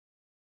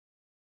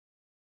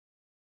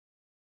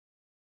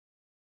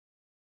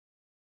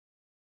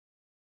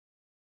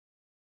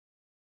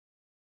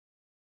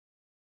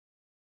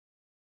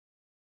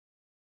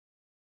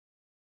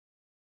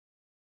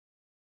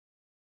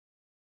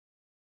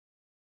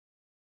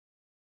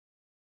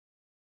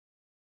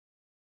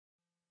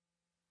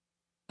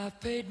I've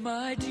paid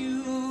my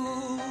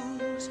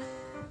dues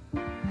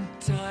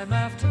time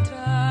after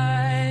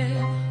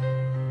time.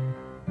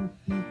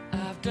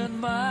 I've done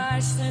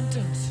my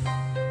sentence,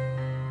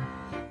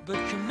 but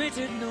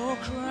committed no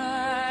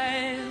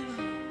crime.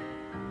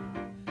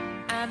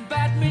 And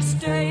bad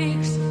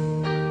mistakes,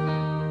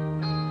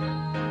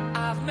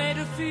 I've made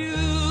a few.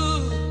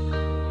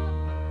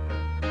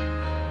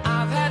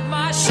 I've had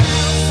my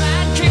shadows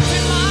and kicks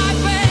in my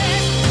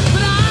face,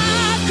 but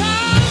I've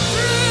come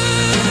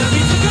through. No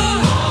need to go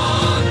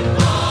on.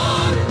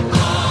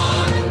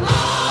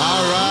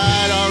 All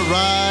right.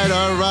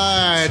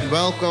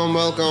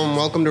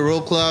 Welcome to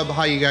Roll Club.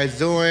 How you guys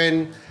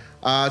doing?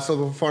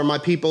 So for my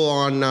people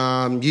on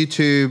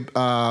YouTube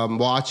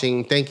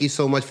watching, thank you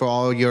so much for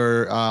all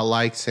your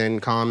likes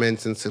and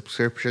comments and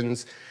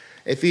subscriptions.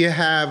 If you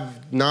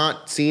have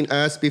not seen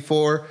us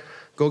before,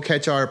 go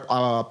catch our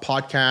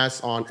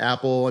podcast on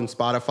Apple and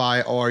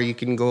Spotify, or you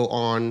can go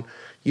on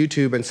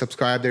YouTube and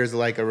subscribe. There's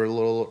like a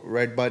little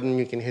red button.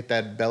 You can hit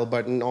that bell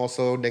button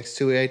also next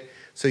to it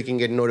so you can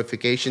get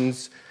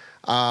notifications.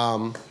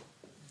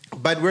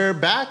 But we're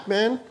back,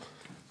 man.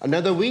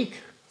 Another week.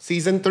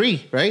 Season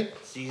 3, right?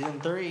 Season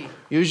 3.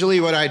 Usually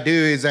what I do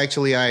is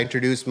actually I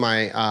introduce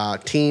my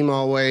team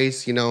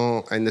always, in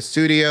the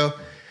studio.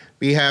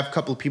 We have a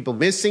couple of people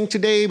missing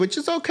today, which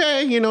is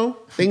okay,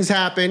 Things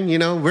happen,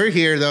 We're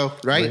here, though,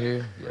 right?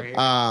 We're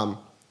here.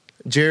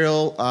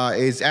 Gerald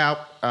is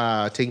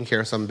out taking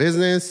care of some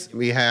business.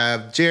 We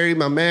have Jerry,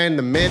 my man,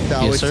 the myth. I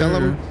always tell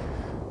him.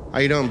 How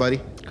you doing,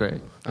 buddy?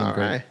 Great. All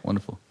great. right.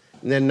 Wonderful.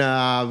 And then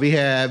we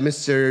have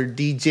Mr.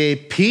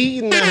 DJ P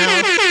in the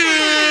house.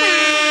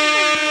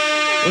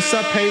 What's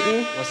up,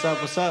 Peyton?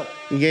 What's up?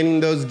 You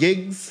getting those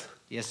gigs?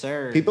 Yes,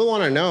 sir. People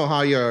want to know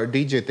how your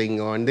DJ thing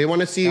going. They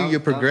want to see you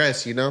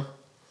progress,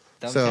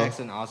 Thumbtack's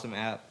an awesome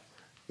app.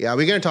 Yeah,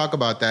 we're going to talk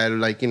about that,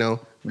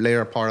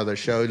 later part of the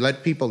show.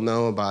 Let people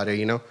know about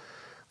it,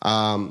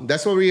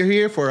 That's what we're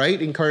here for,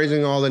 right?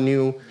 Encouraging all the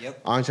new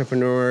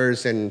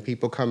entrepreneurs and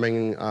people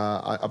coming,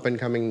 up and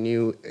coming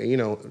new,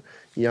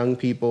 young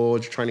people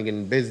trying to get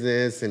in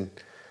business and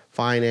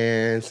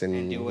finance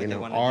and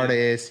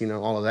artists,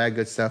 all of that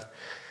good stuff.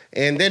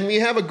 And then we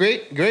have a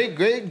great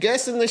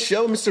guest in the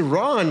show, Mr.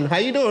 Ron. How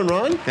you doing,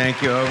 Ron?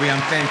 Thank you, Obi.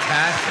 I'm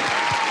fantastic.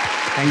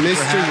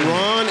 Mr.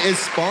 Ron is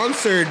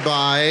sponsored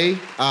by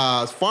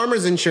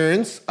Farmers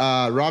Insurance,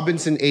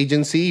 Robinson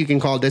Agency. You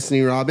can call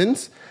Destiny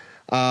Robbins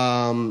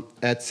at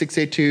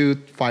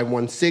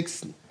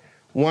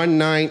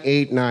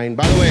 682-516-1989.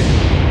 By the way,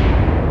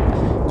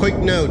 quick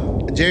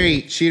note,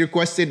 Jerry, she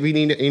requested we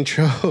need an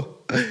intro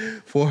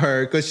for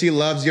her because she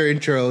loves your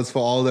intros for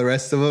all the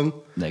rest of them.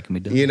 That can be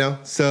done.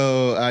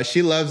 So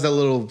she loves the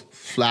little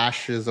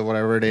flashes or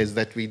whatever it is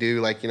that we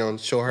do,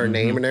 show her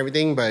name and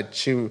everything. But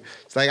she's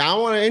like, I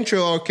want an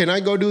intro, or can I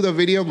go do the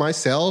video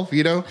myself,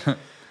 But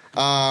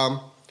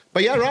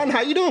yeah, Ron, how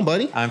you doing,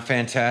 buddy? I'm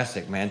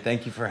fantastic, man.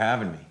 Thank you for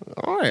having me.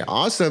 All right,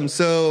 awesome.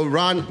 So,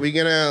 Ron, we're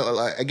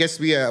gonna, I guess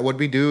what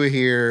we do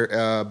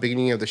here,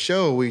 beginning of the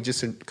show, we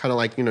just kind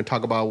of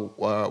talk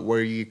about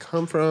where you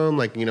come from,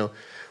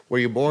 where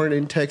you're born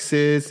in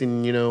Texas,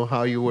 and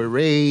how you were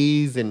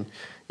raised, and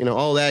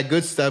all that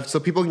good stuff, so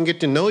people can get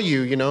to know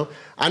you.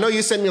 I know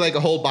you sent me a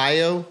whole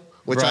bio,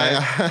 which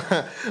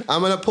right.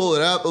 I'm gonna pull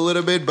it up a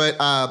little bit, but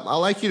I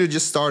like you to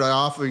just start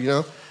off,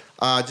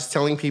 just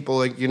telling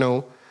people I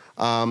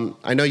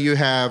know you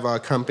have a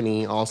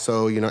company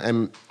also,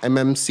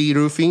 MMC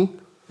Roofing.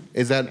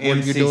 Is that what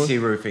you're doing? MCC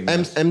Roofing.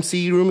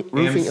 MC Roofing.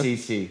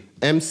 MCC.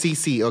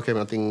 MCC. Okay,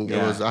 I think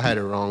I had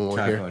it wrong over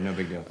Typo, here. no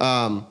big deal.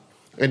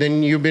 And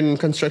then you've been in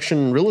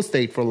construction real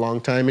estate for a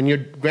long time, and your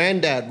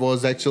granddad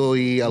was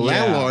actually a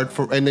landlord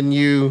and then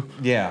you...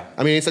 Yeah.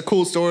 I mean, it's a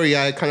cool story.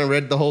 I kind of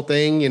read the whole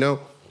thing,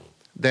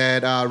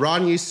 that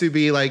Ron used to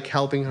be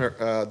helping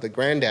her, the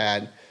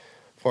granddad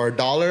for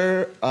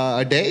 $1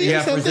 a day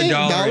or something?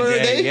 Yeah, for $1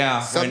 a day.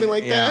 Yeah. Something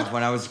like that?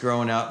 When I was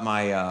growing up,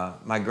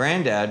 my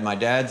granddad, my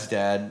dad's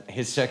dad,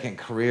 his second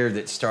career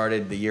that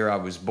started the year I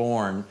was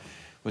born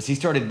was he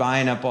started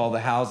buying up all the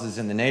houses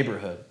in the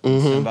neighborhood.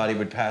 Mm-hmm. Somebody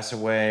would pass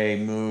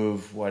away,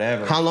 move,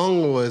 whatever. How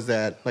long was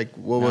that?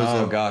 What was it?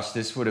 Oh, gosh,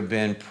 this would have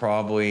been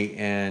probably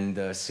in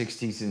the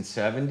 60s and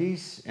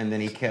 70s, and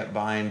then he kept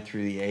buying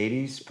through the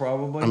 80s,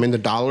 probably. I mean, the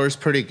dollar is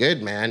pretty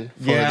good, man,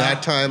 for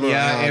that time.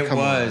 Yeah, it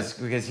was,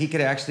 because he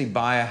could actually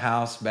buy a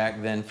house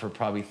back then for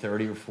probably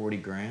 30 or 40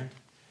 grand.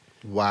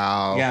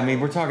 Wow. Yeah, I mean,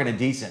 we're talking a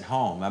decent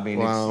home. I mean,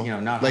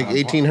 it's, not...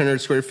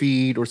 1,800 square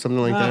feet or something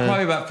like that?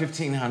 Probably about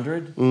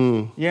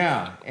 1,500.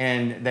 Yeah,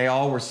 and they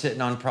all were sitting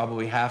on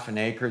probably half an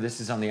acre. This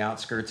is on the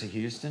outskirts of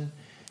Houston.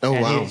 Oh,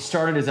 and wow. He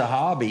started as a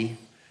hobby,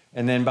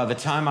 and then by the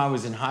time I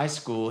was in high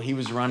school, he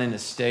was running a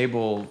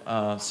stable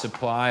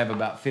supply of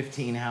about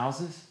 15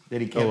 houses that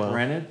he kept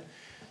rented.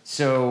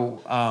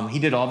 So he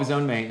did all of his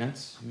own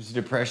maintenance. He was a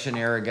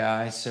Depression-era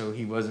guy, so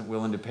he wasn't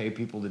willing to pay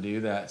people to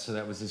do that, so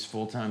that was his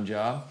full-time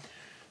job.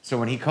 So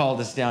when he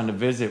called us down to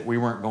visit, we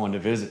weren't going to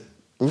visit.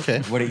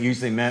 Okay. What it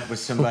usually meant was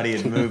somebody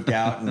had moved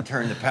out and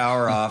turned the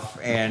power off,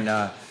 and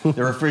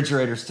the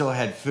refrigerator still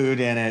had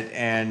food in it,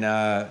 and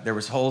there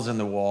was holes in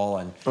the wall.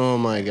 And Oh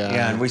my God.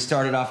 yeah, and we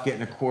started off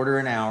getting $0.25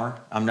 an hour.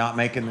 I'm not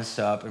making this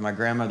up. And my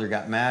grandmother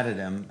got mad at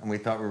him, and we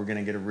thought we were going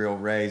to get a real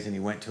raise, and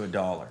he went to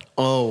 $1.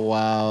 Oh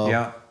wow.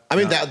 Yeah. I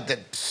mean Yeah. that.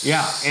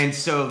 Yeah, and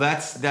so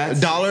that's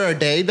 $1 a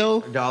day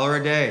though. $1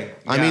 a day.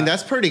 I Yeah. mean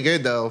that's pretty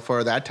good though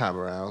for that time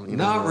around. You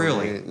Not know?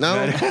 really.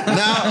 No, no. But-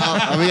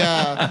 I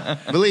mean,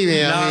 believe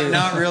me. I mean,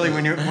 not really.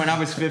 When I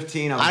was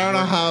 15, I don't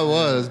know how it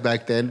was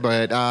back then,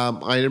 but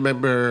I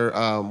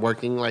remember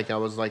working like I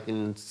was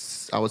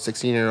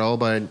 16-year-old,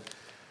 but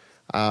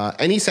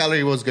any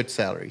salary was good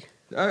salary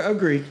I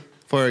agree.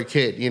 for a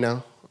kid.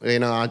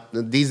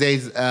 These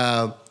days.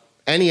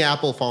 Any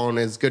Apple phone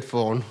is good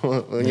phone.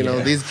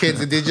 These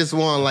kids, they just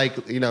want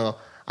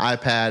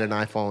iPad and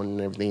iPhone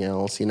and everything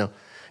else. You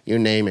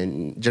name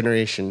it,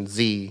 Generation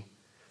Z,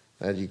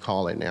 as you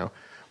call it now.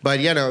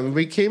 But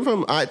we came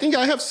from. I think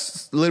I have a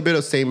little bit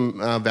of same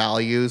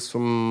values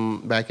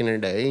from back in the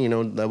day.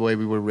 The way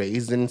we were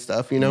raised and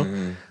stuff.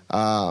 Very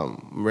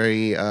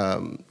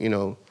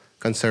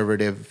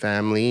conservative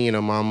family.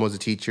 Mom was a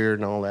teacher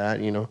and all that.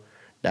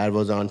 Dad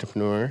was an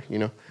entrepreneur.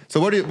 So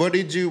where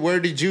did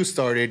you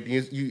started?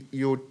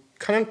 You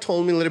kind of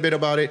told me a little bit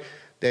about it,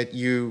 that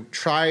you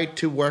tried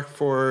to work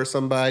for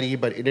somebody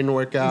but it didn't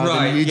work out.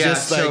 Right, And you yeah,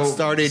 just so-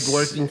 started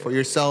working for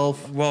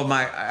yourself. Well,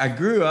 I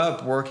grew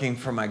up working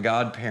for my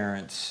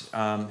godparents,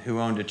 who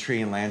owned a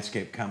tree and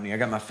landscape company. I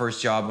got my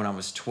first job when I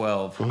was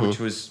 12, which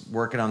was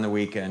working on the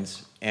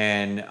weekends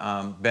and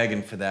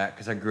begging for that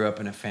because I grew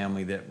up in a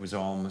family that was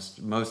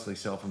mostly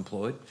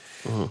self-employed.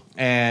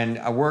 And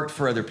I worked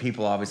for other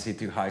people, obviously,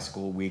 through high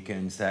school,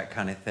 weekends, that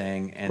kind of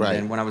thing. And Right.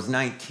 then when I was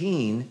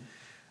 19,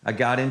 I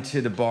got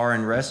into the bar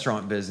and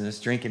restaurant business.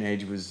 Drinking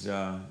age was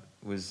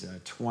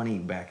 20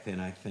 back then,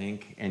 I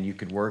think, and you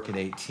could work at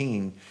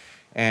 18.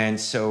 And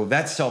so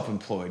that's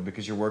self-employed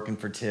because you're working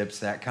for tips,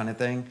 that kind of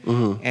thing.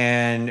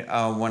 And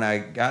when I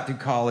got through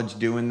college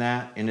doing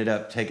that, ended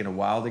up taking a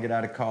while to get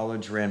out of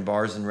college, ran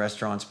bars and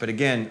restaurants. But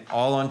again,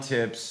 all on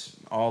tips,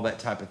 all that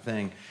type of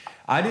thing.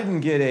 I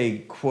didn't get a,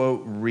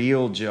 quote,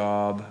 real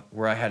job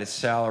where I had a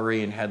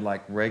salary and had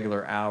like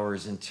regular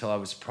hours until I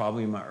was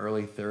probably in my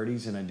early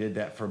 30s. And I did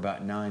that for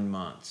about 9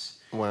 months.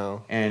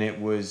 Wow. And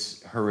it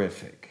was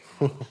horrific.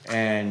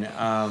 And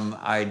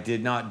I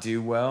did not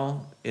do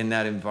well in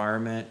that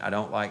environment. I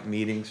don't like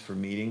meetings for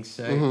meetings'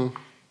 sake.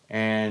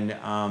 And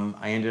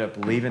I ended up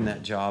leaving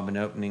that job and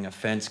opening a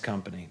fence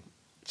company.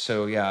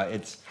 So yeah,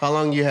 How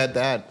long you had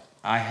that?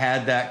 I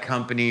had that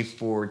company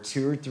for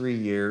 2 or 3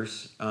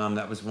 years.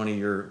 That was one of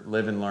your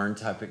live and learn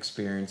type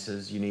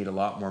experiences. You need a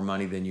lot more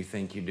money than you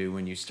think you do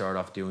when you start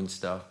off doing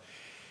stuff.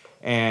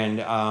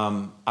 And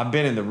I've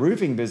been in the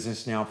roofing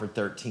business now for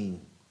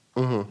 13.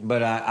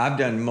 But I've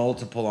done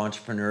multiple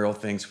entrepreneurial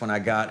things when I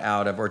got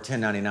out of, or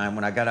 1099,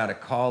 when I got out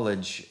of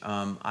college,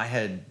 I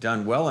had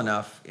done well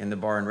enough in the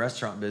bar and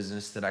restaurant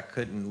business that I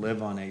couldn't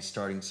live on a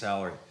starting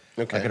salary,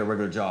 like at a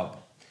regular job,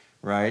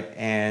 right?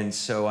 And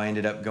so I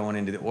ended up going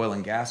into the oil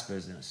and gas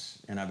business,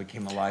 and I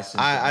became a licensed.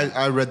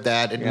 I read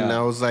that, and Yeah.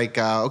 I was like,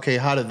 okay,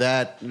 how did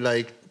that,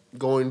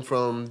 going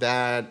from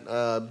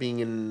that, being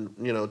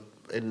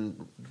in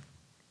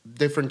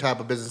different type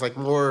of business, like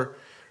more...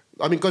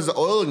 I mean, because the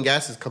oil and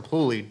gas is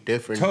completely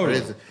different.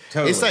 Totally.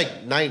 It's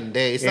like night and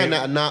day. It's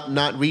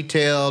not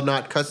retail,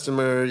 not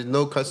customers,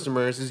 no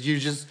customers. You're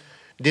just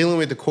dealing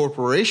with the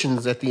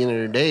corporations at the end of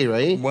the day,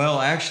 right?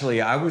 Well,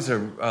 actually, I was a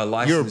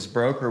licensed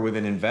broker with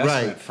an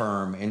investment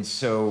firm, and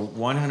so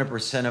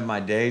 100% of my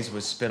days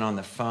was spent on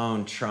the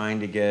phone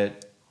trying to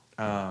get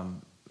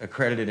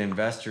accredited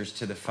investors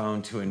to the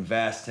phone to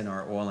invest in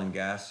our oil and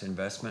gas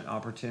investment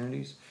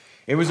opportunities.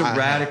 It was a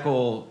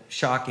radical,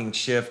 shocking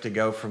shift to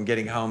go from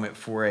getting home at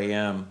 4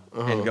 a.m.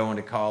 and going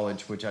to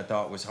college, which I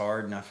thought was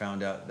hard, and I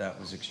found out that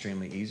was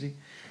extremely easy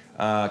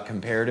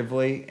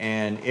comparatively.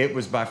 And it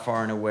was by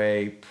far and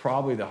away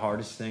probably the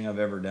hardest thing I've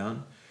ever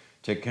done,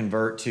 to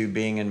convert to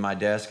being in my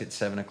desk at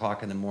 7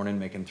 o'clock in the morning,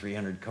 making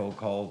 300 cold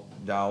call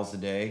dials a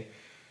day.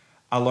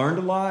 I learned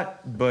a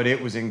lot, but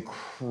it was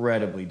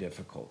incredibly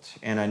difficult.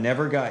 And I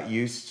never got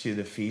used to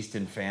the feast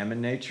and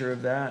famine nature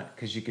of that,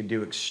 because you could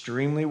do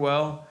extremely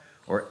well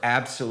or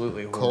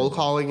absolutely horrible. Cold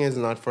calling is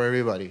not for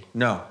everybody.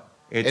 No.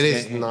 It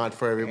is not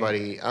for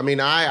everybody. I mean,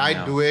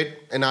 I do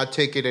it, and I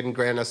take it in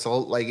grain of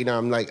salt.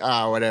 I'm like,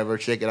 whatever,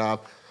 shake it off.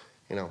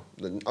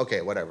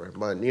 Okay, whatever.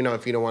 But,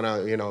 if you don't want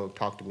to,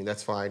 talk to me,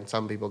 that's fine.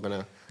 Some people are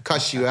going to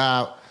cuss you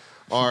out,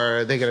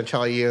 or they're going to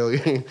tell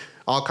you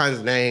all kinds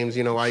of names.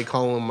 Why you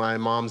calling my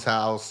mom's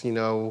house,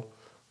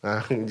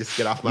 just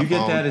get off my phone. You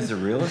get that as a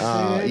real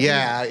estate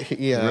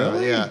agent? Yeah.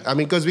 Really? Yeah. I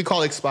mean, because we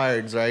call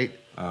expireds, right?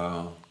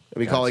 Oh.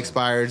 We call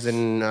expireds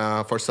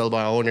and for sale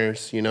by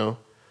owners,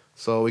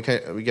 So we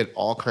get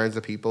all kinds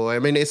of people. I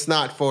mean, it's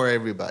not for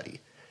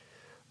everybody.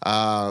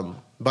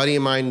 Buddy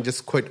of mine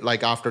just quit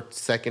after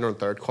second or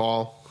third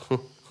call.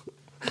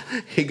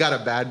 He got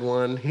a bad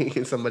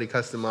one. Somebody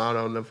cussed him out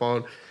on the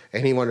phone,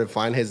 and he wanted to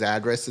find his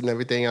address and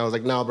everything. I was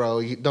like, no, bro,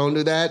 you don't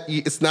do that.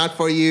 It's not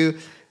for you.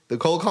 The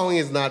cold calling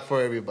is not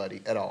for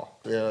everybody at all.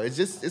 You know,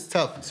 it's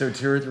tough. So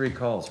 2 or 3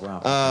 calls.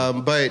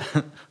 Wow. But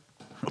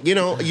you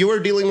know, you were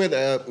dealing with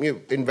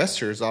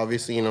investors.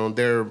 Obviously, you know,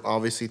 they're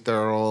obviously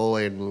thorough,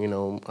 and you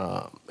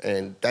know,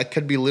 and that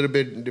could be a little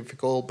bit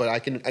difficult. But I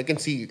can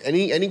see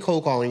any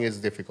cold calling is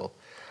difficult.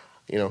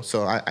 You know,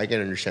 so I can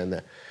understand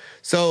that.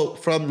 So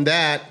from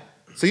that,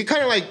 so you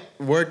kind of like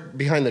worked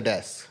behind the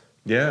desk.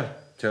 Yeah,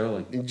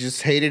 totally. You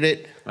just hated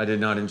it. I did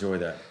not enjoy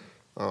that.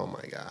 Oh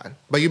my God!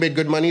 But you made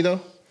good money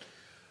though.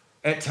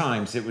 At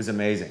times, it was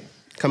amazing.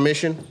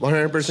 Commission,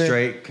 100%.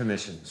 Straight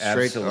commission.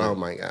 Absolutely. Oh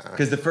my God!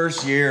 Because the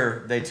first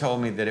year they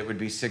told me that it would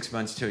be 6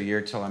 months to a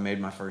year till I made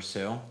my first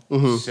sale.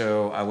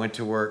 So I went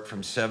to work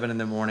from 7 in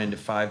the morning to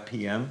 5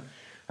 p.m.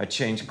 I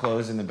changed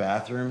clothes in the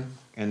bathroom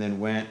and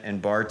then went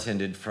and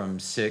bartended from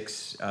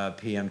 6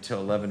 p.m. till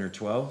 11 or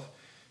 12.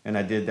 And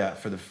I did that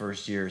for the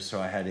first year,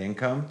 so I had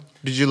income.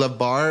 Did you love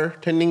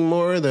bartending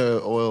more, or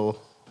the oil?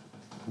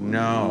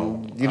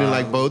 No. You didn't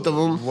like both of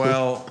them?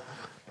 Well,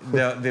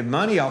 the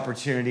money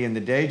opportunity in the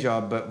day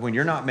job, but when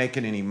you're not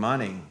making any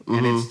money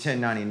and it's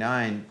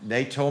 1099,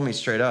 they told me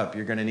straight up,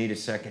 you're going to need a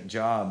second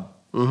job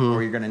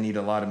or you're going to need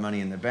a lot of money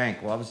in the bank.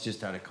 Well, I was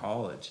just out of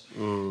college.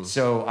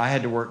 So I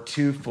had to work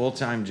 2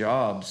 full-time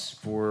jobs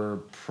for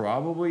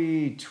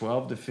probably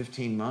 12 to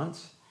 15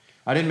 months.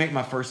 I didn't make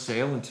my first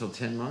sale until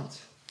 10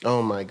 months.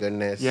 Oh my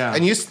goodness. Yeah.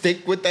 And you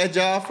stick with that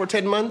job for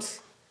 10 months?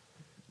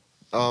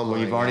 Oh my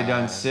Well, you've already God.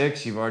 done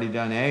 6, you've already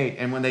done 8.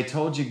 And when they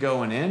told you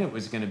going in, it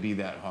was going to be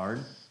that hard.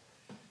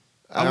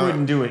 I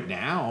wouldn't do it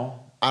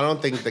now. I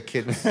don't think the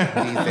kids these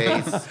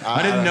days.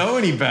 I didn't know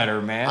any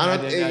better, man.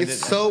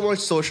 It's so much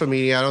social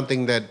media. I don't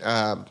think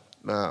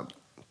that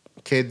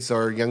kids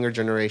or younger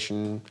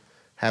generation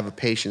have a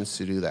patience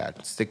to do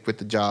that. Stick with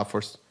the job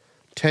for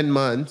 10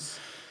 months,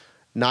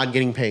 not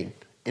getting paid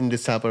in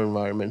this type of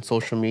environment.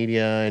 Social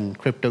media and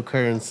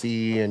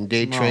cryptocurrency and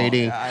day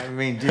trading. I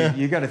mean, dude,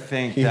 you got to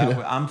think that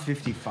I'm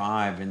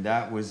 55, and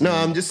that was. No,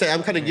 I'm just saying.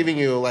 I'm kind of giving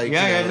you like. No,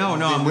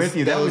 I'm with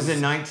you. That was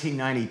in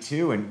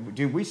 1992, and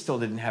dude, we still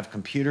didn't have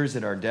computers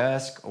at our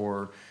desk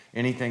or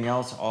anything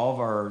else. All of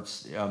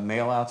our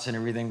mail outs and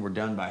everything were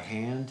done by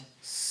hand.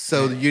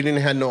 So you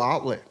didn't have no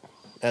outlet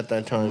at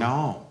that time.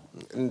 No.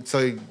 And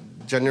so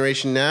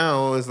generation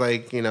now is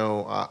like, you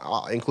know,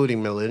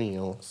 including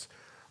millennials.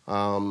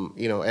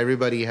 You know,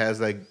 everybody has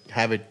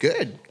have it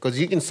good because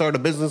you can start a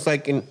business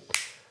like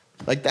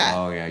that.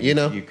 Oh yeah, you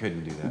know, you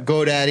couldn't do that.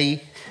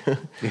 GoDaddy,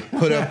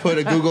 put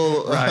a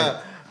Google,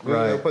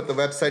 Right. put the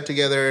website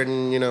together,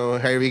 and you know,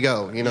 here we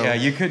go. You know, Yeah,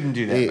 you couldn't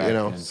do that. you Back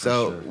know. then, for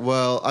So sure.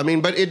 well, I mean,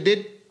 but it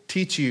did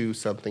teach you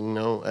something, you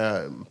know,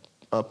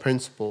 a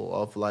principle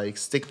of like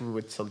sticking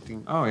with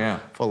something Oh yeah.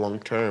 for long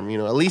term. You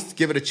know, at least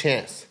give it a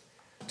chance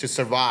to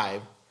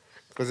survive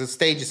because there's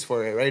stages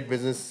for it, right?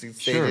 Business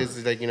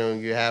stages, like, you know,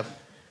 you have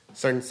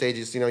certain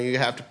stages. You know, you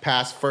have to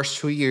pass first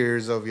 2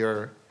 years of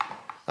your,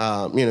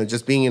 you know,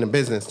 just being in a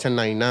business,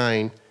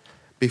 1099,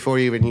 before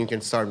you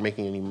can start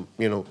making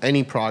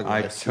any I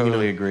progress.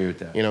 totally agree with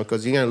that. You know,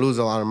 because you're gonna lose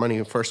a lot of money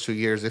in the first 2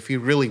 years if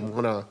you really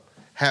want to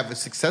have a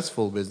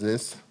successful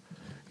business.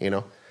 You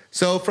know,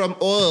 so from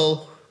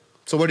oil.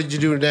 So what did you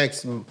do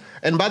next?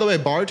 And by the way,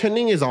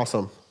 bartending is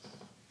awesome.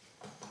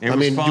 It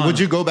was fun. would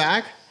you go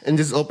back and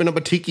just open up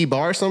a tiki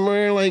bar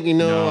somewhere, like, you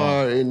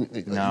know?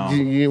 No.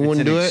 You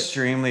wouldn't do it? It's an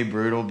extremely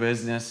brutal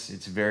business.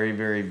 It's very,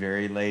 very,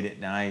 very late at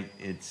night.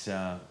 It's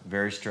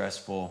very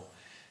stressful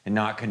and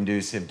not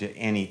conducive to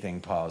anything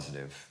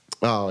positive.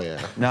 Oh, yeah.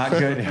 Not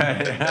good.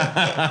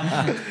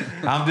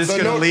 I'm just So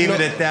going to leave no-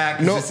 it at that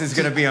because no- this is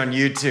going to be on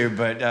YouTube,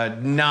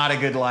 but not a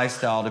good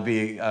lifestyle to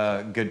be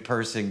a good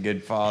person,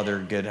 good father,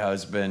 good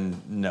husband.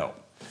 No.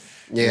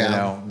 Yeah. You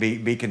know,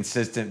 be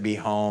consistent, be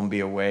home, be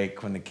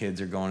awake when the kids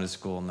are going to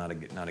school. Not a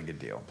good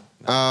deal.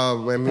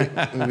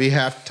 We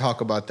have to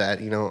talk about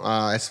that, you know,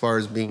 as far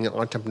as being an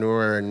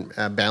entrepreneur and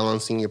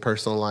balancing your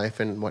personal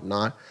life and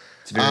whatnot.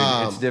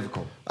 It's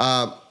difficult.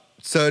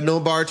 So no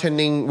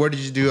bartending. What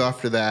did you do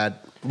after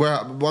that?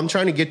 Well, I'm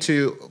trying to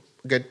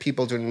get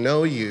people to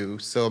know you.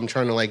 So I'm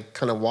trying to like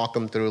kind of walk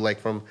them through like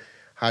from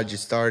how'd you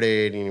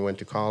started and you went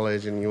to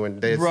college and you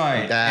went this Right.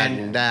 and that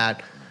and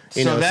that.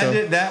 You So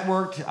know, that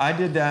worked. I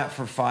did that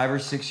for 5 or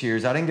 6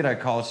 years. I didn't get out of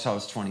college until I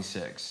was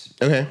 26.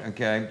 Okay.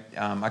 Okay.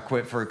 I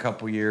quit for a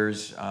couple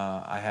years.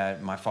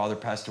 My father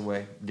passed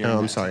away.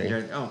 I'm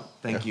sorry.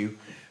 Thank you.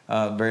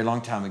 Very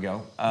long time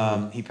ago.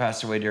 He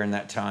passed away during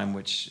that time,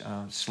 which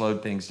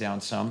slowed things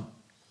down some.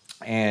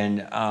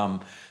 And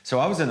so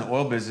I was in the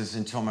oil business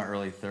until my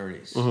early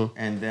 30s.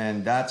 And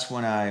then that's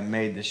when I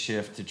made the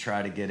shift to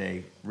try to get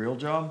a real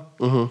job.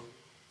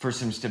 For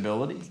some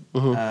stability,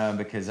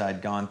 because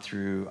I'd gone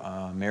through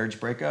a marriage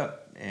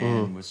breakup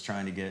and was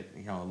trying to get,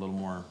 you know, a little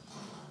more,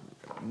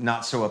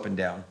 not so up and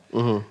down.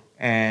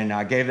 And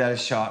I gave that a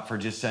shot for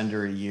just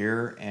under a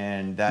year.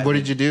 And that. what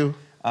did you do?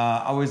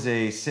 I was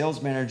a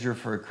sales manager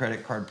for a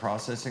credit card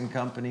processing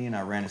company, and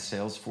I ran a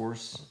sales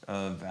force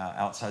of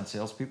outside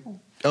salespeople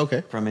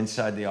Okay. from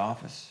inside the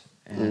office.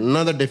 And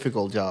Another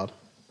difficult job.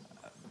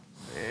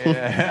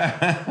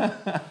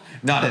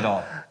 not at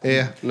all.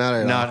 Yeah, not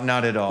at all.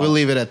 Not at all. We'll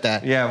leave it at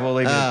that. Yeah, we'll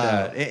leave it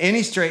at that.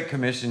 Any straight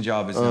commission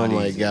job is not easy. Oh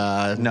my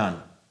God.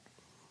 None.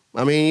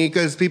 I mean,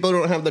 because people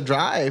don't have the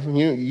drive.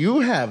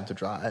 You have the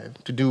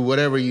drive to do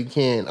whatever you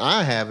can.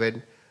 I have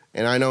it.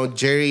 And I know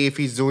Jerry, if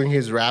he's doing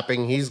his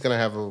rapping, he's going to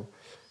have a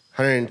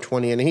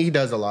 120. And he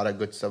does a lot of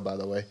good stuff, by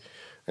the way.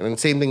 And then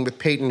same thing with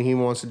Peyton. He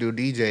wants to do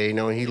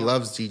DJ. He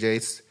loves DJ.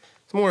 It's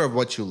more of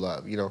what you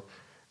love,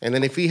 And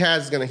then if he's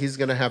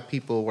going to have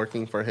people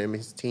working for him,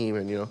 his team.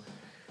 And,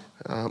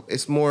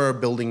 it's more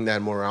building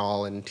that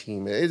morale and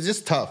team. It's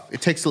just tough.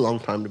 It takes a long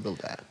time to build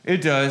that.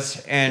 It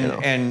does,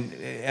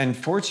 and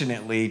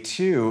fortunately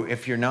too,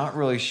 if you're not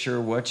really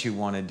sure what you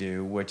want to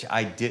do, which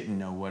I didn't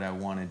know what I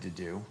wanted to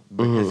do,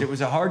 because it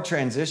was a hard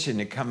transition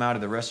to come out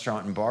of the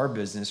restaurant and bar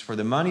business, where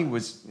the money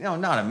was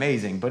not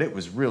amazing, but it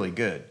was really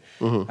good.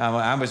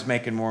 I was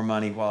making more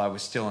money while I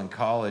was still in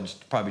college,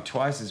 probably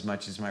twice as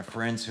much as my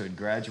friends who had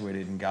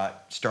graduated and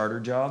got starter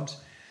jobs.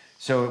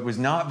 So it was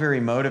not very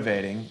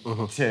motivating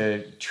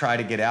to try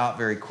to get out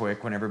very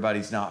quick when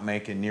everybody's not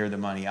making near the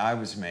money I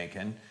was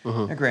making.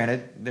 Now,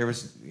 granted, there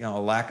was a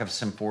lack of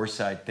some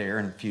foresight there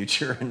in the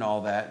future and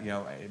all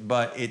that,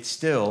 but it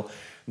still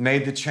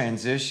made the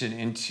transition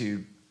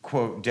into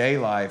quote day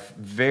life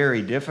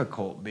very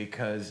difficult,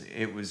 because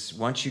it was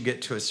once you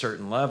get to a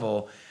certain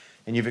level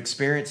and you've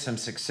experienced some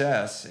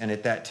success, and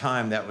at that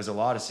time that was a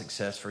lot of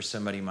success for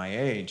somebody my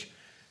age,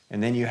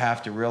 and then you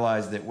have to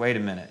realize that, wait a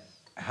minute,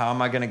 how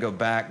am I going to go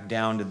back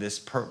down to this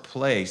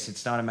place?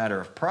 It's not a matter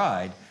of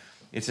pride.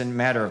 It's a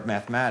matter of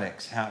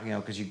mathematics. How,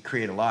 because you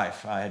create a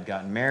life. I had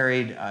gotten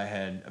married. I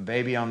had a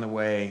baby on the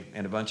way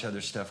and a bunch of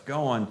other stuff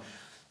going.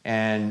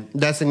 And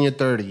that's in your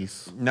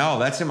 30s? No,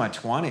 that's in my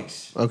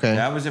 20s. Okay.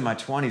 That was in my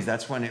 20s.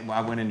 That's when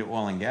I went into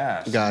oil and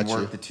gas. Gotcha.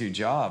 And worked the 2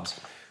 jobs.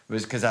 It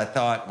was because I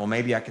thought, well,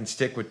 maybe I can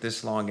stick with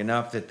this long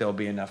enough that there'll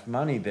be enough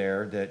money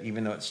there that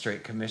even though it's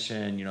straight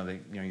commission, you're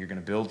going to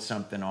build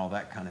something, all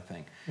that kind of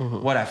thing.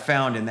 What I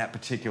found in that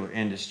particular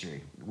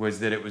industry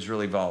was that it was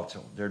really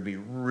volatile. There'd be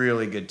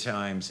really good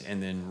times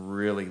and then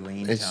really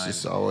lean times. It's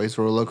just always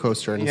roller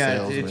coaster in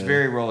sales. Yeah, it's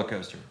very roller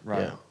coaster,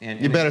 right? Yeah.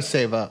 And you better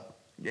save up.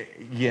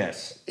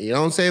 Yes. You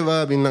don't save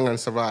up, you're not going to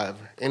survive.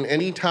 In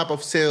any type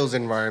of sales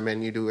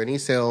environment, you do any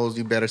sales,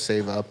 you better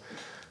save up.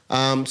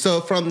 So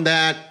from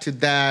that to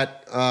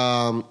that,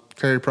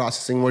 credit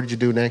processing, what did you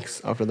do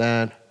next after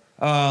that?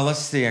 Let's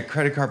see, a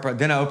credit card.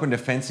 Then I opened a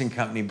fencing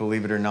company,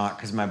 believe it or not,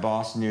 because my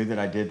boss knew that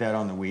I did that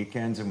on the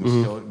weekends and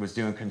still was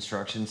doing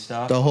construction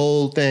stuff. The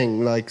whole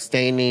thing, like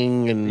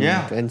staining and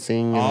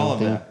fencing. And all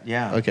of that.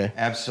 Yeah. Okay.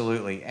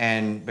 Absolutely.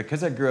 And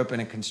because I grew up in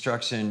a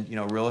construction,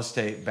 real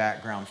estate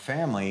background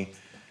family.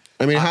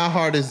 I mean, how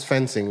hard is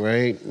fencing,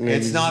 right?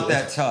 It's not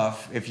that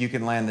tough. If you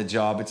can land the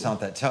job, it's not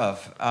that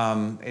tough.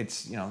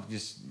 It's,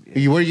 just...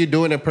 Were you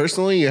doing it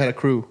personally? You had a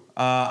crew?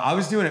 I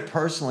was doing it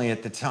personally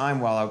at the time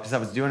because I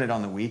was doing it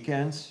on the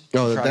weekends.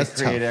 Oh, to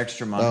that's create tough.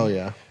 Extra money. Oh,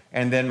 yeah.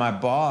 And then my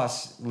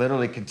boss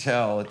literally could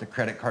tell at the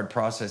credit card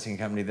processing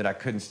company that I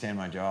couldn't stand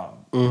my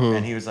job.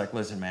 And he was like,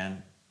 listen,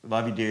 man,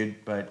 love you,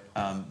 dude, but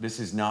this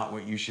is not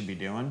what you should be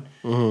doing.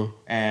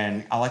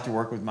 And I like to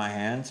work with my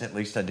hands. At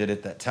least I did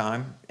at that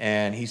time.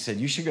 And he said,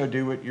 you should go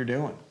do what you're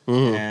doing.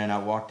 And I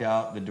walked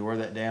out the door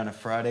that day on a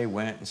Friday,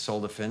 went and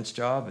sold a fence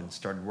job and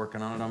started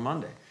working on it on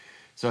Monday.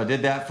 So I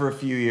did that for a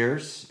few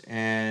years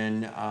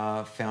and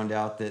found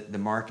out that the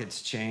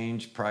markets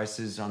change,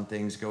 prices on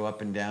things go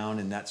up and down,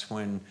 and that's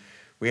when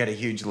we had a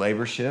huge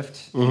labor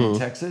shift in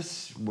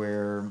Texas,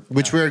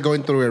 which we're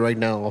going through it right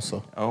now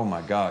also. Oh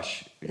my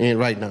gosh.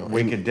 Right now.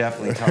 We could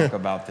definitely talk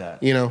about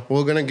that.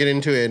 We're going to get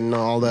into it and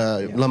all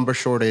the lumber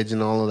shortage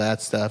and all of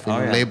that stuff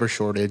and labor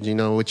shortage,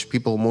 which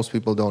most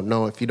people don't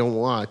know. If you don't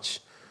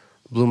watch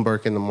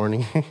Bloomberg in the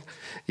morning,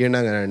 you're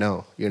not going to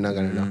know. You're not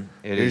going to know.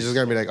 You're just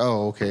going to be like,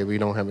 oh, okay, we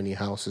don't have any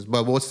houses.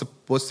 But what's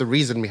the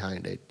reason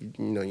behind it?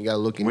 You got to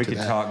look into that. We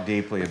could talk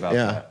deeply about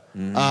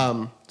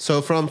that.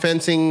 So from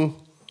fencing...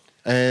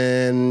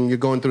 And you're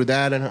going through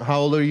that, and how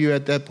old are you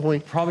at that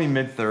point? Probably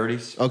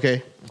mid-30s.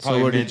 Okay. Probably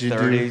so what did you do?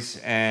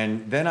 Mid-30s.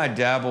 And then I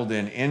dabbled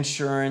in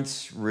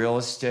insurance, real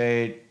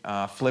estate,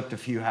 flipped a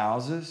few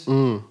houses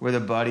with a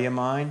buddy of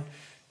mine,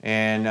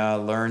 and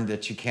learned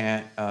that you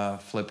can't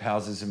flip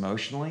houses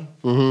emotionally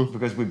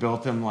because we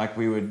built them like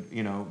we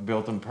would,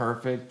 built them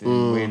perfect,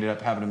 and we ended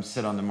up having them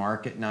sit on the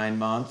market 9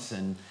 months,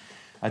 and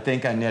I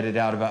think I netted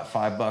out about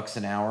 $5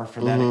 an hour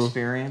for that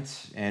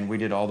experience, and we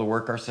did all the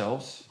work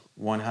ourselves.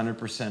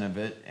 100% of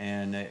it,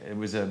 and it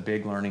was a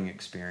big learning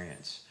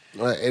experience.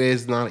 It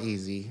is not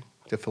easy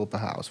to flip a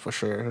house, for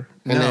sure.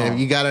 And then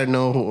you got to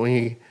know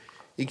when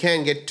you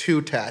can't get too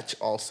attached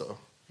also,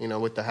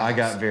 with the house. I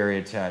got very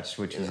attached,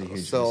 which was a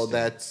huge So mistake.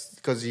 That's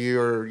because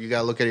you got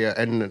to look at your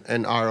N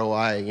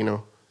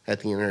ROI, at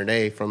the end of the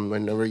day from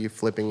whenever you're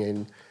flipping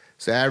in.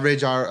 So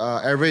average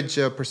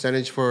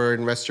percentage for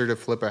an investor to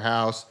flip a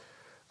house.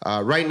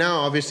 Right now,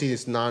 obviously,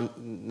 it's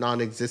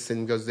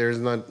non-existent because there's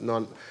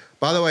not.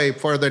 By the way,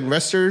 for the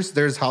investors,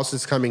 there's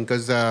houses coming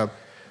because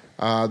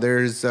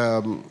there's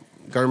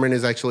government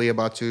is actually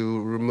about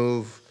to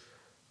remove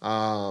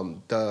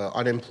the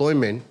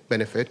unemployment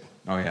benefit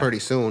pretty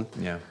soon.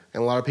 Yeah.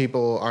 And a lot of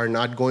people are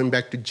not going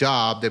back to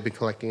job. They've been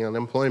collecting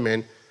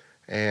unemployment.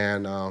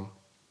 And,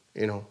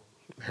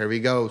 here we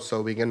go.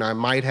 So I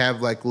might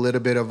have like a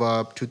little bit of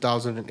a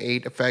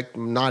 2008 effect,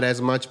 not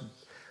as much,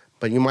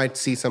 but you might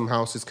see some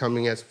houses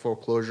coming as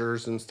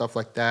foreclosures and stuff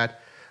like that.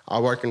 I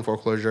work in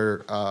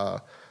foreclosure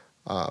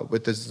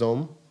with the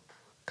Zome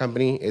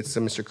company. It's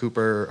a Mr.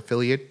 Cooper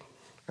affiliate.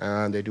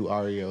 They do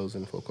REOs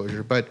and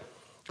foreclosure. But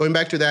going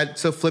back to that,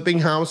 so flipping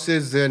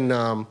houses and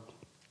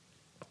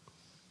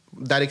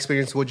that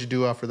experience, what'd you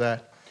do after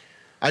that?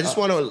 I just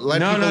want to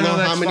let people know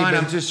that's how many. Fine.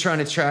 I'm just trying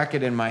to track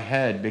it in my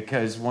head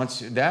because once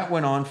that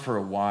went on for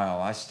a while,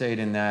 I stayed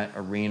in that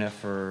arena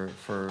for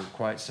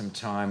quite some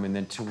time, and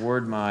then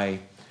toward my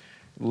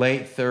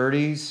late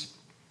 30s,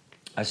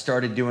 I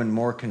started doing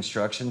more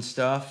construction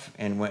stuff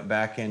and went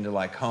back into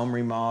like home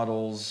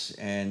remodels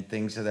and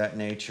things of that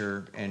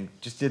nature, and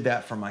just did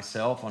that for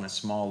myself on a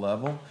small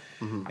level.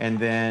 Mm-hmm. And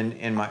then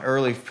in my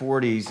early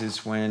 40s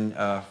is when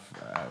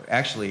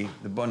actually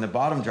when the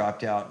bottom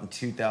dropped out in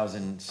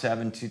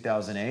 2007,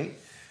 2008,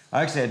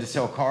 I actually had to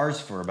sell cars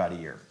for about a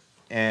year.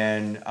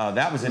 And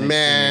that was an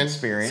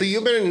experience. So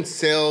you've been in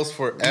sales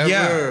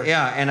forever.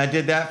 Yeah, and I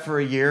did that for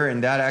a year,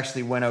 and that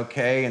actually went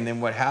okay. And then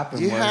what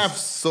happened was... You have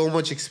so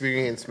much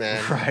experience,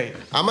 man. Right.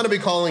 I'm going to be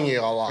calling you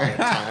a lot of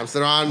times. So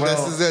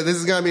this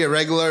is going to be a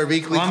regular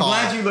weekly call. I'm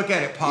glad you look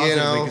at it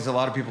positively because a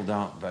lot of people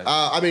don't.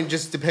 But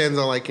just depends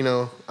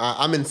on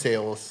I'm in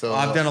sales. So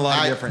I've done a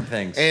lot of different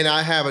things. And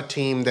I have a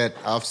team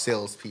of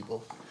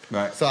salespeople.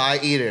 Right. So I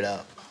eat it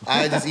up.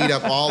 I just eat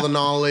up all the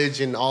knowledge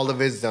and all the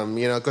wisdom,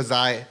 because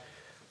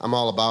I'm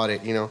all about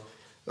it,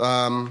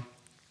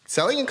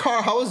 Selling a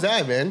car, how was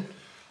that, man?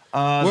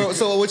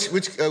 So which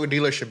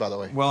dealership, by the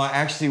way? Well, I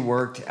actually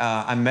worked,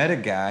 I met a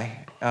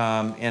guy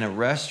in a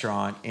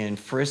restaurant in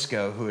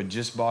Frisco who had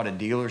just bought a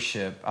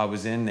dealership. I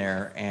was in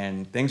there,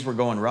 and things were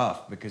going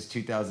rough because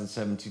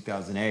 2007,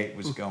 2008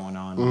 was going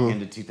on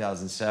into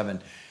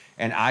 2007.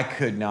 And I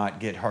could not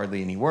get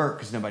hardly any work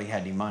because nobody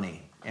had any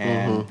money.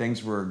 And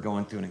things were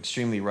going through an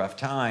extremely rough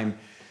time.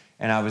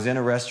 And I was in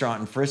a restaurant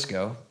in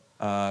Frisco.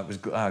 It was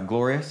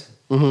glorious,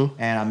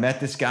 and I met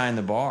this guy in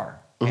the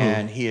bar,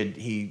 and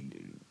he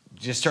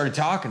just started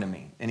talking to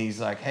me, and he's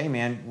like, "Hey,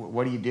 man,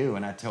 what do you do?"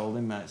 And I told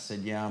him, I said,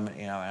 "Yeah,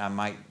 I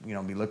might,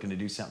 be looking to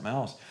do something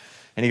else."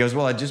 And he goes,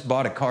 "Well, I just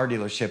bought a car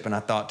dealership," and I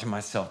thought to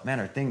myself,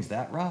 "Man, are things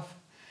that rough?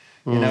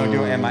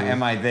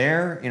 Am I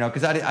there?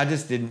 Because I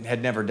just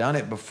had never done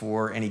it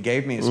before." And he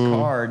gave me his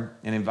card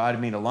and invited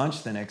me to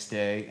lunch the next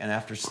day, and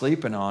after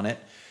sleeping on it,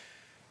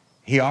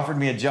 he offered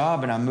me a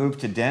job, and I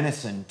moved to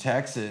Denison,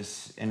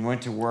 Texas, and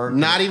went to work.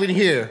 Not even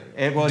here.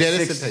 It was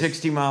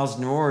 60 miles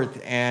north,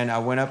 and I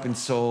went up and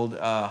sold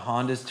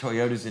Hondas,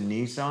 Toyotas, and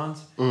Nissans,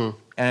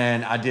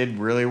 and I did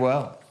really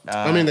well.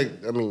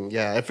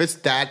 If it's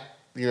that,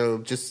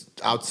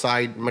 just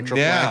outside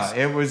Metroplex,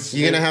 it was.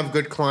 You're gonna have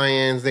good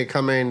clients. They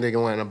come in, they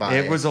go in and buy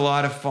it. It was a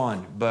lot of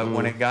fun, but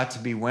when it got to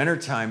be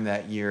wintertime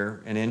that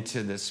year and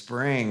into the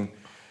spring,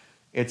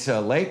 it's a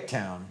lake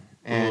town.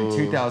 And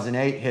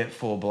 2008 hit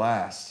full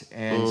blast.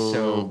 And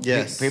so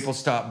people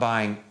stopped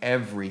buying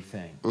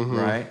everything,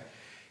 right?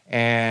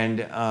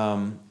 And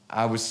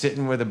I was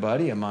sitting with a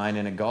buddy of mine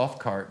in a golf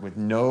cart with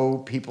no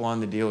people on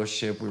the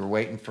dealership. We were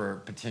waiting for a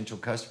potential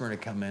customer to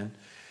come in.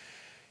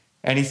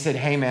 And he said,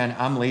 "Hey, man,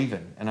 I'm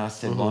leaving." And I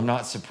said, "Well, I'm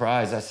not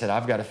surprised." I said,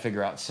 "I've got to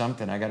figure out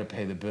something. I got to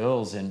pay the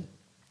bills." And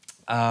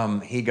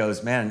he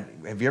goes, "Man,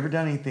 have you ever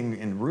done anything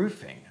in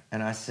roofing?"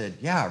 And I said,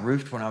 "Yeah, I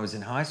roofed when I was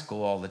in high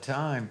school all the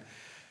time."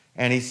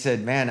 And he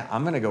said, "Man,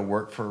 I'm going to go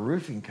work for a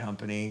roofing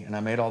company." And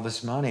I made all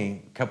this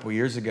money a couple of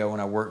years ago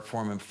when I worked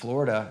for him in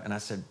Florida. And I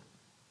said,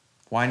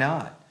 "Why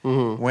not?"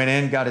 Went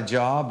in, got a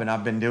job, and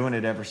I've been doing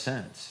it ever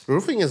since.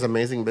 Roofing is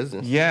amazing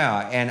business.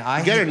 Yeah, and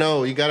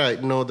you gotta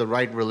know the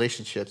right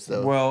relationships,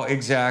 though. Well,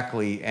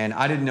 exactly. And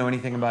I didn't know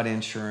anything about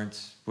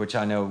insurance, which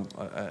I know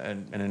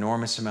an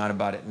enormous amount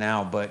about it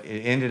now. But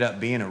it ended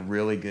up being a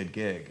really good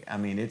gig. I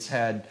mean, it's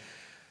had...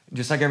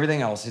 Just like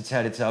everything else, it's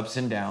had its ups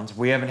and downs.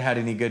 We haven't had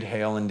any good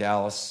hail in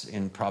Dallas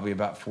in probably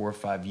about 4 or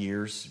 5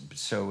 years,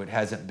 so it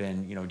hasn't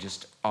been,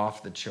 just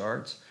off the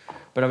charts.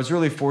 But I was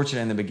really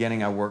fortunate in the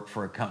beginning. I worked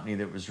for a company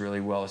that was really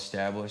well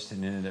established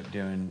and ended up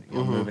doing,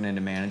 moving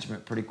into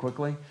management pretty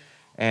quickly.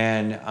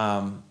 And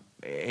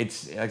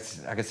it's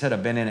like I said,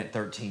 I've been in it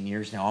 13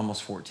 years now,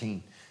 almost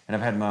 14, and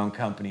I've had my own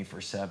company for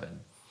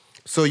 7.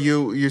 So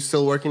you're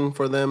still working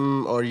for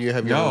them, or you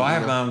have your own? No, I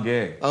have my own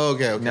gig. Oh,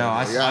 okay. No,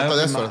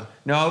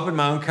 I opened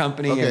my own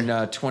company in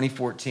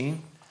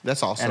 2014.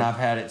 That's awesome. And I've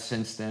had it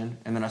since then.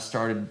 And then I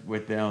started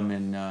with them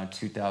in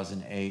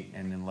 2008,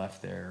 and then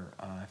left there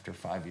after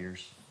 5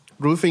 years.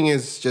 Roofing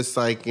is just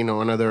like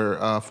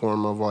another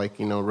form of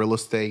real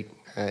estate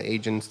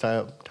agents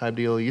type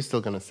deal. You're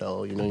still gonna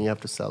sell. You have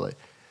to sell it.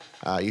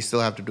 You still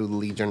have to do the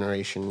lead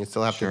generation. You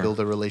still have to build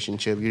a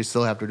relationship. You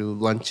still have to do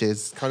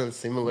lunches. Kind of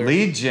similar.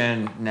 Lead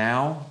gen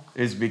now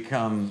has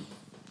become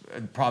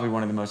probably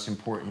one of the most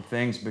important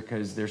things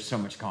because there's so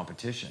much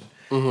competition.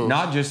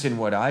 Not just in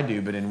what I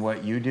do, but in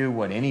what you do,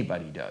 what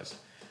anybody does.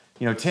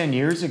 10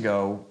 years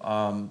ago,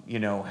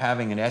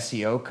 having an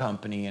SEO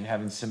company and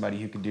having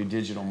somebody who could do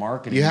digital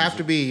marketing. You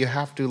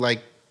have to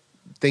like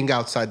think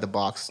outside the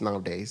box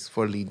nowadays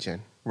for lead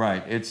gen.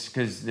 Right. It's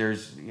because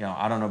there's,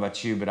 I don't know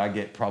about you, but I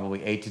get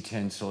probably 8 to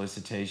 10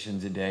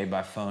 solicitations a day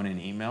by phone and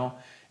email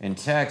and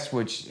text,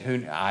 which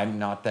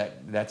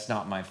that's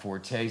not my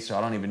forte. So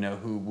I don't even know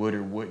who would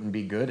or wouldn't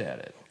be good at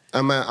it.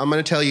 I'm going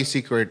to tell you a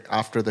secret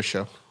after the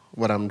show,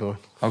 what I'm doing.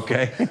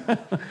 Okay.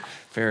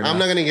 Fair enough. I'm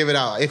not going to give it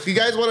out. If you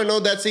guys want to know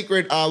that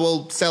secret, I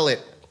will sell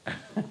it.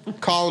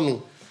 Call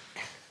me.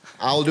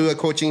 I'll do a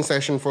coaching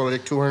session for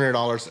like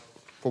 $200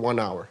 for 1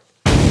 hour.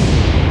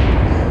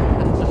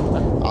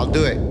 I'll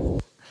do it.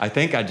 I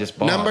think I just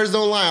bought. Numbers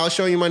don't lie. I'll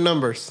show you my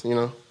numbers,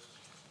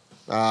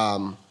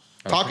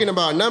 Talking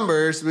about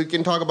numbers, we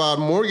can talk about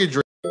mortgage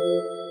rates.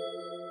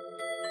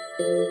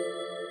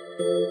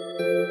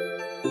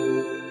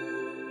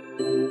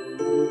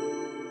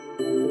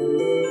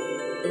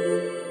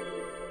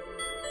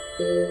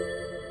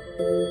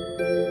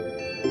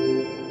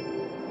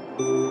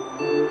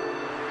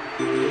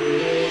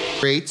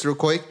 Rates real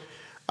quick.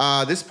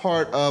 This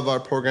part of our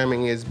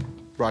programming is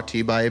brought to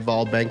you by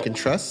Evolve Bank and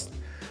Trust.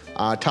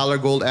 Tyler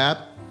Gold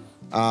app.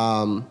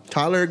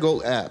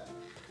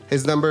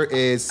 His number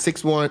is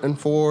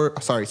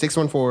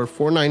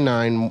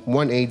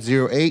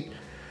 614-499-1808.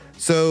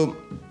 So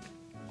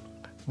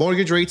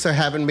mortgage rates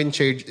haven't been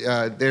changed.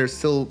 They're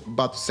still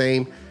about the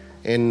same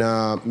in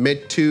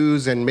mid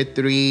 2s and mid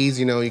 3s.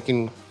 You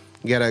can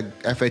get a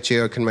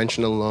FHA or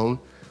conventional loan.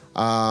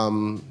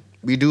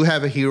 We do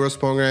have a Heroes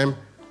program.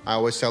 I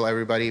always tell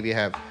everybody we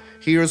have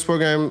Heroes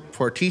program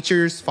for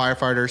teachers,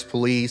 firefighters,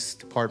 police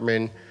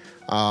department,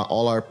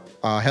 all our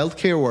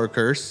healthcare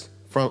workers,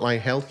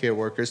 frontline healthcare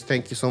workers.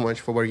 Thank you so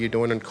much for what you're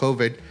doing on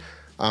COVID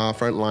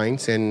front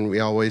lines, and we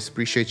always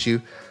appreciate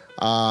you.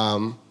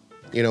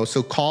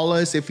 So call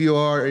us if you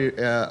are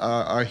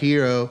our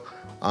hero.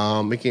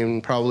 We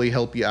can probably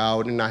help you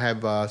out, and I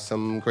have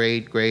some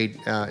great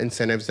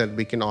incentives that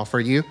we can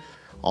offer you.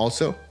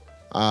 Also,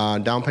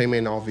 down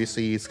payment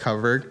obviously is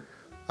covered.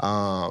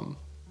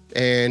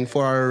 And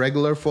for our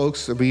regular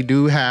folks, we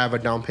do have a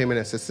down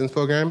payment assistance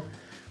program.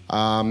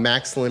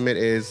 Max limit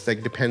is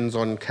depends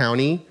on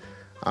county.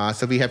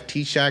 So we have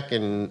T-Shack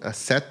and a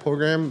SET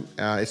program.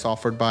 It's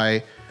offered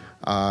by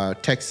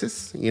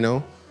Texas.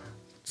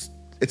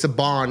 It's a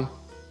bond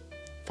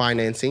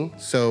financing,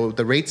 so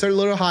the rates are a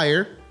little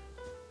higher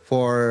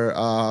for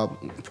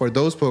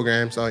those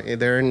programs.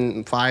 They're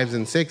in 5s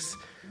and 6.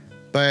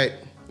 But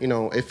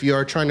if you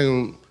are trying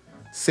to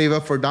save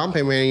up for down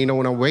payment and you don't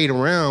want to wait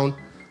around,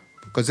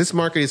 because this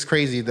market is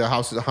crazy. The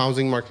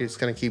housing market is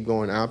going to keep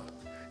going up.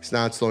 It's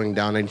not slowing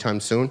down anytime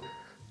soon.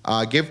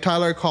 Give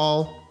Tyler a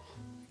call.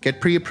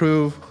 Get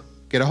pre-approved.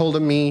 Get a hold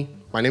of me.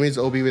 My name is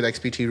Obi with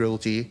XPT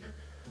Realty.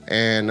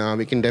 And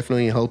we can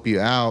definitely help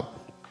you out.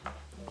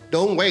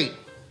 Don't wait.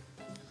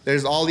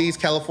 There's all these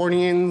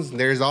Californians.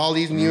 There's all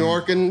these New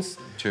Yorkers.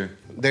 True.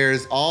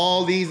 There's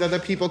all these other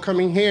people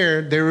coming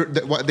here.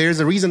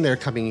 There's a reason they're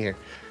coming here.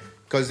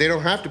 Because they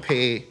don't have to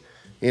pay,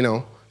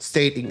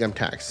 state income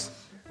tax.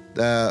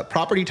 The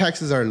property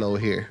taxes are low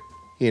here,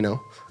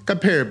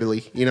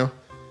 comparably,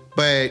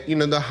 But,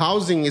 the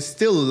housing is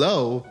still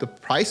low. The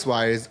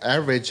price-wise,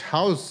 average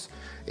house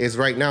is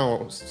right now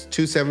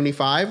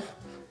 $275,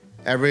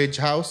 average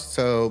house,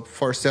 so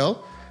for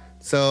sale.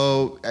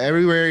 So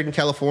everywhere in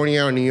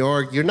California or New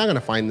York, you're not going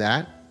to find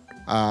that,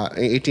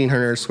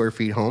 1,800 square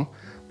feet home.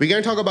 We're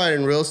going to talk about it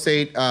in real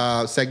estate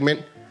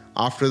segment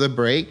after the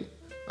break.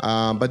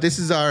 But this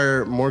is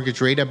our mortgage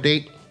rate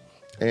update.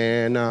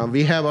 And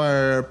we have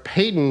our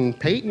Peyton.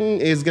 Peyton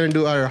is going to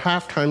do our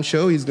halftime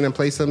show. He's going to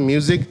play some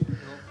music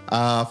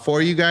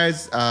for you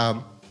guys.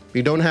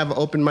 We don't have an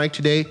open mic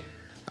today,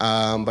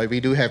 but we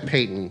do have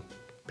Peyton.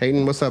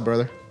 Peyton, what's up,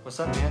 brother? What's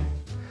up, man?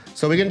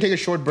 So we're going to take a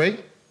short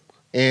break.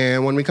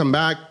 And when we come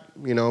back,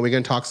 we're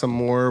going to talk some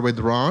more with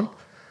Ron.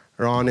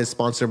 Ron is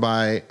sponsored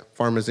by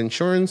Farmers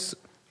Insurance,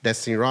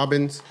 Destiny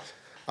Robbins.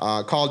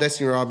 Call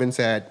Destiny Robbins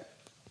at,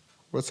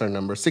 what's our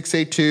number?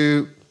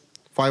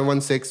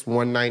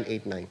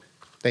 682-516-1989.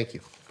 Thank you.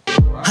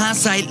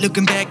 Hindsight,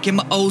 looking back at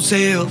my old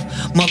self.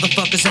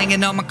 Motherfuckers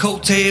hanging on my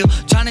coattail,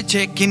 trying to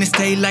check in and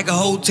stay like a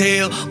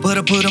hotel, but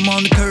I put them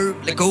on the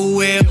curb like, oh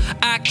well.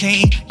 I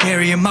can't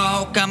carry them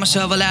all. Got my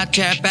shovel out,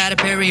 trap out to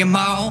bury them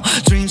all.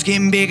 Dreams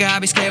getting bigger, I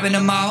be scaring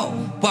them all.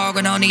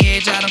 Walking on the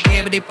edge, I don't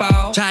care if they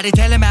fall. Try to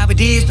tell them how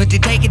it is, but they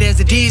take it as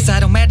it is. I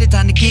don't matter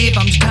time to give,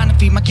 I'm just trying to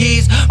feed my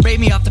kids. Break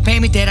me off the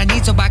payment that I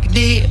need so I can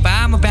live.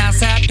 I'm a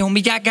bounce out, don't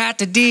me, I got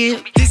to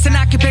deal. This an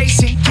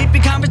occupation, keep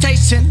it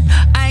conversation.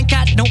 I ain't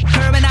got no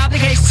current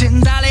obligations.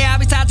 I'll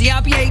be tired,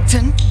 I'll be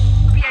 18.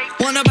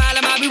 Wanna buy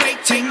them, I'll be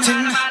waiting.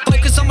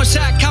 Focus on my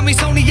shot, call me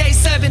Sony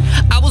A7.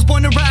 I was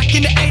born to rock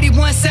in the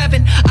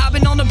 81-7. I've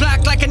been on the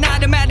block like an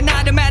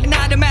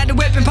automatic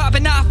weapon,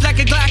 popping off like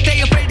a Glock.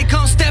 They afraid to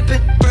come stepping.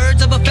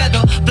 Birds of a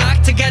feather,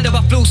 flock together.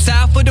 I flew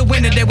south for the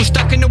winter, they were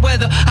stuck in the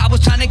weather. I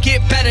was trying to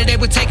get better, they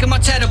were taking my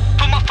cheddar.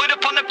 Put my foot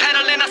up on the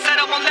pedal and I said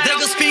I won't let them.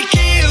 They gon' speak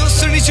ill,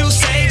 soon as you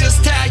say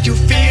just how you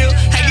feel.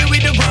 Hanging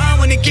with the wrong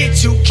when it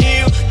gets you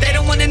killed. They don't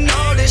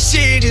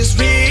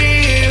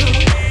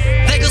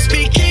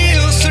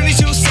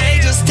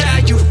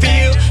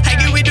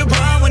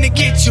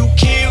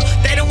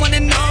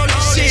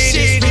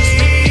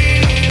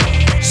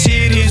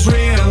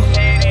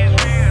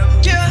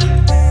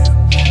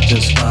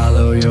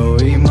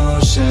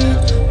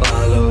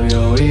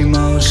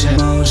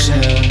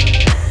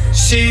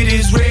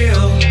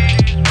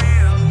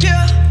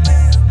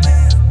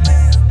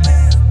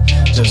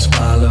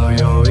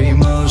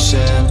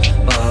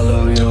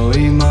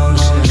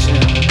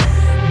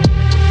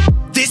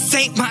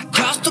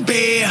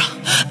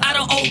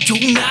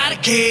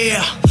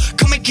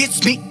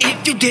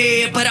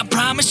dead, but I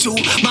promise you,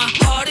 my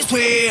heart is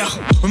well.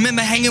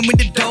 Remember hanging with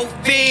the dope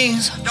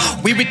fiends?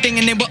 We were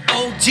thinking they were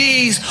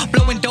OGs,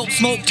 blowing dope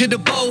smoke till the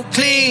bowl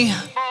clean.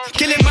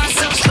 Killing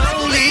myself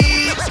slowly.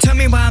 Tell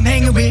me why I'm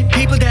hanging with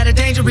people that are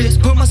dangerous.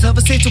 Put myself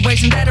in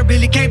situations that I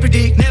really can't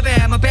predict. Never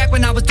had my back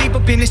when I was deep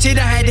up in this shit.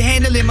 I had to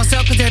handle it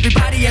myself, cause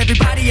everybody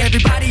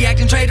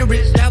acting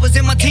traitorous. That was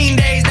in my teen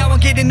days, now I'm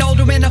getting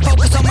older and I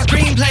focus on my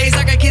green plays.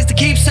 I got kids to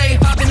keep safe,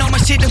 I've been on my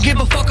shit, don't give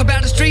a fuck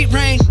about the street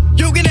rain.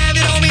 You can have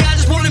it on me, I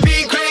just wanna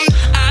be great.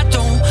 I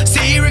don't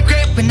see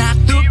regret when I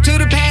look to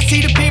the past,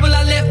 see the people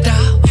I left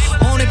out.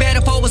 Only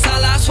better for us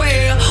all, I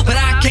swear. But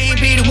I can't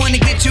be the one to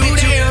get you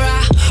there.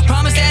 I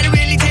promise that it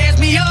really tears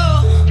me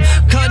up,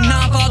 cutting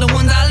off all the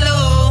ones I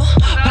love.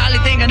 Probably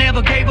think I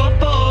never gave a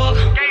fuck,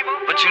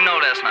 but you know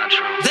that's not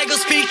true. they gon'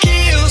 speak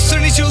ill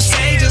soon as you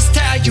say just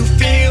how you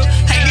feel.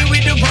 Hanging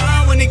with the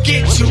wrong when it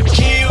get you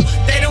killed.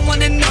 They don't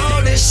wanna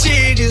know that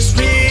shit is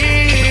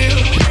real.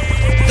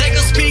 They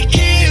gon' speak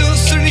ill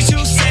soon as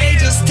you say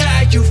just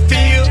how you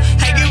feel.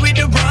 Hanging with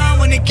the wrong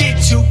when it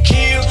get you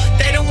killed.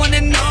 They don't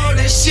wanna know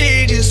that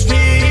shit is real.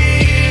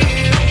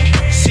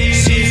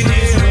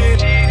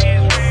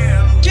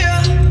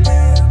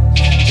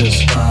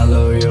 Just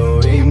follow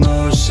your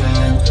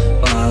emotion,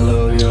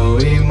 follow your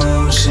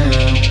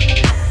emotion.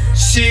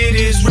 Shit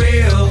is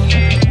real.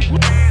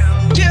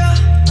 Yeah.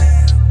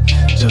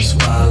 Just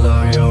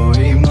follow your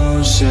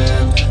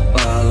emotion,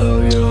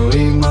 follow your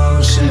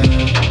emotion.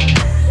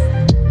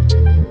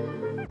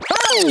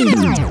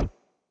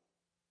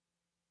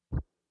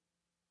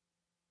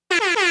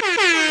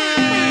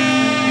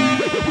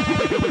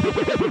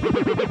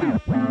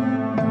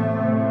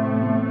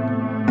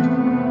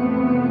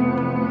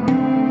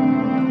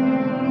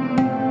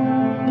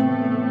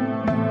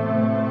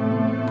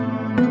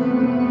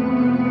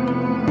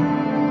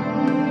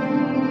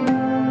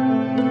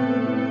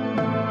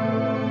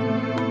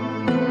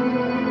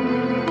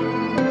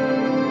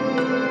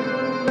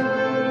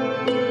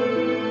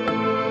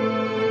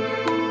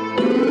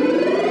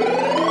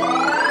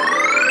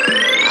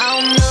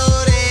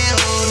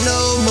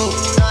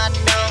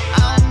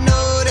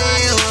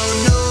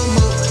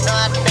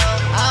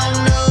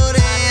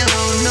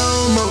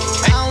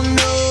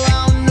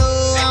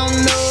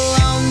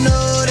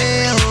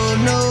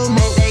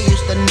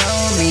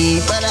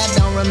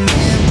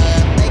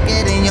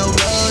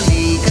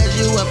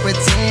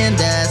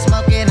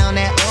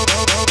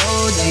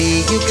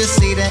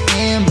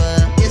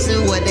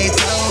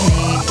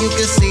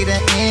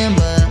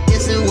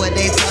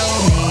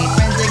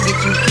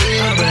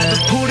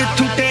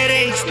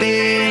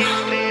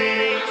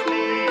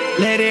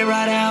 Let it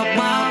ride out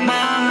my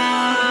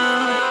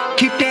mind.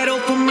 Keep that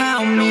off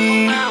around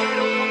me.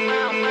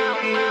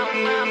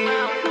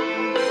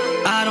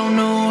 I don't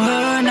know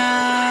her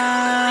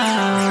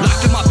now.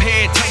 Locked in my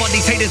bed, tell all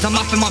these haters I'm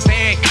off in my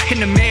bag. I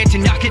can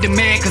imagine, y'all get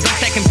mad, cause I'm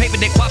stacking paper,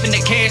 they quapping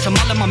their cash. I'm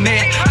all in my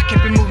man. I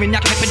kept it moving,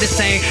 y'all kept it the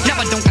same. Now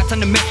I don't got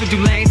time to mess with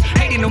you lanes.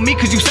 Hating on me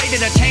cause you say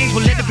that I changed.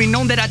 Well, let it be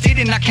known that I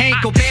didn't. I can't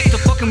go back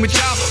to fucking with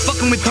y'all,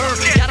 fucking with her.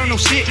 Y'all don't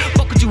know shit,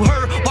 fuck what you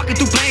heard. Walking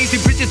through flames,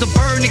 these bridges are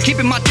burning.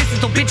 Keeping my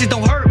distance, so bitches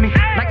don't hurt me.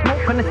 Like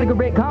smoke on a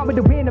cigarette, gone with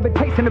the wind of a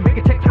taste and a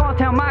bigger check. Small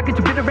town mind, get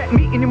you bitter at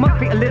me, and you must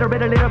be a little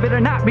bit or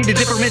not. Be the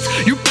difference.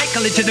 You fake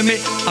are legitimate.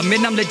 I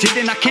mean, I'm legit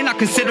and I cannot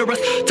consider us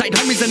tight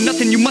homies or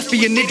nothing. You must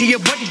be an idiot.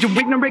 What are you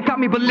ignorant? Got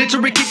me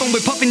belligerent. Keep on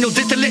with puffing your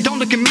distillate. Don't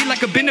look at me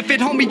like a benefit,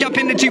 homie. I'm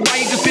energy. Why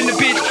you just been a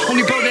bitch?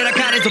 Only bro that I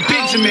got is a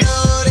Benjamin.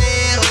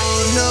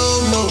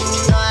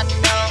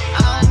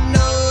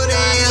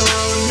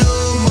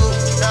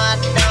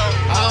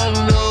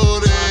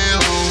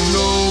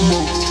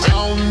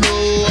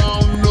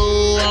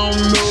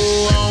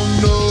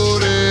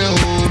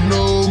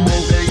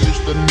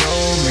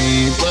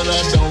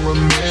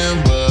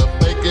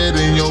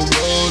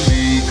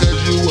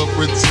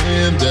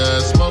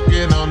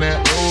 Smoking on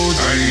that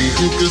OG,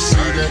 you can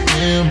see the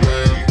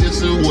ember.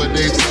 This is what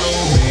they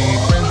told me.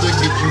 Friends that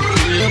get you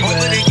killed.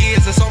 Over the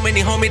years, there's so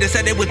many homies that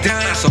said they would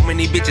die. So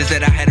many bitches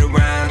that I had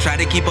around. Try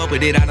to keep up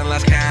with it, I done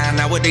lost kind.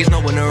 Nowadays, no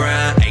one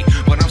around. Ay,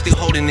 but I'm still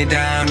holding it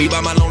down. Me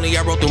by my lonely,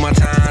 I roll through my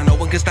time. No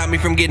one can stop me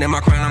from getting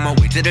my crown. I'm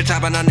always to the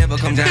top and I never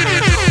come down. No, I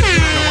never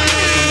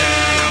come down.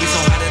 I be so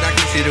hot that I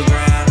can see the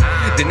ground.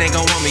 Then they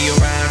gon' want me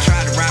around.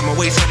 Try to ride my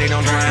way so they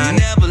don't drown.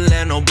 Never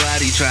let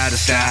nobody try to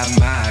stop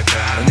my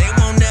grind. They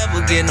won't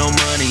never get no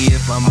money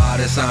if I'm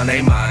artist on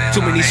they mind.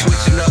 Too many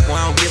switching up, well,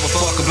 I don't give a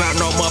fuck about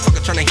no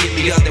motherfucker trying to hit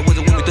me up. They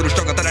wasn't with me through the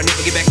struggle, thought I'd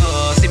never get back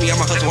up. See me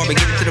on my hustle, I'll be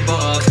getting to the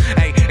bugs.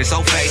 Hey, it's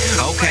so fake,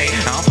 okay.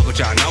 I don't fuck with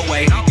y'all, no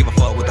way. Give a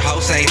fuck with the hoe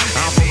say.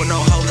 I don't fuck with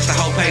no hoe, that's the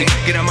whole page.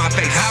 Get on my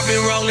face. I've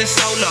been rolling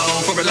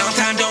solo for a long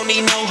time, don't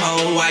need no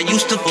hoe. I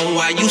used to fuck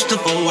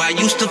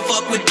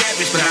with that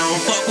bitch, but I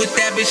don't fuck with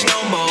that bitch no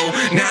more.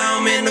 Now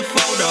I'm in the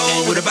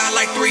photo with about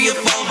like 3 or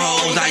 4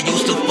 hoes. I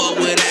used to fuck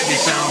with that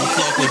bitch, I don't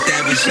fuck with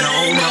that bitch no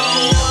more.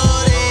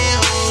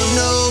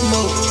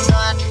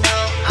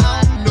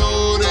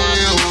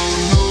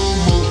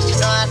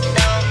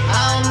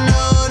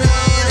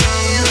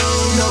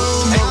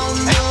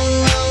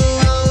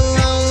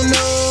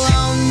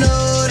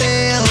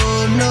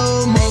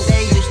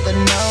 They used to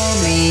know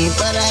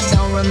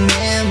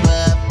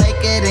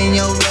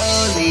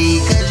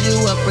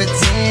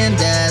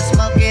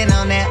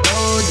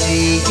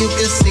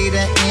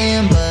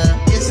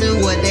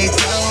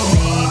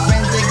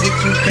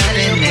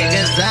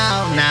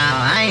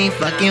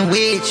fucking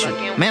with you.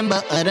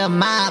 Member of the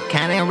mob,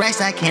 counting racks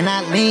I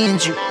cannot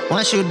lend you.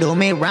 Once you do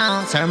me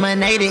wrong,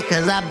 terminated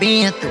cause I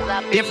been through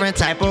different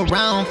type of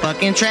wrong,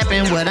 fucking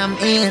trapping what I'm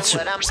into.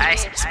 Watch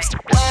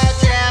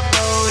out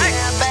for it,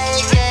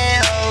 fake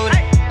and hold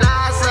it.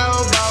 Lie so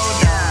bold,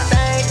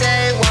 think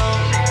they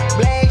won't.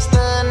 Blake's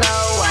the no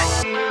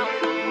white.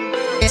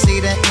 See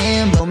the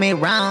end, do me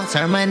wrong,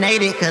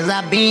 terminated cause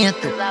I been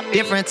through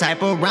different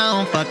type of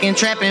wrong, fucking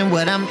trapping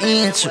what I'm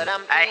into.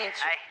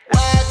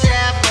 Watch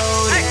out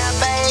for it,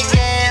 fake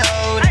and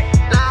hold it.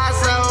 Lie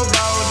so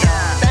bold,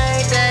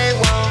 think they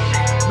won't.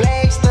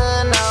 Blake's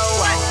the no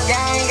white.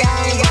 Gang,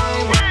 gang,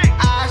 gang,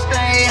 I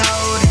stay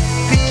holding.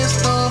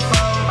 Pistol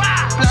fold,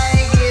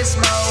 play get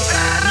smoke.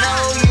 I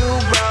know you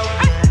broke,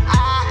 I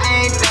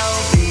ain't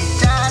dope,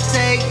 bitch. I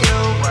take you,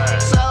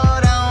 so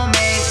don't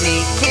make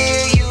me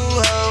kill you,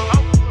 ho.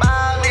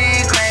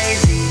 Ballin'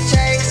 crazy,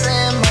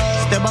 chasing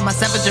more. Still by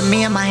myself with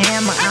me and my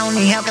hammer. I don't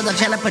need help cause I'm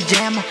chillin'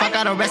 pajama. Fuck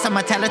all the rest of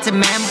my talented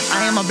mammal.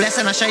 I am a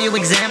blessing, I'll show you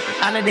example.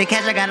 All of the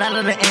cash, I got all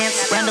of the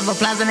ants. Round of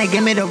applause and they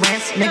give me the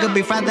rents. Nigga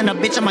be frothing a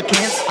bitch, I'm a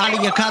cancer. All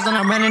of your cars and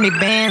I'm running these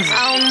bands.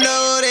 I don't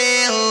know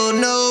that hoe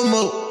no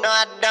more. No,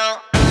 I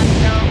don't. No,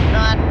 I don't. No,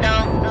 I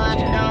don't. No, I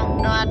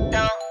don't. No, I don't. No,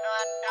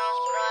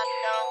 I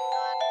don't.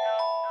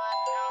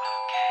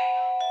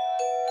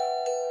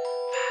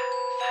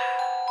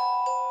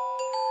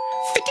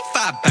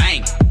 55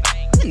 bang,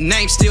 the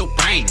name still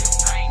banging.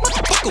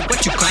 Motherfucker,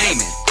 what you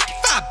claiming?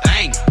 55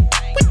 bang,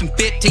 with them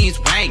 15s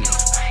banging.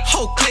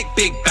 Whole click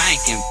big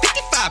banking.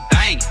 55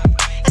 bang,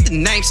 and the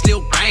name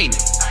still banging.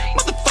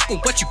 Motherfucker,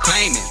 what you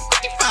claiming?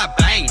 55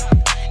 bang,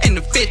 and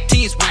the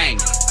 15s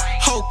banging.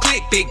 Whole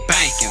click big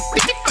banking.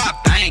 55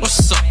 bang.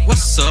 What's up?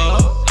 What's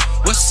up?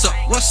 What's up?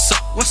 What's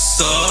up?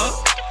 What's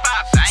up?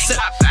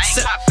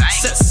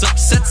 Sets up.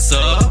 Sets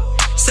up.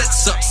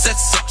 Sets up.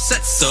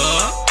 Sets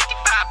up.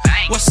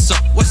 What's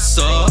up? What's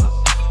up?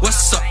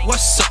 What's up?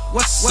 What's up?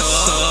 What's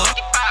up?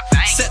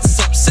 Sets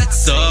up.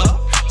 Sets up.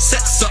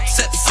 Sets up.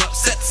 Sets up.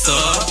 Sets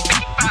up.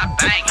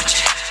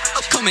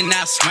 I'm coming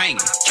out swinging.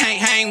 Can't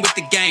hang with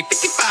the game.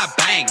 55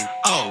 banging.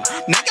 Oh,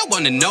 now y'all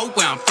wanna know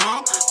where I'm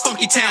from?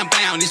 Funky town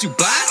bound. Is you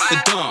blind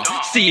or dumb?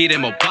 See it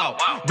in my ball.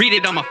 Read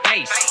it on my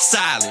face.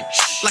 Silent.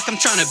 Like I'm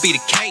trying to be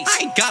the case. I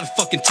ain't gotta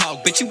fucking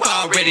talk, bitch. You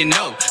already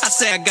know. I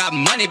say I got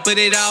money, but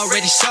it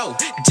already show.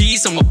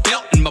 D's on my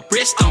belt and my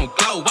wrist don't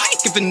glow. I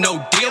ain't giving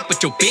no deal,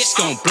 but your bitch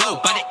gon'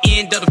 blow. By the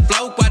end of the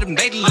flow, I done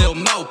made a little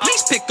mo.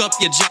 Please pick up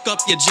your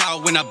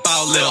jaw when I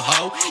ball, little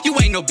hoe. You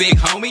ain't no big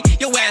homie,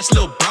 your ass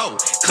little bro.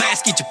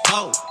 Class, get your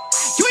pole.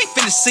 You ain't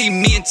finna see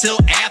me until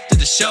after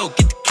the show.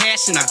 Get the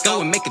cash and I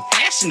go and make it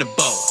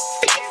fashionable.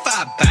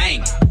 55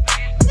 bang,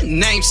 the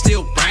name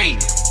still brain.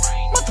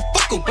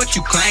 Motherfucker, what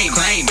you claim?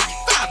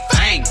 55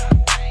 bang,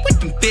 with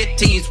them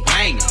 15s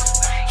banging.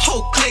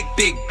 Whole click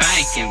big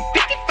banking.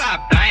 55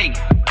 bang,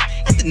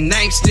 and the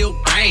name still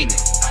braining.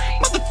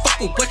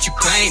 Motherfucker, what you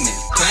claiming?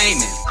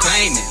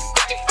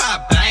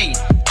 55 bang,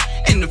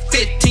 and the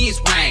 15s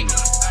banging.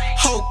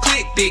 Whole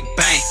click big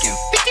banking.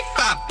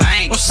 55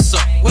 bang. What's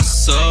up?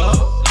 What's up?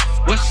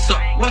 What's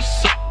up?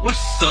 What's up?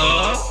 What's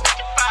up?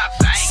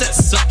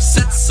 Sets up.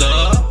 Sets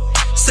up.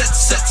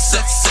 Sets up.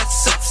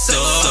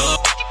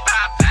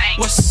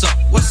 What's up?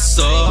 What's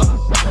up?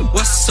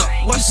 What's up?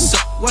 What's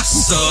up?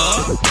 What's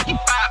up?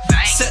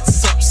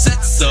 Sets up.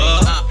 Sets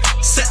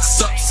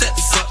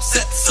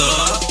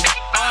up.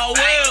 Oh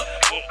well,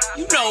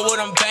 you know what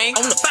I'm bang.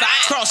 On the fire.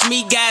 Cross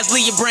me, guys,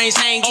 leave your brains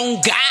hang. On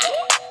God.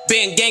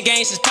 Been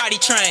gang since potty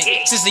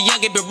train. Since a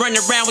youngin' been running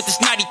around with this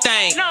naughty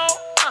thing.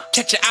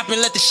 Catch your op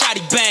and let the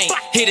shotty bang.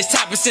 Hit his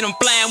top and send him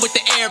flying with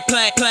the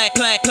airplane.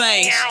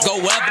 Planes. Go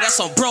wherever, that's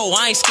on bro,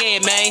 I ain't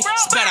scared, man.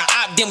 It's better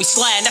op, then we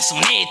slide, that's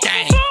on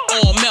everything.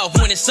 All mouth,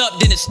 when it's up,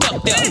 then it's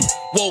stuck there.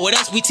 War with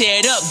us, we tear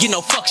it up, get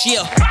no fucks,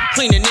 yeah.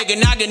 Clean a nigga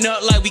noggin'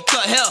 up like we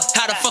cut hell.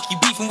 How the fuck you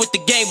beefing with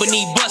the game but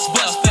need bust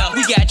fell?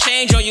 We got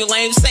change on your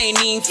lane, this ain't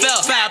even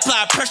fell. If I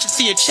apply pressure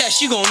to your chest,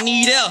 you gon'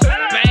 need help.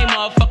 Bang,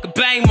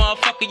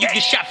 motherfucker, you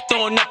get shot for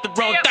throwing up the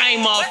wrong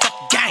thing,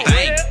 motherfucker. Gang,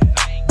 bang.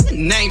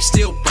 Name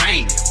still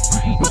brain.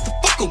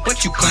 Motherfucker,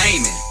 what you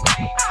claiming?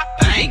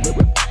 Bang,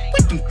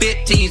 with them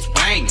 15s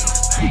banging.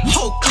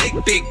 Whole click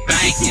big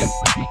banging.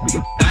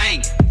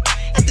 Bang,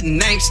 and the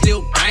name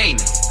still braining.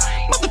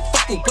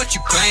 Motherfucker, what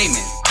you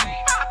claiming?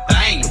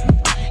 Bang,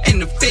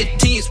 and the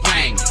 15s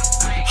banging.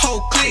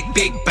 Whole click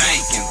big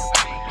banging.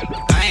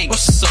 Bang,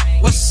 what's up?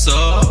 What's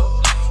up?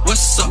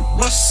 What's up?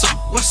 What's up?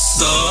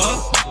 What's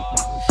up?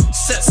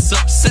 Sets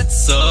up.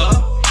 Sets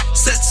up.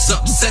 Sets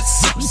up.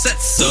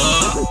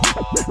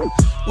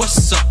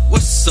 What's up?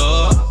 What's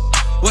up?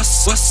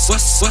 What's up?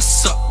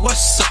 What's up?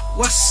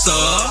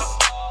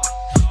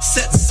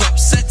 Sets up.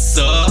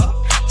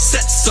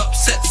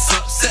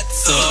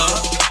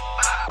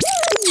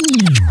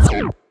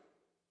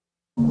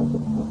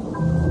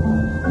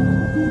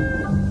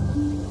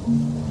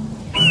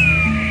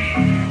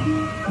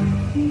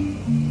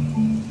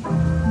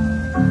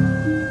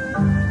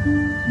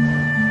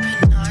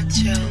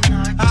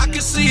 I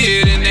can see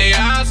it in their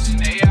eyes.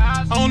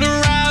 On the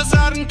rise,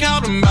 I done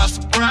caught them by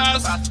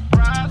surprise.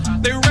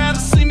 They rather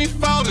see me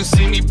fall fall and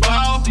see me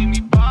ball.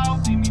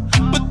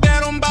 But that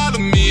don't bother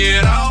me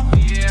at all.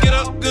 Get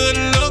a good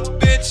look,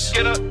 bitch.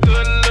 Get a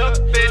good look,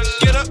 bitch.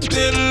 Get a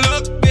good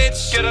look,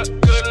 bitch. Get a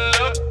good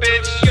look,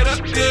 bitch. Get a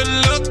good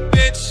look,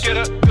 bitch. Get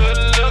a good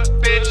look,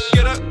 bitch.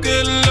 Get a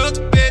good look,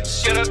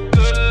 bitch. Get a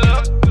good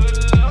look.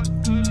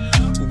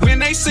 When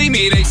they see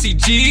me, they see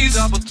G's.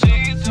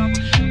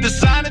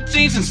 Designer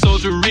jeans and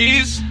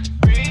soldieries.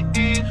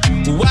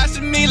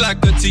 Watching me like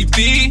a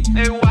TV.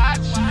 They watch.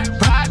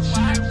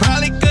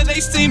 Probably cause they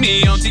see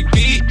me on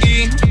TV.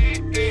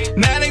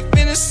 Now they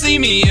finna see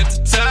me at the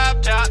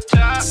top.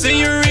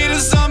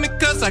 Senoritas on me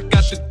cause I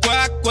got the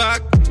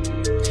guac.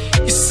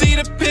 You see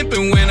the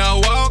pimpin' when I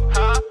walk.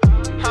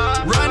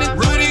 Running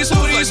through these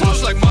hoodies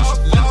like moth.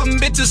 Let them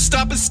bitches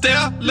stop and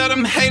stare. Let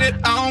them hate it,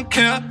 I don't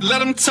care. Let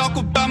them talk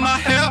about my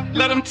hair.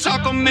 Let them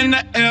talk, I'm in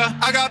the air.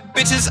 I got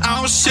bitches, I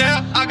don't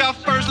share. I got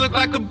furs, look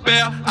like a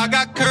bear. I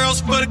got curls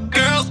for the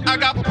girls. I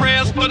got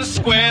prayers for the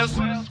squares.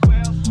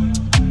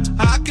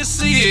 I can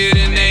see it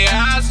in their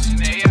eyes.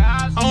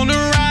 On the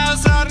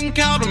rise, I done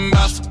count them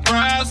by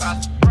surprise.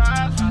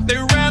 They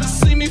rather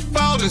see me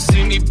fall than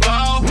see me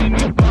ball.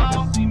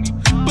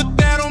 But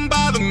that don't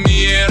bother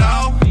me at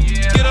all.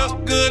 Get a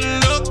good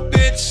look,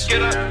 bitch.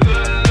 Get a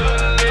good look,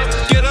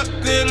 bitch. Get a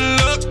good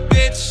look,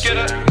 bitch. Get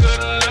a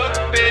good look,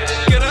 bitch.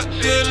 Get a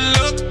good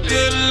look,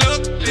 good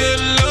look,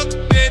 good look,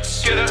 bitch.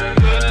 Get a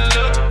good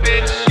look,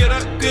 bitch. Get a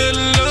good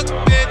look,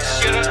 bitch.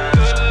 Get a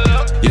good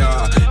look.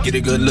 Yeah, get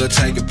a good look,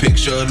 take a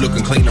picture.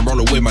 Looking clean, I'm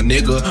rolling with my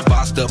nigga.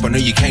 Bossed up, I know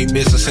you can't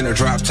miss us in a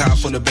drop top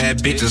full of bad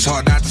bitches.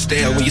 Hard not to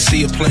stare when you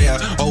see a player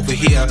over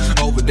here,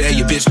 over there.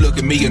 Your bitch look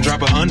at me and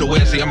drop her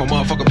underwear. See, I'm a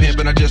motherfucker pimp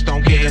and I just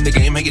don't care. In the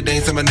game, make it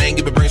dance in my name.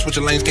 Give it brain, switch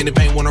your lanes, candy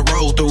paint wanna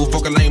roll through.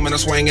 Fuck a lame and I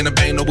swing in the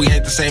bang. No, we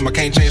ain't the same. I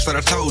can't change that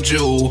I told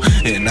you.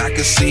 And I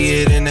can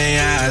see it in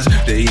their eyes.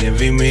 They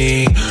envy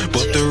me.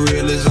 But the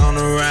real is on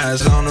the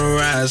rise, on the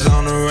rise,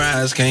 on the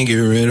rise. Can't get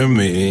rid of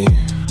me.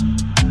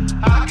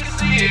 I can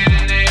see it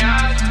in their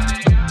eyes.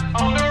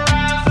 On the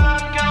rise, I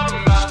can count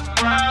them by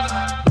surprise.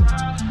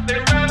 They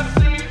rather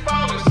see me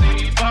fall than see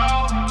me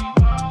fall.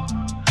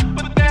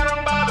 But that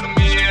don't bother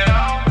me at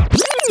all.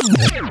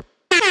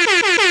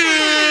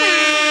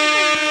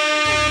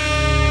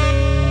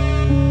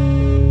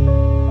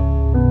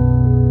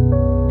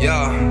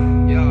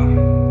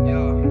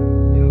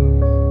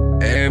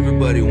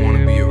 Everybody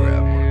wanna be a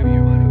rapper.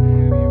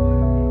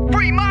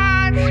 Free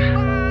minds.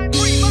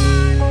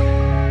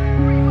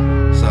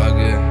 It's all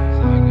good.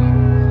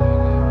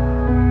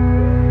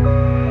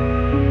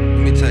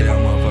 Let me tell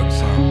y'all motherfucking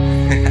song.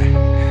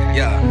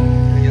 Yeah.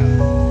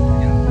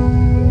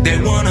 They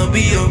wanna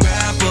be a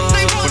rapper,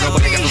 but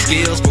nobody got no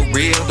skills for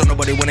real. Don't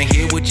nobody wanna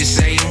hear what you're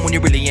saying when you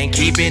really ain't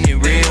keeping it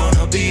real.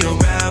 Wanna be a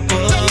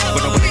rapper,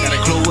 but nobody got a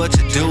clue what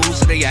to do,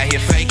 so they out here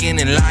faking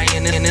and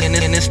lying and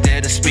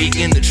instead of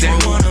speaking the truth.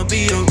 They wanna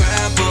be a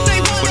rapper,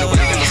 but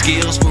nobody got no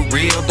skills for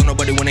real. Don't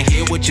nobody wanna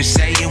hear what you're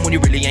saying when you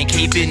really ain't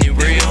keeping it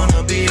real.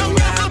 Wanna be a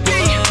rapper,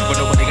 but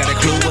nobody got a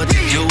clue what to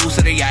do,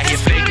 so they out here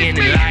faking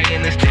and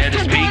lying instead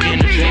of speaking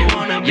the truth.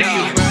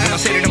 Yeah, when I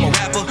say that I'm a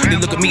rapper, they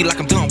look at me like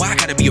I'm dumb. Why I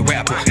gotta be a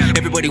rapper?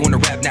 Everybody wanna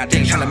rap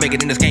nowadays, trying to make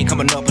it in this game,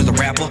 coming up as a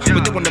rapper,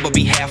 but they will never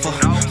be half a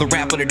the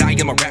rapper that I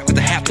am. A rap with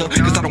a half to,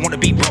 cause I don't wanna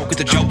be broke.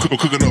 It's a joke. I'm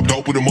cooking up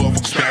dope with a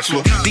motherfucking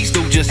spatula. These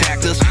dudes just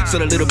actors,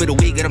 sell a little bit of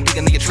wig and I'm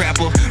thinking they a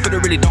trapper, but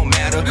it really don't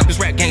matter. This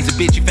rap game's a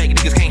bitch, you fake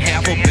niggas can't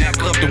have her.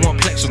 Back up to one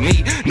plex with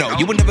me. No,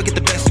 you will never get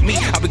the best of me.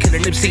 I've been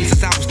killing MCs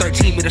since I was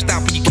 13, but it's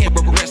stop when you can't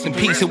broke. Rest in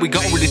peace. Here we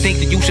go. Really think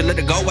that you should let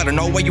it go. I don't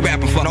know what you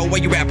rapping for. Know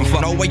what you rapping for.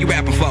 Know what you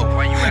rapping for.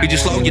 You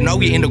just slow, you know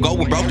you end up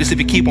going broke. This if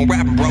you keep on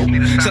rapping, bro.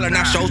 Selling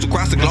out shows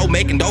across the globe,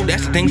 making dough.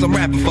 That's the things I'm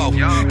rapping for.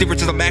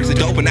 Difference is I'm actually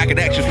dope and I can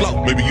actually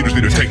flow. Maybe you just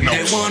need to take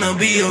notes. They wanna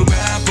be a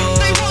rapper,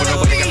 but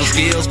nobody got no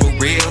skills for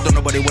real. Don't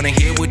nobody wanna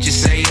hear what you're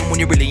saying when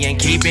you really ain't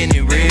keeping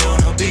it real.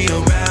 Wanna be a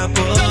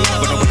rapper,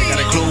 but nobody got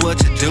a clue what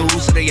to do,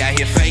 so they out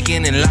here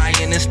faking and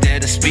lying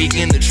instead of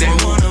speaking the truth.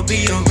 They wanna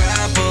be a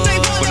rapper,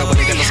 but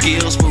nobody got no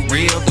skills for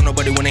real. Don't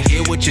nobody wanna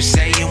hear what you're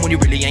saying when you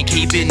really ain't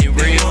keeping it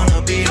real.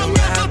 Wanna be a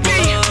rapper,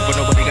 but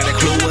nobody got a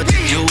clue what to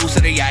do, so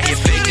they out here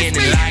faking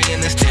and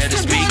lying instead of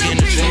speaking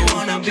the truth.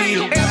 Wanna be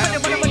a rapper.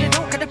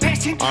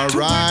 All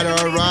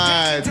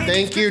right.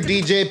 Thank you,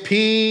 DJ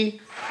P.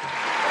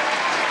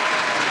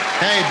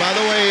 Hey, by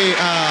the way,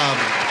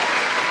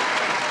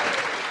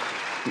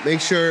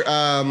 make sure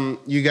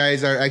you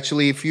guys are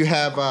actually, if you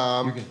have,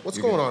 what's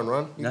going on,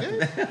 Ron? You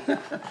good?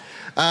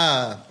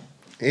 I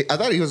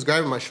thought he was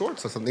grabbing my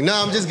shorts or something. No,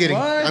 I'm just kidding.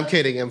 What? I'm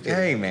kidding.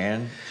 Hey,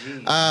 man.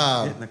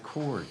 Getting the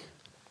cord.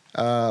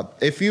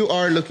 If you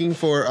are looking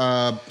for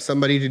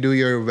somebody to do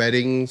your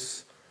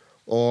weddings,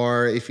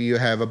 or if you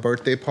have a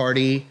birthday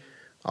party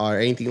or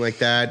anything like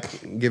that,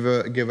 give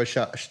a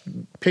shot.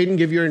 Peyton,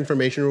 give your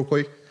information real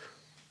quick.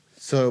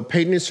 So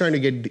Peyton is trying to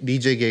get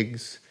DJ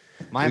gigs.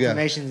 My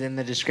information's in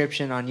the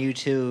description on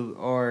YouTube,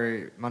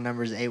 or my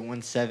number is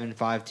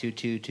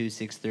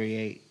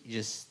 817-522-2638. You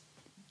just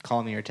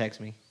call me or text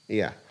me.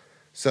 Yeah.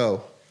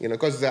 So,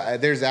 because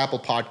there's Apple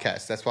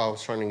Podcasts. That's why I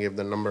was trying to give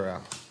the number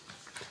out.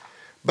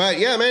 But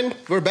yeah, man,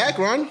 we're back,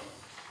 Ron.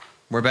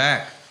 We're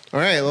back. All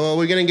right. Well, what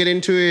we're gonna get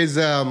into is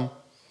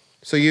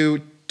so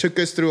you took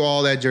us through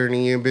all that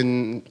journey. You've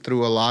been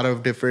through a lot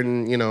of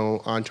different,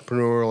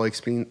 entrepreneurial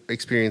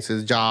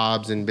experiences,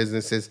 jobs, and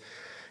businesses.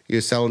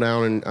 You settled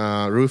down in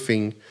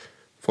roofing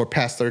for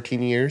past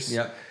 13 years.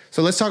 Yep.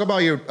 So let's talk about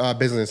your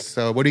business.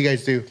 What do you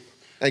guys do?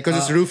 Because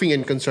it's roofing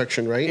and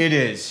construction, right? It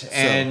is,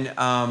 and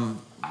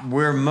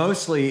we're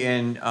mostly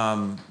in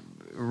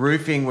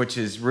roofing, which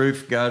is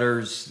roof,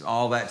 gutters,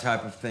 all that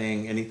type of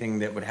thing. Anything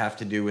that would have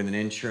to do with an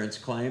insurance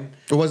claim.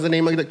 What's the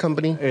name of the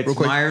company? It's real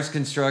quick? Miears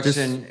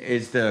Construction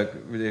is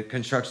the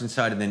construction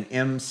side, and then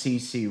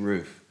MCC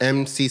Roof.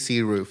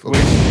 MCC Roof.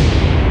 Okay.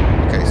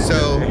 Okay,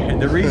 so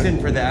the reason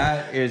for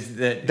that is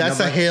that that's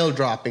a hail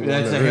dropping.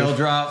 That's a hail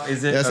drop,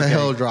 is it? That's a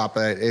hail drop.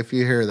 If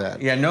you hear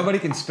that, yeah. Nobody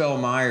can spell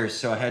Miears,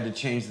 so I had to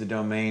change the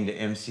domain to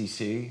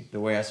MCC. The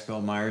way I spell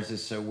Miears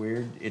is so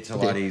weird. It's a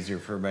lot easier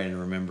for everybody to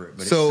remember it.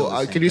 But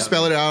so can you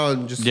spell it out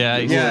and just so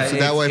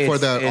that way for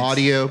the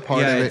audio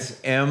part of it? It's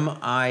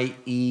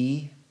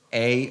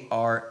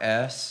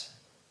MIEARS.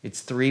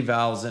 It's 3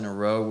 vowels in a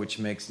row, which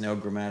makes no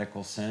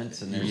grammatical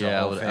sense, and there's a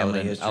whole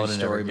family history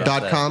story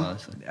about .com?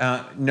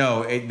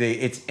 No,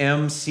 it's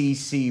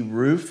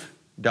mccroof.com.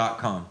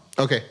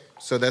 Okay,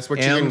 so that's what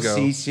you're going to go.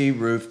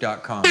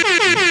 mccroof.com.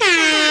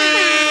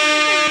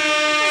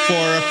 For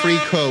a free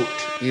quote,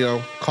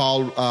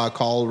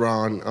 call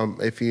Ron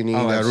if you need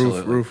a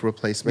roof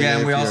replacement. Yeah,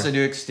 and we also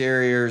do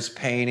exteriors,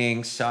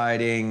 painting,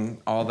 siding,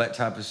 all that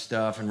type of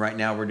stuff. And right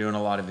now we're doing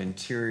a lot of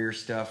interior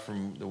stuff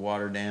from the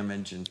water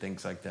damage and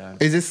things like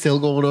that. Is it still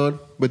going on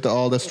with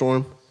all the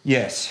storm?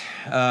 Yes.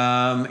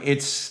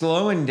 It's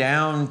slowing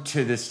down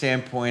to the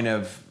standpoint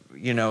of,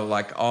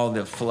 like all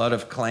the flood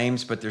of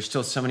claims, but there's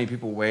still so many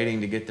people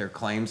waiting to get their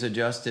claims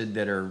adjusted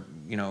that are,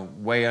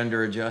 way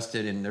under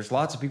adjusted. And there's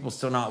lots of people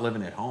still not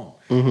living at home.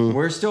 Mm-hmm.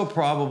 We're still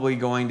probably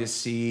going to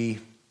see,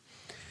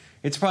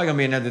 it's probably going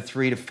to be another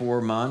 3 to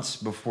 4 months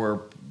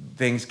before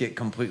things get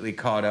completely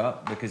caught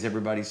up because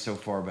everybody's so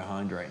far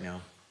behind right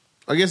now.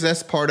 I guess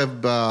that's part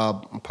of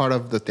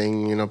the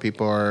thing.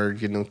 People are,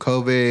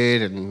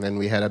 COVID, and then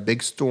we had a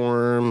big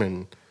storm,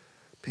 and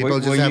people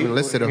haven't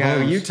listed a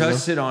home. You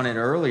touched it on it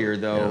earlier,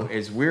 though.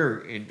 Is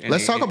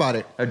let's talk about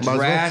it. A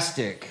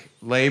drastic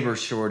labor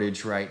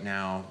shortage right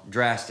now,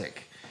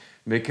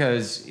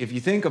 because if you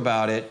think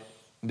about it,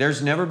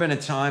 there's never been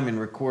a time in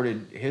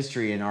recorded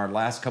history in our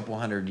last couple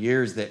hundred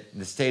years that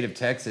the state of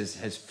Texas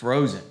has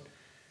frozen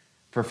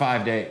for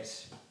 5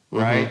 days.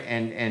 Right.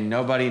 Mm-hmm. And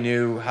nobody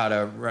knew how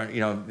to run,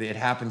 it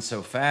happened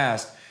so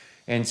fast.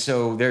 And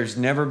so there's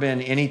never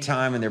been any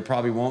time, and there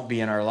probably won't be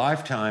in our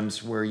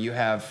lifetimes, where you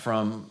have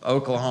from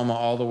Oklahoma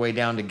all the way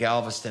down to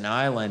Galveston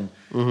Island,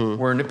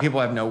 where people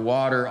have no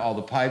water, all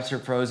the pipes are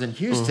frozen.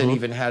 Houston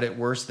even had it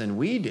worse than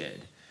we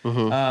did.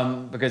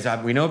 Because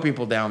we know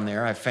people down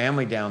there, I have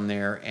family down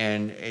there,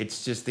 and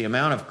it's just the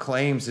amount of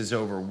claims is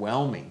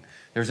overwhelming.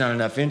 There's not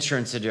enough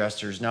insurance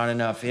adjusters, not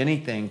enough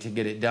anything to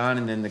get it done.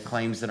 And then the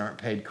claims that aren't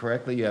paid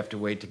correctly, you have to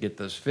wait to get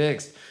those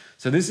fixed.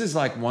 So this is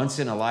like once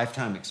in a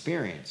lifetime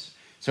experience.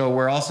 So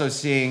we're also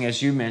seeing,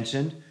 as you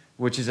mentioned,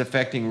 which is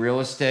affecting real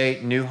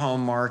estate, new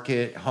home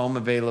market, home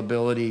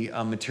availability.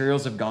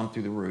 Materials have gone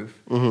through the roof.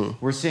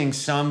 We're seeing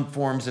some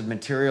forms of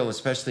material,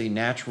 especially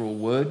natural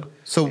wood.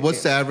 So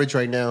what's the average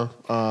right now,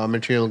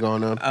 material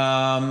going up?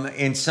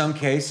 In some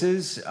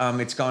cases,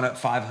 it's gone up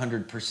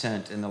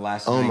 500% in the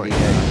last 90 days.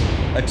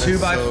 A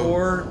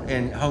 2x4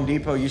 in Home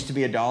Depot used to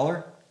be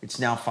 $1. It's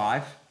now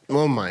 $5.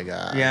 Oh my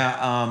God.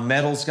 Yeah,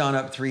 metal's gone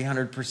up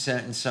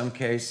 300% in some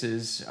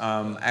cases.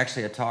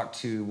 Actually, I talked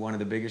to one of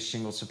the biggest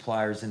shingle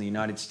suppliers in the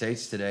United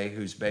States today,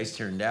 who's based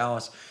here in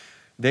Dallas.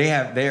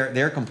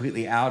 They're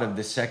completely out of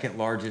the second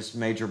largest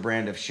major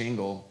brand of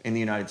shingle in the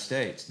United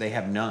States. They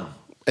have none.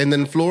 And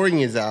then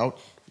flooring is out.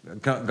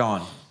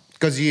 Gone.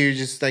 Because you're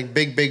just like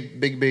big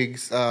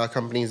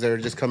companies that are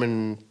just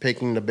coming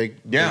picking the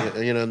big,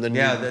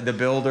 the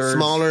builders.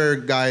 Smaller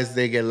guys,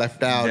 they get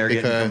left out. They're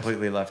getting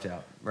completely left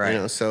out.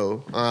 Right.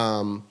 So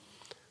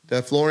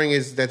the flooring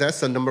that's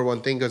the number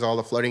one thing, because all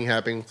the flooding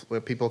happening where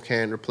people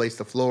can't replace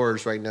the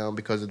floors right now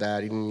because of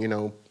that.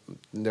 And,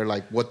 they're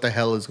like, what the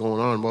hell is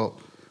going on? Well,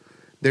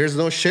 there's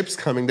no ships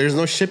coming. There's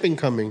no shipping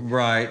coming.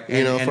 Right.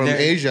 From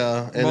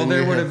Asia. And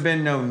there would have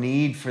been no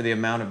need for the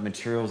amount of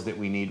materials that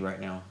we need right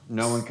now.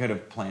 No one could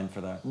have planned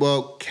for that.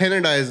 Well,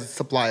 Canada's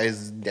supply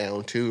is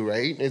down too,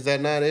 right? Is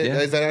that not it? Yeah.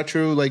 Is that not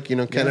true? Like,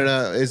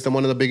 Canada is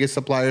one of the biggest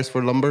suppliers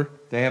for lumber?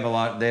 They have a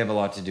lot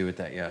to do with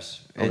that,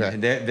 yes. Okay.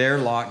 And their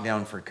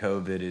lockdown for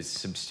COVID is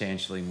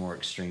substantially more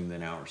extreme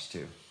than ours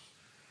too.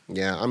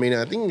 Yeah, I mean,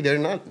 I think they're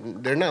not.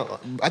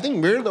 I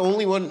think we're the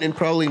only one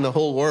probably in the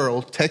whole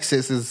world.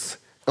 Texas is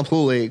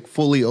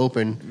fully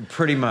open.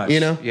 Pretty much.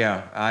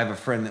 Yeah. I have a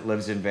friend that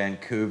lives in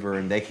Vancouver,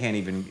 and they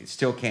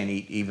still can't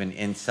eat even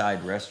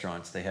inside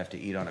restaurants. They have to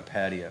eat on a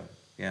patio.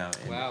 Yeah.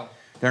 Wow.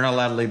 They're not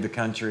allowed to leave the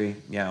country.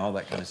 Yeah, all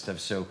that kind of stuff.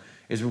 So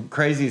as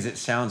crazy as it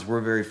sounds,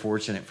 we're very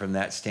fortunate from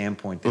that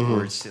standpoint that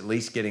we're at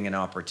least getting an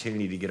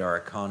opportunity to get our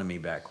economy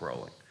back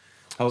rolling.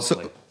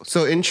 Hopefully.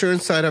 So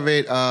insurance side of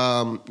it,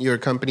 your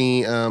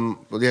company,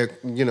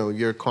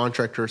 your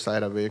contractor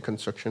side of it,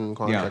 construction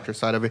contractor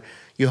side of it,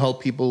 you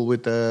help people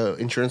with the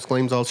insurance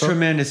claims also?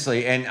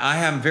 Tremendously. And I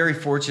am very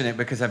fortunate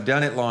because I've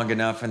done it long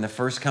enough. And the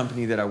first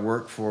company that I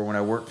worked for, when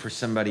I worked for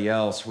somebody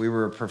else, we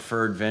were a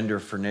preferred vendor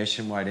for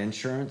Nationwide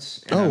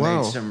Insurance. And I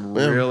made some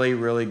really,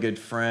 really good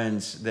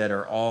friends that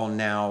are all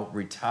now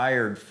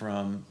retired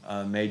from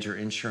major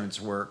insurance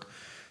work.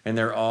 And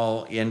they're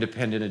all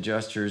independent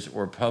adjusters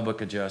or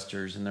public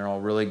adjusters, and they're all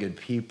really good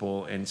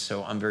people. And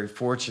so I'm very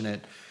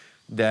fortunate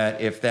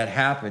that if that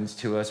happens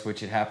to us,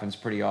 which it happens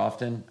pretty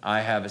often,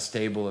 I have a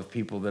stable of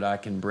people that I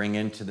can bring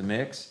into the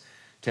mix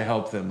to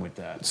help them with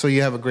that. So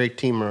you have a great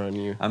team around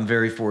you. I'm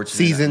very fortunate.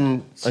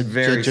 Seasoned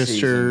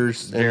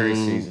adjusters. Very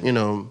seasoned. You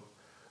know,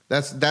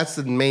 that's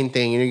the main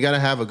thing. You got to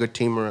have a good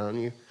team around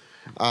you.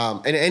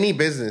 In any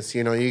business,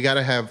 you know, you got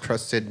to have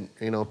trusted,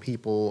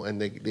 people,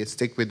 and they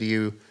stick with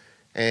you.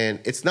 And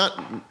it's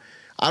not,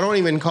 I don't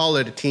even call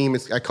it a team.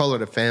 I call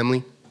it a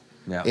family.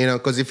 Yeah.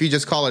 Because if you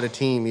just call it a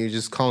team, you're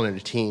just calling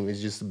it a team. It's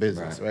just a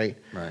business, right?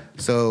 Right.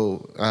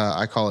 So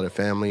I call it a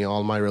family.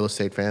 All my real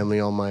estate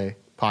family, all my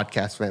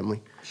podcast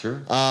family.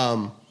 Sure.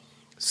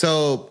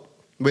 So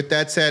with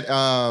that said,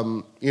 I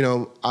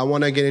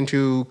want to get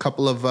into a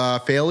couple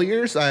of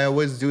failures. I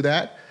always do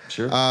that.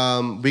 Sure.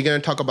 We're going to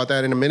talk about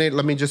that in a minute.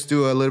 Let me just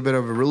do a little bit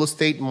of a real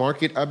estate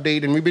market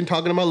update. And we've been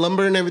talking about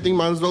lumber and everything.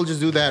 Might as well just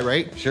do that,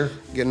 right? Sure.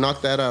 Knock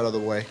that out of the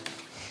way.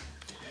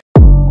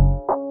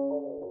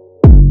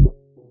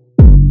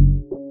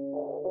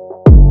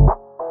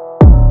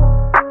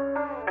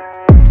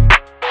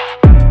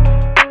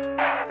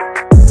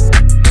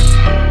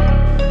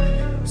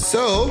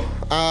 So,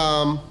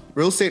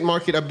 real estate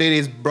market update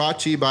is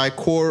brought to you by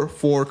Core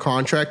 4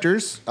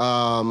 Contractors.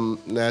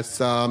 That's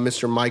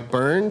Mr. Mike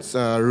Burns,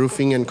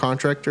 roofing and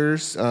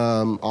contractors,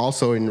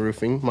 also in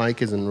roofing.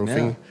 Mike is in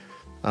roofing.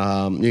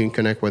 Yeah. You can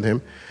connect with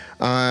him.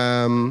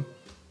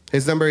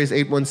 His number is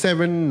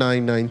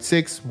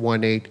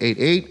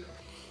 817-996-1888.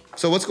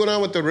 So what's going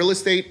on with the real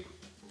estate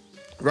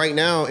right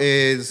now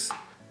is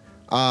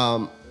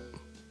I've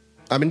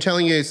been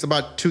telling you it's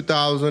about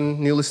 2,000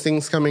 new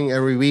listings coming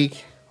every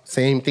week.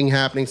 Same thing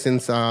happening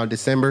since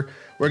December.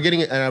 We're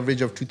getting an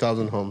average of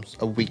 2,000 homes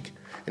a week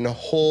in the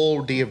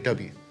whole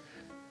DFW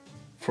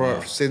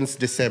since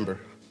December.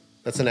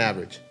 That's an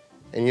average.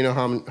 And you know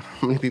how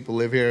many people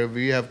live here?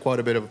 We have quite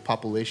a bit of a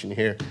population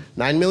here.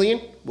 9 million?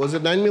 Was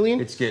it 9 million?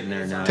 It's getting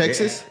there now.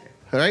 Texas?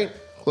 All right,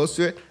 close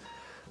to it.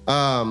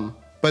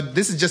 But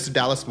this is just the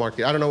Dallas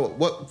market. I don't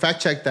know.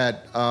 Fact check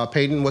that.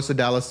 Peyton, what's the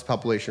Dallas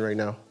population right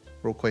now?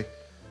 Real quick.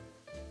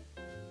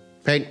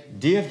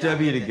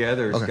 DFW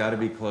together has got to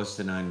be close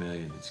to 9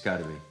 million. It's got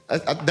to be.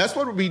 That's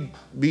what we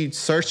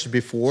searched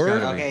before.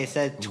 Okay, it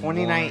said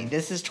 29.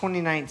 This is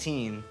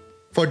 2019.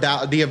 For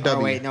DFW. Oh,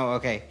 wait, no,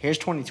 okay. Here's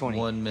 2020.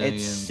 1 million.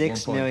 It's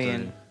 6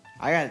 million.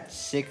 I got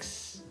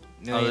 6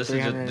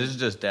 million. This is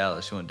just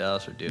Dallas. You want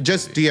Dallas or DFW?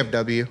 Just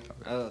DFW.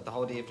 Oh, the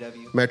whole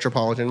DFW.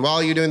 Metropolitan.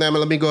 While you're doing that,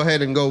 let me go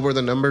ahead and go over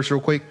the numbers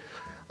real quick.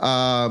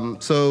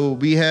 So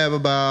we have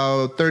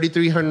about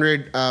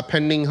 3,300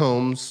 pending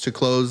homes to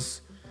close.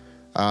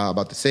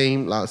 About the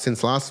same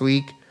since last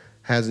week.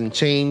 Hasn't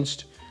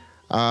changed.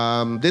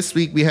 This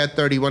week we had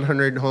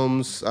 3,100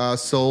 homes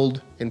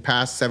sold in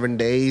past 7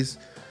 days.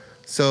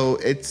 So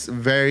it's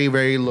very,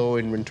 very low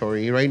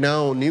inventory. Right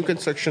now, new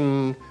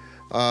construction,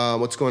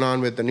 what's going on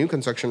with the new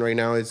construction right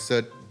now is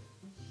that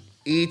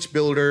each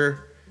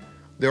builder,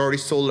 they already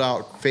sold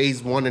out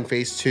phase 1 and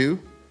phase 2.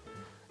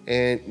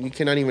 And you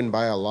cannot even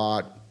buy a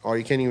lot. Or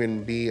you can't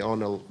even be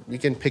you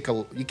can't pick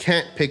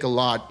a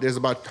lot. There's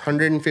about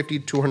 150,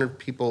 200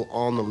 people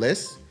on the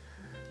list.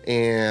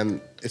 And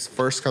it's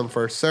first come,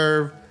 first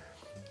serve.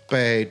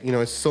 But,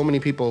 it's so many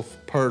people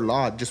per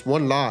lot, just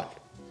one lot.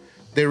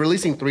 They're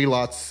releasing 3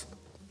 lots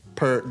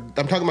per,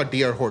 I'm talking about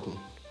D.R. Horton.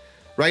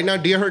 Right now,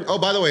 D.R. Horton, oh,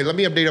 by the way, let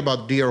me update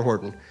about D.R.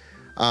 Horton.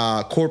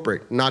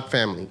 Corporate, not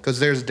family,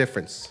 because there's a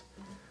difference.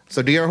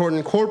 So D.R.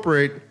 Horton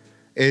Corporate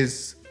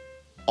is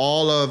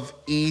all of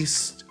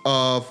east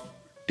of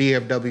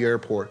DFW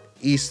Airport,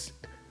 east,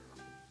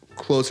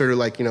 closer to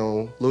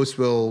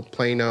Louisville,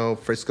 Plano,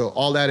 Frisco.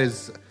 All that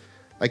is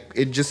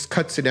it just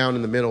cuts it down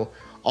in the middle.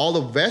 All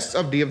the west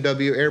of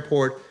DFW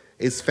Airport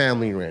is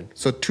family rent.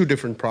 So 2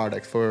 different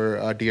products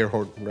for D.R.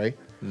 Horton, right?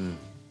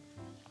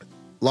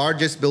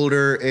 Largest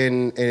builder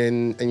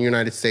in the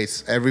United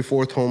States. Every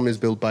 4th home is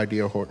built by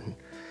D.R. Horton.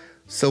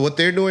 So what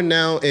they're doing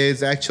now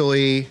is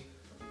actually,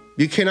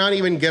 you cannot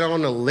even get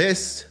on a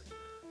list.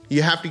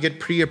 You have to get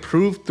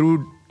pre-approved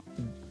through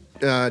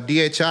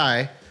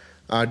DHI,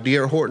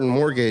 D.R. Horton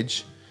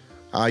Mortgage.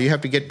 You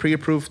have to get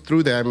pre-approved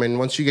through them, and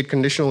once you get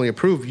conditionally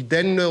approved,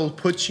 then they'll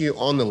put you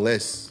on the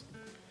list.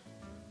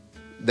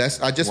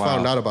 I just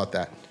found out about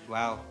that.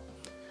 Wow.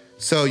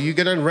 So you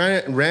get to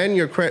ran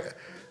your credit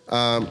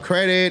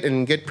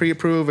and get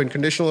pre-approved and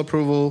conditional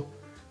approval,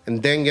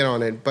 and then get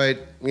on it.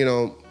 But we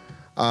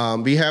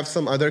have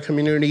some other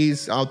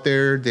communities out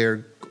there.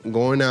 They're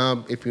going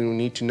up. If you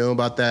need to know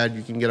about that,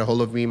 you can get a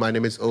hold of me. My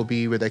name is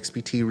Obi with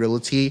XPT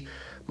Realty.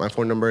 My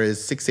phone number is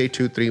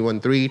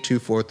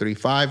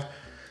 682-313-2435.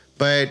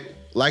 But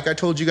like I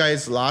told you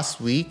guys last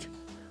week,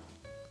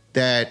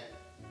 that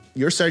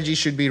your strategy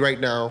should be right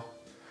now,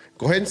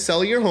 go ahead and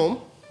sell your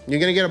home. You're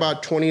going to get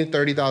about 20 to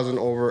 30,000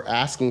 over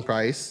asking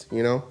price,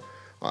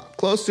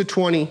 close to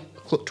 20,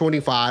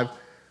 25.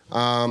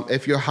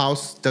 If your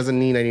house doesn't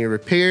need any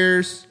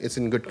repairs, it's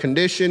in good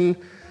condition,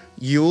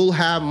 you'll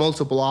have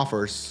multiple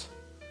offers.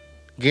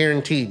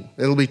 Guaranteed.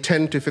 It'll be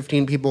 10 to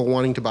 15 people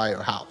wanting to buy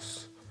your house.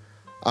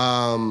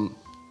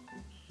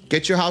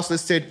 Get your house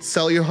listed,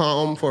 sell your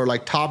home for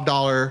like top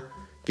dollar,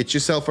 get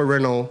yourself a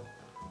rental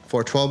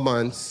for 12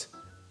 months.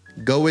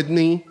 Go with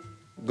me.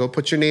 Go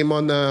put your name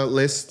on the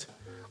list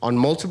on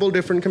multiple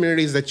different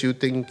communities that you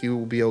think you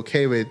will be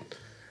okay with.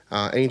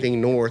 Anything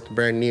north,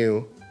 brand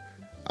new.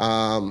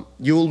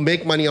 You'll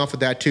make money off of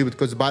that too,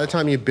 because by the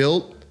time you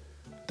build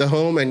the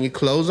home and you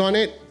close on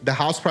it, the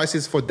house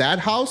prices for that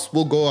house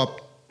will go up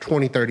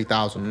 20,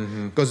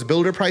 30,000 because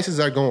builder prices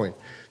are going.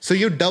 So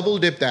you double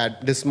dip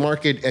this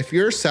market. If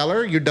you're a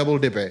seller, you double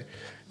dip it.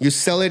 You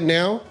sell it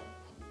now,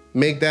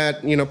 make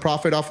that,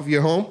 profit off of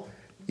your home.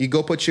 You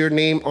go put your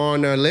name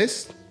on a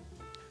list,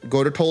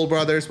 go to Toll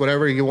Brothers,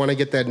 whatever you want to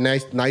get that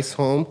nice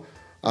home.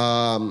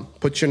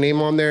 Put your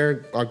name on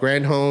there, or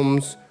Grand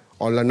Homes,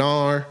 or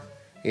Lennar,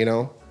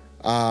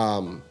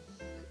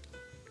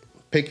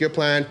 pick your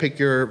plan, pick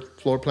your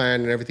floor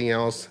plan and everything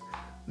else.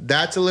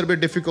 That's a little bit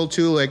difficult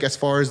too, like as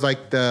far as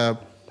like they're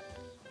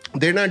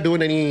not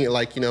doing any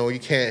you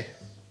can't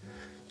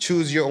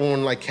choose your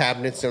own like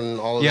cabinets and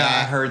all of that. Yeah,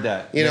 I heard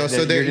that.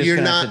 So you're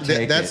not,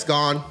 that's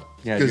gone.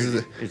 Yeah,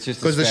 it's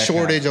just because the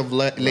shortage of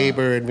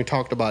labor, and we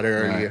talked about it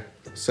earlier.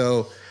 Right.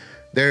 So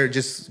they're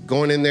just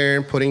going in there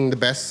and putting the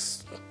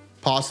best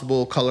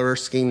possible color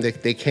scheme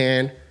that they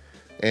can,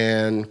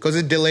 and because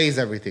it delays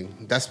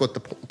everything. That's what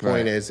the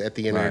point is at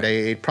the end of the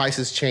day.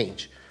 Prices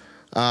change.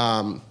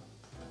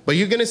 But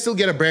you're going to still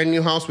get a brand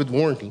new house with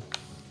warranty.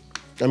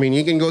 I mean,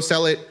 you can go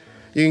sell it.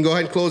 You can go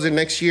ahead and close it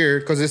next year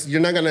because you're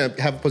not going to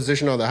have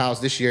possession of the house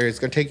this year. It's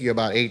going to take you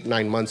about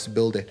 8-9 months to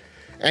build it.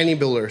 Any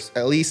builders,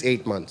 at least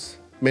 8 months,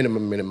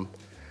 minimum. You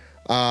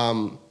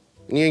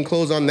can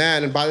close on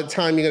that, and by the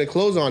time you're going to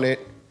close on it,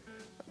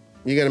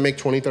 you're going to make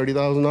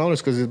 $20,000-$30,000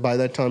 because by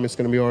that time it's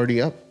going to be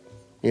already up.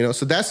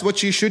 So that's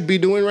what you should be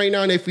doing right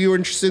now. And if you're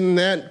interested in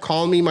that,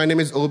 call me. My name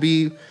is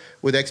Obi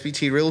with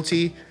XPT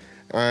Realty.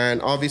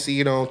 And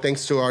obviously,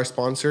 thanks to our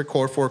sponsor,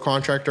 Core 4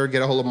 Contractor,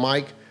 get a hold of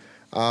Mike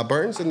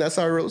Burns, and that's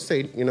our real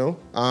estate,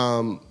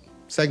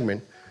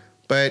 segment.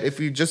 But if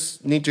you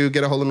just need to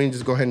get a hold of me,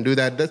 just go ahead and do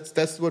that.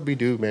 That's what we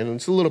do, man.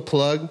 It's a little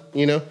plug,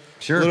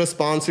 Sure. Little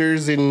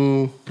sponsors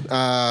and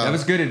that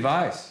was good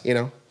advice.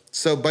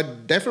 So,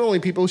 but definitely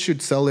people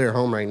should sell their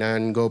home right now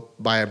and go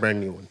buy a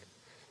brand new one.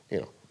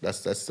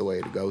 That's the way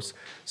it goes.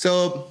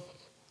 So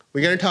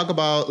we're gonna talk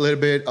about a little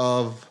bit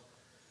of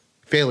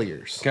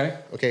failures.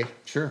 Okay.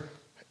 Sure.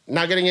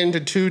 Not getting into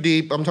too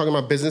deep. I'm talking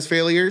about business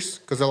failures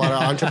because a lot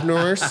of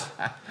entrepreneurs,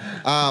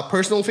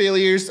 personal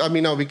failures. I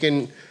mean, we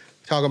can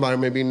talk about it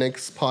maybe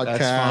next podcast.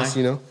 That's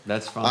fine.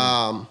 That's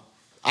fine.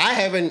 I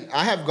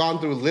have gone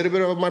through a little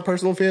bit of my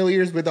personal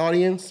failures with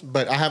audience,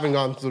 but I haven't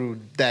gone through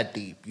that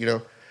deep.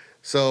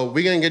 So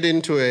we're gonna get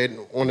into it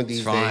one of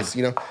these days.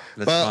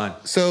 That's fine.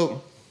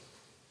 So,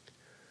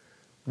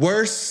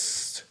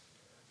 worst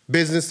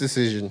business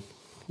decision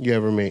you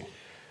ever made?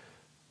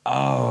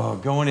 Oh,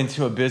 going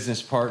into a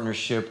business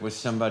partnership with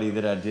somebody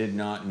that I did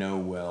not know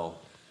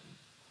well.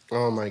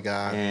 Oh my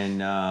God.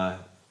 And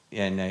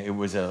it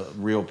was a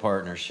real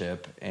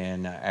partnership,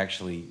 and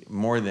actually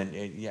more than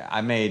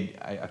I made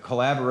a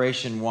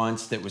collaboration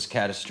once that was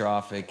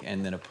catastrophic,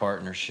 and then a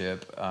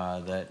partnership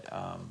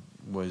that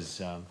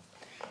was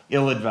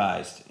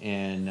ill-advised,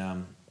 and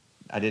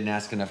I didn't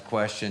ask enough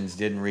questions,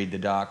 didn't read the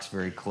docs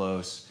very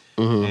close,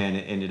 and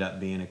it ended up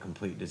being a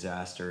complete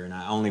disaster. And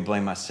I only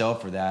blame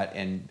myself for that,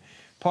 and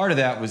part of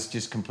that was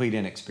just complete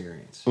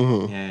inexperience.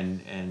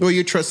 And well,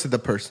 you trusted the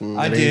person.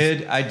 I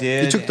did.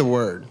 You took the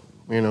word.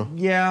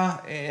 Yeah,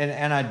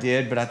 and I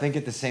did, but I think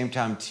at the same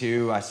time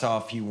too, I saw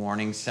a few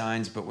warning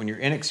signs. But when you're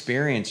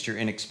inexperienced, you're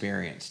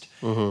inexperienced.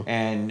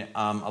 And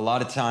a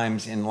lot of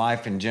times in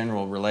life in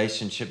general,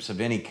 relationships of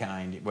any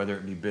kind, whether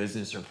it be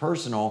business or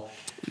personal,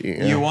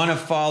 you want to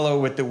follow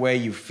with the way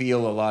you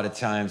feel a lot of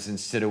times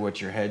instead of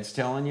what your head's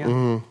telling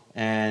you.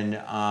 And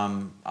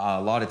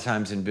a lot of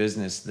times in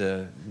business,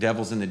 the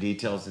devil's in the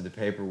details of the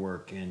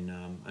paperwork, and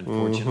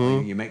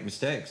unfortunately, you make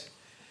mistakes.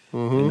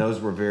 And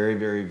those were very,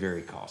 very,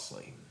 very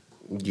costly.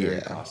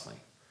 Very costly.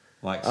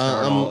 Like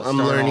I'm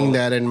learning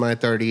that in my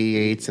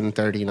 38s and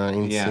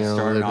 39s. Yeah,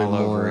 starting all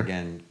over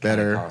again.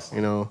 Better,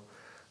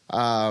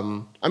 I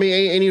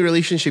mean, any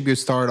relationship you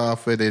start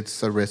off with,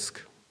 it's a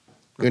risk.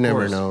 You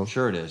never know.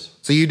 Sure it is.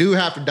 So you do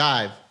have to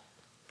dive.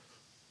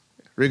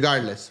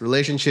 Regardless,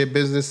 relationship,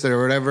 business,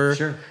 or whatever.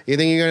 Sure. You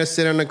think you're gonna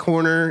sit on a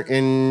corner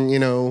and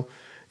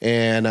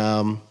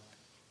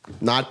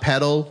not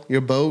pedal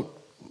your boat?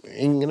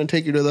 Ain't gonna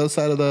take you to the other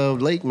side of the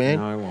lake, man.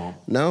 No, it won't.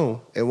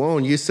 No, it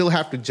won't. You still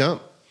have to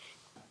jump.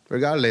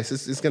 Regardless,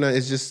 it's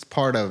just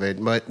part of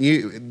it. But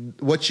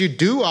what you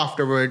do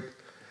afterward,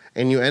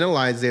 and you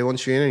analyze it.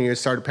 Once you're in and you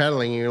start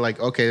pedaling, you're like,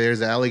 okay,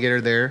 there's an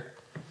alligator there.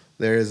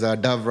 There's a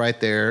dove right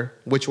there.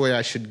 Which way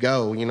I should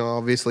go?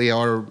 Obviously,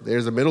 or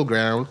there's a middle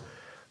ground,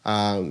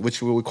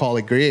 which we would call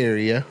a gray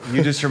area.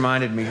 You just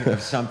reminded me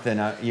of something.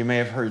 You may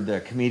have heard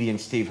the comedian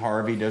Steve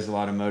Harvey does a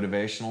lot of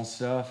motivational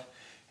stuff.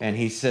 And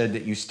he said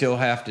that you still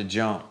have to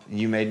jump.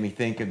 You made me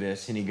think of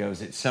this. And he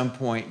goes, at some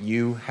point,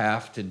 you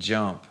have to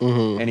jump.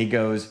 And he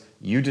goes,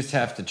 you just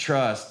have to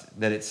trust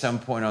that at some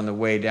point on the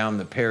way down,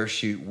 the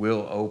parachute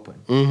will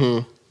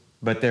open.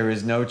 But there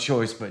is no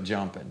choice but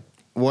jumping.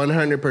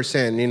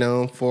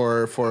 100%,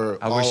 for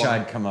I wish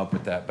I'd come up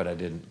with that, but I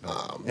didn't.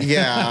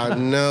 Yeah,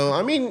 no.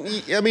 I mean,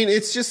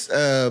 it's just,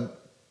 I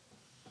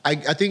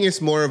think it's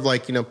more of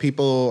like,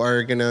 people are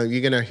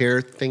you're going to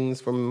hear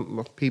things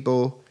from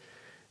people.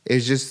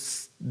 It's just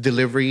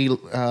delivery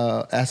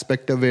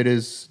aspect of it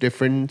is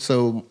different.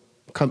 So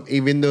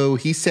even though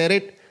he said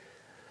it,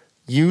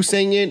 you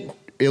saying it,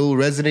 it'll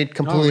resonate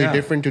completely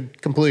different to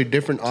completely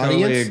different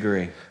audience. Totally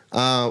agree.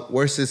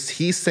 Versus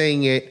he's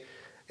saying it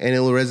and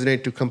it'll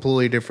resonate to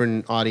completely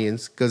different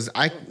audience. Because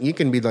you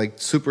can be like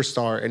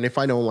superstar, and if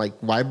I don't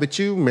like vibe with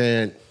you,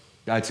 man,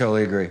 I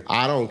totally agree.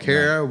 I don't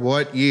care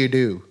what you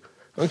do.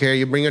 I don't care.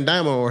 You bring a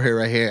diamond over here,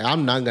 right here.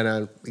 I'm not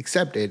gonna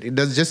accept it. It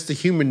does just the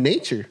human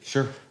nature.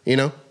 Sure.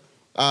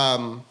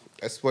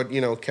 That's what,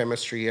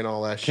 chemistry and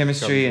all that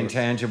chemistry,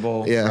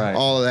 intangible. Yeah, right.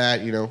 all of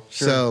that,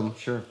 Sure,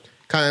 sure.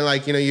 Kind of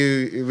like,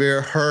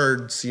 we're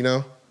herds,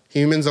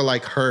 Humans are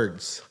like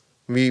herds.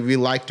 We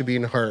like to be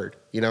in a herd,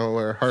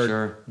 we're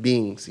herd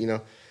beings, we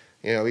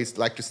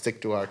like to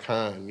stick to our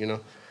kind,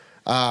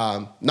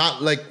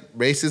 not like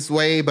racist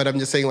way, but I'm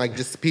just saying like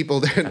just people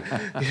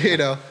that,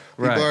 people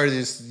are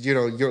just,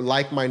 you're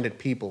like-minded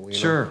people,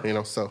 Sure.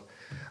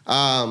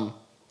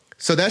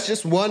 So that's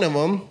just one of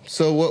them.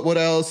 So what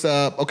else?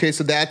 Okay,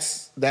 so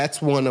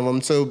that's one of them.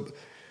 So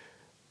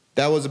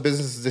that was a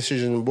business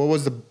decision. What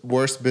was the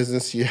worst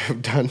business you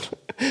have done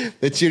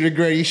that you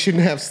regret you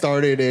shouldn't have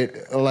started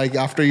it? Like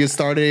after you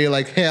started it,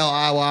 like hell,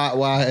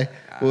 why?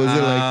 What was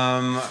it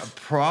like?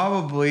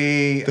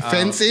 Probably the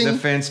fencing, the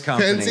fence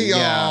company. Fencing.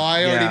 Yeah. Oh,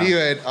 I already knew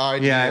it.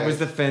 It was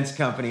the fence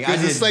company.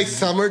 Because it's like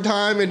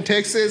summertime in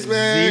Texas,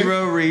 man.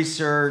 Zero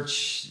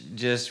research.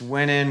 Just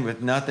went in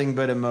with nothing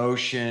but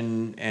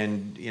emotion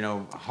and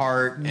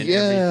heart and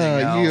everything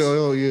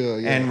else.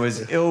 Yeah. And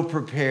was ill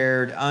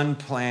prepared,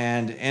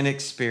 unplanned,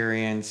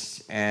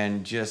 inexperienced,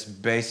 and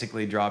just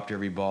basically dropped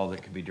every ball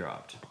that could be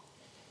dropped.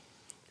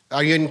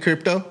 Are you in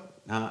crypto?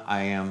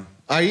 I am.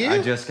 Are you?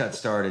 I just got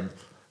started.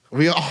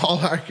 We all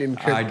are in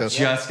crypto. I just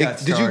got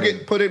started. Did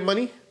you put in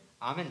money?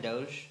 I'm in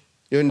Doge.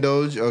 You're in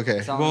Doge?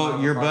 Okay.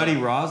 Well, your buddy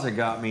Raza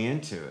got me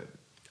into it.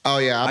 Oh,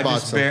 yeah. I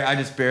bought some. I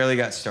just barely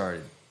got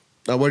started.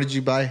 What did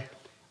you buy?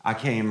 I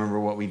can't even remember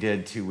what we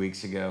did 2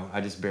 weeks ago.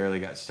 I just barely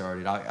got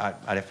started.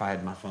 If I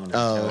had my phone, I'd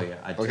tell you.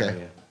 Tell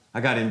you.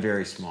 I got in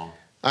very small.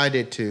 I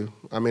did too.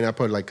 I mean, I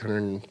put like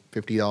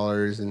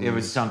 $150 and it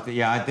was something.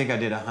 Yeah, I think I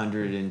did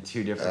 100 in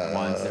two different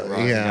ones that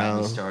Ross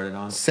got me started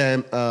on.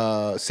 Safe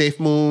Moon. Safe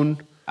Moon.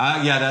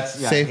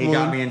 He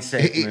got me in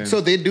Safe Moon.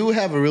 So they do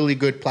have a really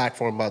good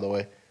platform, by the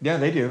way. Yeah,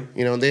 they do.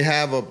 They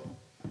have a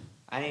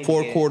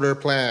 4-quarter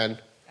plan.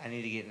 I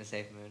need to get in a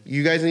Safe Moon.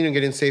 You guys need to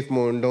get in Safe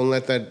Moon. Don't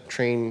let that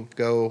train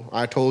go.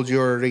 I told you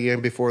already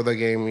before the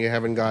game. You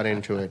haven't got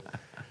into it.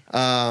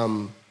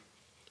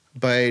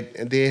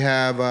 But they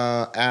have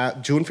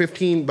June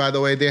 15th, by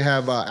the way, they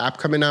have an app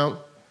coming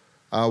out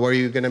where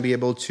you're going to be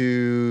able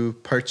to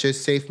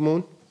purchase Safe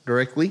Moon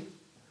directly.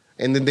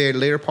 And then the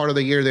later part of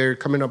the year, they're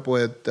coming up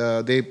with,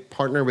 they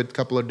partner with a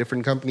couple of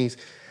different companies.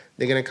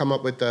 They're going to come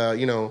up with,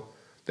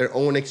 their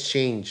own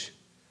exchange.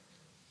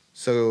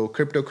 So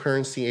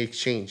cryptocurrency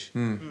exchange.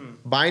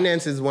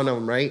 Binance is one of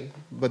them, right?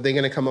 But they're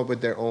going to come up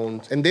with their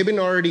own. And they've been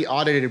already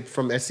audited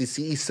from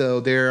SEC, so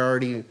they're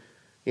already,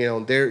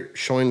 they're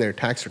showing their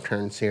tax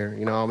returns here.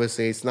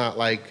 Obviously it's not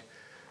like,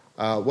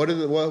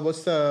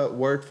 what's the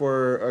word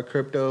for a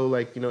crypto?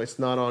 Like, it's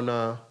not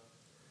on,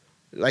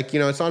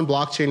 it's on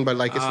blockchain, but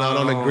like it's not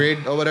on a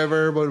grid or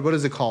whatever. But what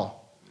is it called?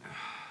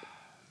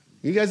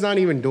 You guys not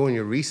even doing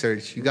your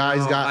research. You guys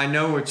got. I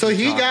know what. So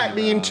he got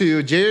me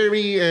into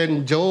Jeremy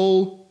and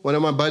Joel, one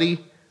of my buddy.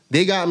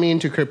 They got me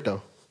into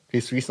crypto.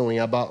 Just recently,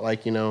 I bought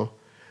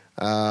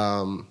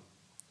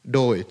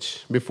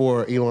Doge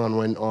before Elon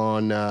went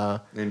on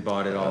and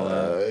bought it all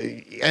up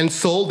and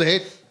sold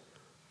it.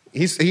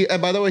 He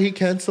by the way, he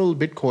canceled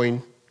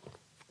Bitcoin.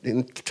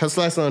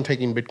 Tesla's not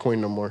taking Bitcoin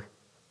no more.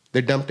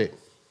 They dumped it.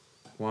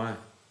 Why?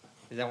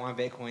 Is that why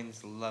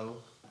Bitcoin's low?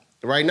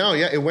 Right now,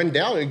 yeah, it went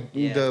down.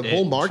 The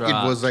whole market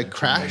was like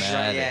crashed.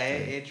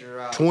 It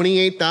dropped.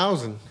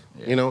 28,000.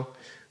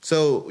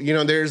 So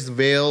there's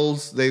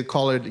whales. They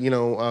call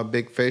it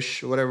big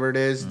fish, whatever it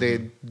is.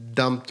 They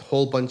dumped a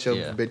whole bunch of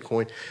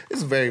Bitcoin.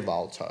 It's very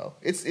volatile.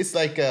 It's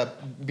like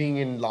being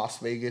in Las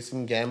Vegas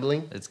and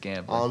gambling. It's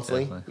gambling.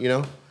 Honestly,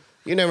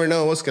 you never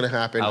know what's gonna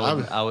happen.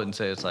 I wouldn't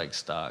say it's like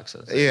stocks.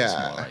 It's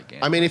more like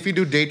gambling. I mean, if you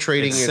do day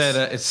trading,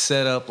 it's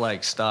set up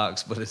like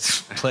stocks, but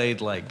it's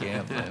played like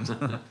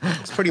gambling.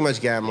 It's pretty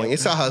much gambling.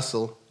 It's a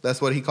hustle.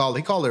 That's what he called.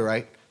 He called it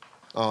right.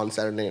 on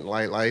Saturday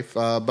Night Live.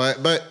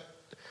 But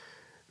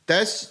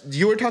that's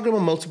you were talking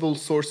about multiple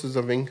sources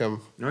of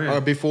income. Oh, yeah.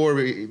 Before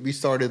we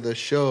started the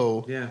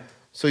show. Yeah.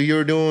 So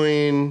you're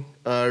doing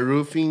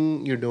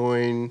roofing. You're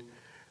doing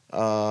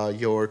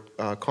your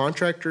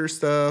contractor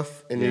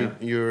stuff, and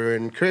you're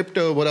in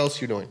crypto. What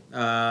else you doing?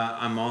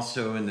 I'm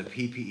also in the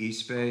PPE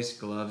space,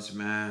 gloves,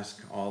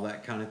 mask, all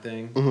that kind of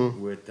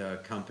thing, with a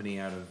company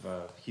out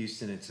of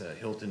Houston. It's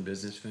Hilton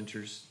Business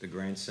Ventures, the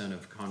grandson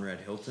of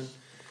Conrad Hilton.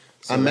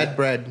 So I met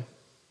Brad.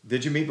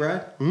 Did you meet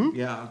Brad? Mm-hmm.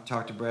 Yeah, I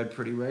talk to Brad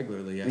pretty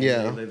regularly.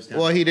 Yeah. He lives down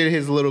Well, he did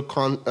his little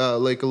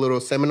like a little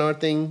seminar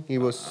thing. He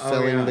was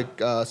selling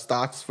the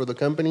stocks for the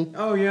company.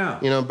 Oh yeah.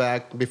 You know,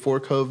 back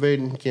before COVID,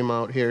 and he came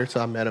out here, so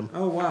I met him.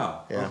 Oh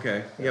wow. Yeah.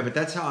 Okay. Yeah, but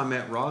that's how I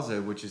met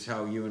Raza, which is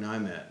how you and I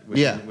met.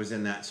 Was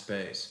in that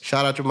space.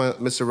 Shout out to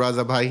Mr.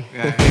 Raza Bhai.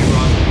 Yeah,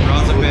 hey,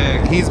 Raza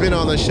Big. He's been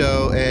on the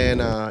show,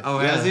 and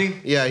has he?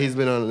 Yeah, he's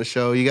been on the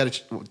show. You got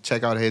to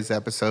check out his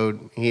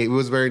episode. He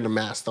was wearing the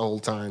mask the whole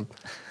time.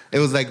 It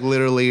was like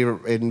literally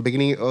in the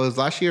beginning. It was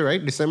last year,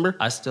 right? December.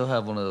 I still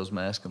have one of those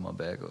masks in my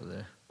bag over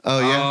there. Oh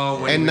yeah.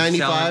 Oh, when and he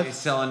was 95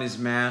 selling his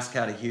mask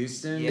out of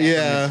Houston.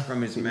 Yeah.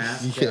 From his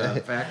mask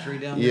factory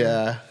down there.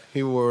 Yeah,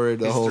 he wore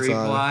it the whole three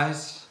time.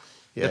 Flies.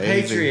 Yeah, the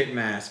Patriot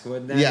mask,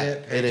 wasn't that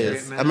it? It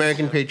is. Mask?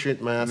 American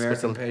Patriot mask.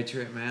 American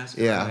Patriot mask.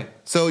 Yeah. Right.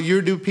 So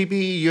you do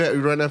PPE? You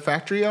run a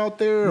factory out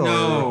there?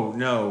 Or?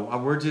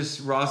 No. We're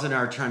just Roz and I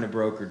are trying to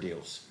broker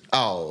deals.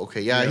 Oh,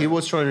 okay. Yeah, he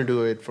was trying to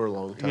do it for a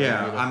long time.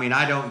 Yeah, you know? I mean,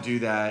 I don't do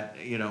that,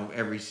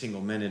 every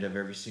single minute of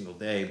every single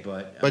day,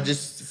 but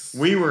just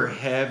we were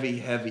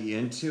heavy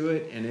into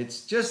it, and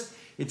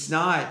it's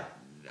not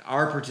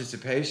our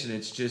participation.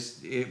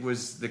 It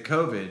was the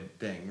COVID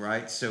thing,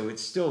 right? So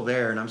it's still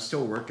there, and I'm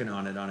still working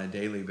on it on a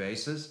daily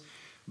basis,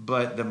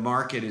 but the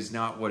market is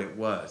not what it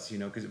was,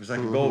 because it was like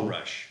a gold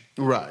rush.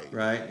 Right.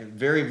 Right. A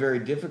very, very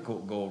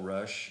difficult gold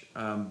rush,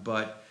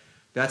 but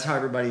that's how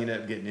everybody ended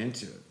up getting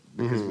into it.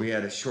 Because we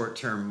had a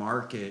short-term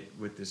market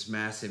with this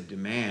massive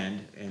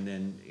demand, and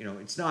then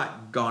it's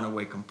not gone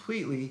away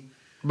completely.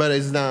 But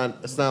it's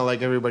not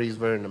like everybody's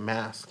wearing a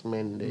mask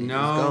mandate.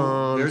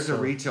 No, there's a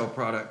retail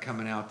product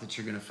coming out that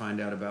you're going to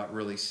find out about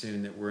really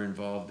soon that we're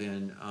involved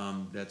in.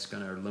 That's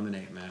going to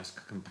eliminate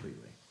masks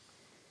completely.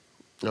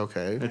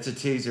 Okay, it's a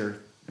teaser.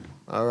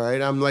 All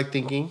right, I'm like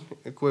thinking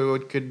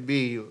what could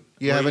be.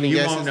 You have any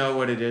guesses? You won't know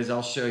what it is.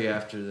 I'll show you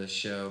after the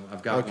show.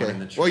 I've got one in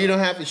the truck. Well, you don't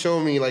have to show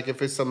me like if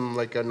it's some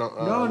like a no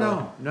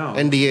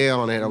NDA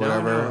on it or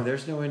whatever. No,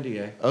 there's no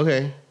NDA.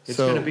 Okay, it's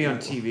going to be on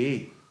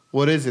TV.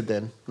 What is it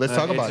then? Let's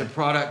talk about it. It's a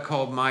product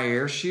called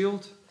Miears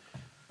Shield,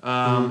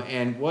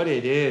 and what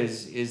it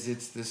is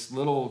it's this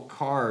little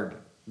card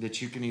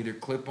that you can either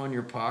clip on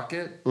your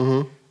pocket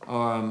or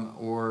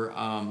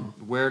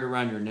wear it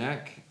around your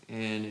neck.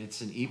 And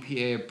it's an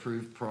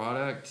EPA-approved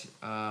product.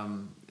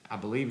 I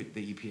believe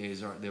the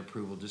the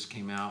approval just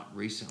came out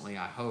recently,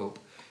 I hope.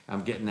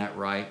 I'm getting that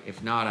right.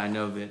 If not, I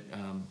know that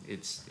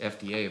it's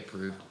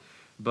FDA-approved.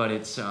 But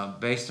it's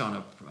based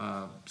on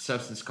a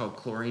substance called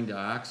chlorine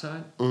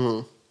dioxide.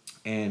 Mm-hmm.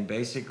 And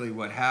basically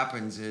what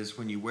happens is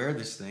when you wear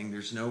this thing,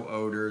 there's no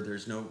odor.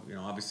 There's no,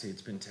 obviously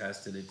it's been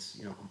tested. It's,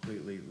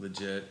 completely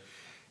legit.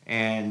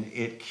 And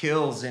it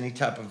kills any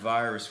type of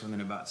virus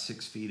within about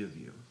 6 feet of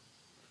you.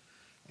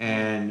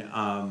 And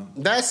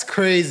that's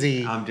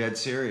crazy. I'm dead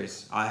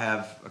serious. I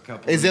have a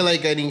couple. Is it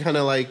like any kind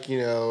of like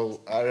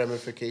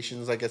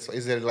ramifications? I guess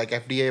is it like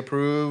FDA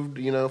approved?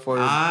 For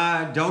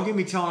don't get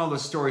me telling all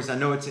those stories. I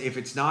know if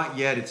it's not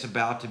yet, it's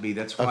about to be.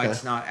 That's why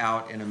it's not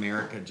out in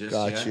America just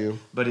yet. Got you.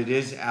 But it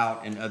is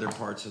out in other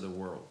parts of the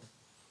world.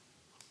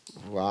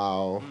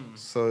 Wow.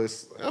 So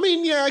it's. I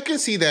mean, yeah, I can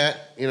see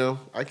that.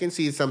 I can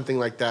see something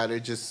like that.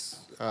 It just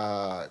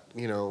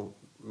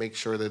make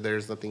sure that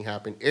there's nothing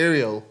happening.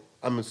 Aerial,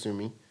 I'm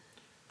assuming.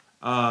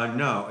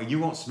 No, you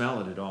won't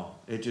smell it at all.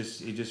 It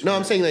just. No,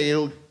 I'm saying that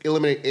it'll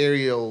eliminate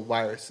aerial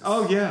viruses.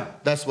 Oh yeah,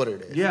 that's what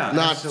it is. Yeah,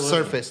 not absolutely.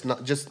 Surface,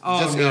 not just. Oh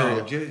just no,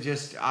 aerial.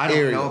 I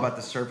don't know about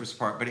the surface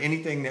part, but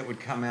anything that would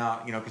come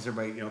out, because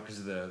everybody, because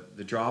of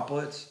the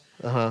droplets.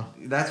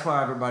 That's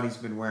why everybody's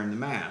been wearing the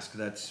mask.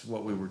 That's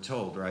what we were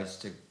told, right? It's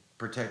to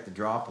protect the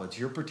droplets.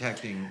 You're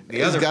protecting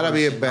the other. It's gotta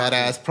be a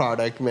badass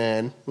product,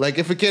 man. Like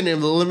if it can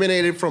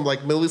eliminate it from like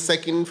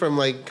millisecond from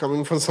like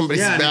coming from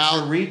somebody's mouth.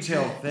 It's a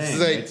retail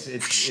thing.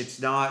 It's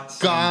not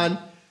gone.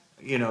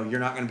 You're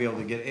not going to be able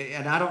to get it,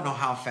 and I don't know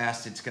how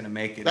fast it's going to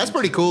make it. That's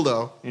pretty cool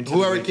though.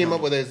 Whoever came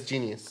up with it is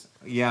genius.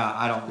 Yeah,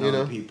 I don't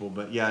know the people,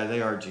 but yeah,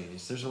 they are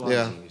genius. There's a lot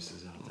of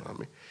geniuses out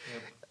there.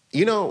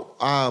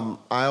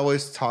 I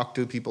always talk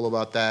to people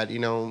about that.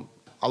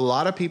 A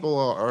lot of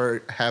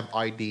people have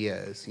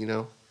ideas.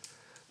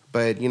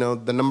 But,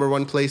 the number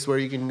one place where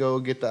you can go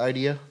get the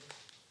idea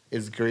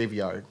is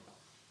graveyard.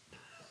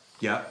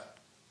 Yeah.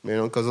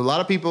 Because a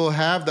lot of people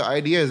have the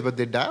ideas, but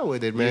they die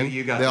with it, man.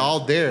 They're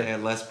all there. Yeah,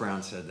 Les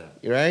Brown said that.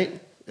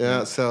 Right?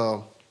 Yeah,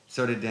 so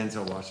did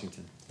Denzel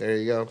Washington. There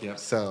you go. Yep.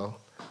 So,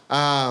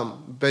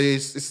 but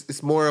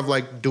it's more of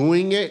like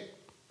doing it,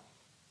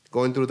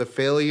 going through the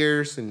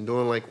failures and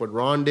doing like what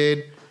Ron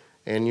did,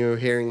 and you're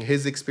hearing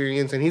his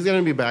experience. And he's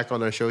gonna be back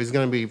on our show. He's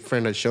gonna be a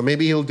friend of the show.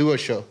 Maybe he'll do a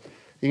show.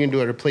 You can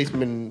do a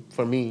replacement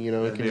for me. You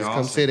know, you can just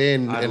come sit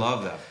in. I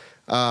love that.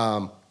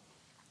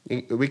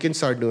 We can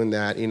start doing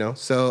that. You know,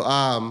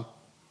 so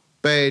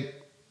but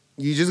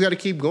you just got to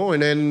keep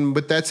going. And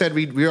with that said,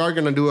 we are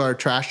gonna do our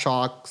trash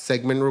talk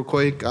segment real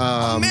quick.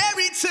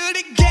 Married to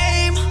the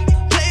game,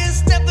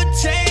 players never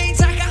change.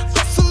 I got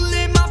hustle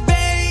in my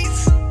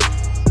veins,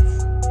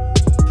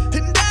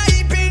 and I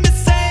ain't been the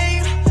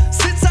same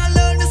since I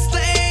learned to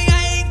slang.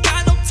 I ain't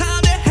got no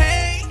time to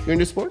hang. You're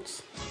into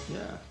sports?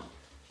 Yeah.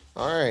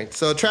 All right.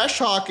 So Trash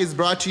Talk is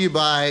brought to you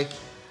by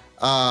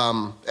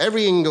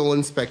Every Angle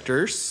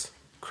Inspectors.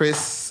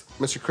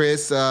 Mr.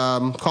 Chris,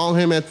 call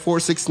him at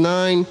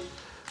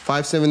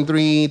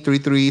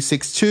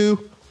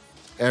 469-573-3362.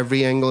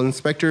 Every Angle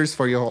Inspectors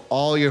for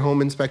all your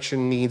home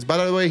inspection needs.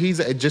 By the way,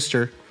 he's an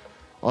adjuster.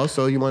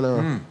 Also, you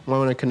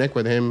wanna connect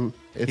with him.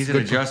 He's an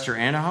adjuster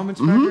and a home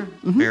inspector?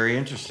 Very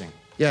interesting.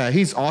 Yeah,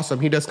 he's awesome.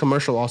 He does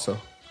commercial also.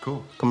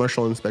 Cool.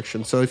 Commercial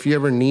inspection. So if you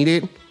ever need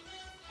it,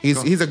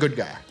 he's a good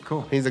guy.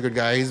 Cool. He's a good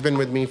guy. He's been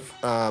with me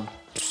for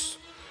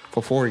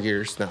 4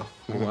 years now.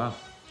 Oh, wow.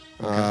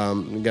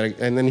 And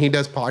then he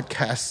does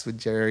podcasts with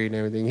Jerry and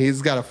everything.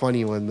 He's got a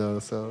funny one though.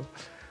 So,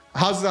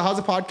 how's the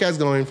podcast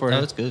going for him?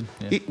 No, it's good.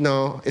 Yeah.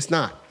 No, it's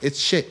not. It's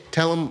shit.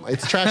 Tell him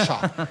it's trash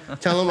talk.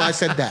 Tell him I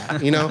said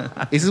that. You know,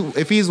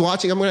 if he's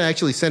watching, I'm gonna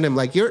actually send him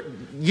like you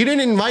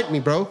didn't invite me,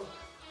 bro.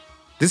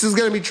 This is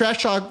gonna be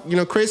trash talk. You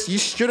know, Chris, you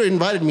should have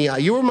invited me.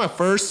 You were my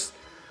first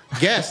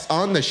guest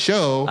on the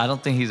show. I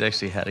don't think he's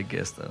actually had a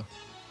guest though.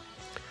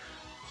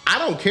 I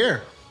don't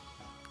care.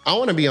 I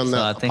want to be on the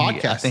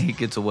podcast. I think he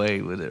gets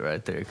away with it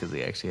right there because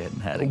he actually hadn't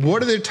had it.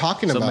 What are they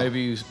talking about? So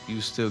maybe you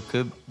still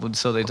could.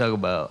 So they talk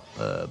about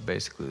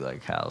basically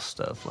like house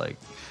stuff, like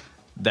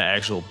the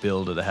actual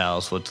build of the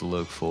house, what to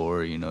look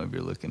for. You know, if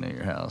you're looking at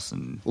your house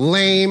and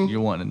lame,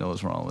 you're wanting to know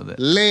what's wrong with it.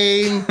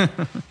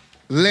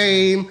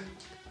 Lame.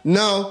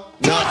 No.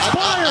 Shots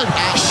fired.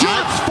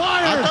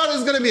 I thought it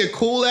was gonna be a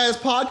cool ass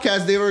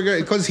podcast. They were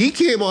because he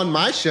came on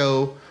my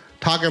show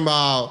talking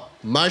about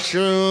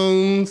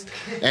mushrooms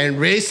and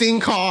racing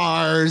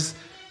cars,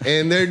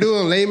 and they're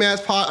doing lame ass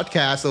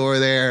podcasts over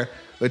there.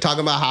 We're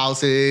talking about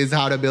houses,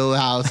 how to build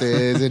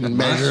houses, and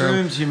measure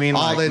mushrooms. You mean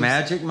all like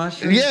magic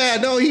mushrooms? Yeah,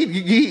 no,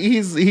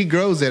 he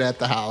grows it at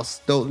the house.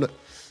 Don't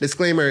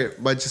disclaimer,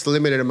 but just a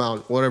limited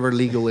amount, whatever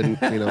legal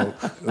limit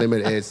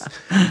is.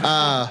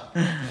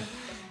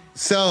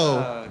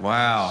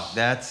 Wow,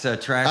 that's a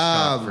trash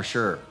talk for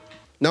sure.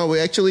 No,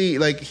 we actually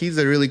he's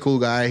a really cool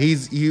guy. He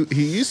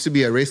used to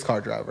be a race car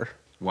driver.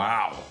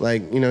 Wow.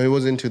 He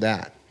was into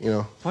that,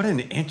 What an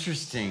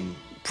interesting...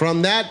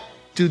 From that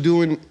to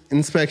doing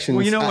inspections.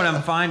 Well, you know what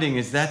I'm finding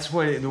is that's the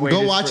way...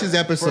 Go watch his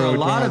episode. For a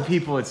lot of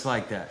people, it's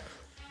like that.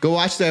 Go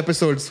watch the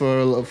episodes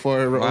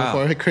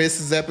for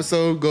Chris's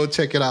episode. Go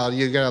check it out.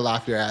 You're going to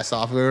laugh your ass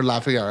off. We were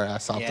laughing our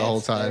ass off the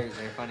whole time.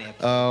 They're funny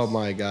episodes. Oh,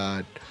 my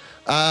God.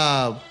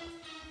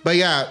 But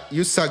yeah,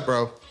 you suck,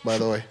 bro, by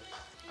the way.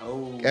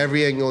 Oh.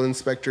 Every Angle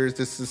Inspectors,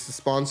 this is the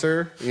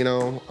sponsor.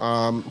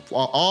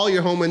 All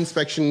your home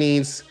inspection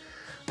needs,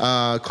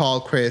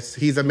 call Chris.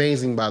 He's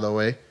amazing, by the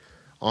way,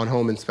 on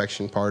home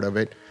inspection part of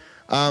it.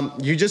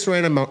 You just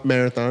ran a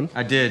marathon.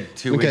 I did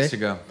 2 weeks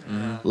ago.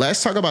 Mm-hmm.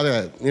 Let's talk about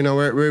that.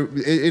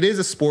 It is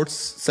a sports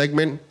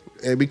segment.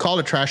 We call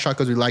it trash talk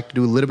because we like to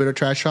do a little bit of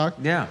trash talk.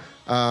 Yeah.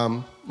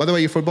 By the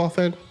way, you a football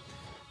fan?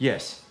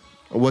 Yes.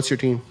 What's your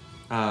team?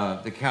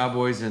 The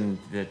Cowboys and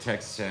the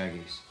Texas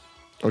Aggies.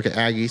 Okay,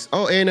 Aggies.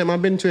 Oh, A&M.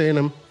 I've been to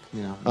A&M.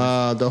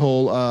 Yeah. The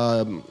whole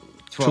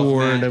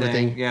tour and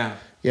everything. Thing.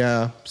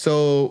 Yeah.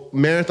 So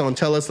marathon.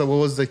 Tell us what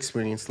was the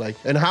experience like,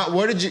 and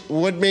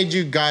what made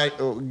you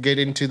get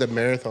into the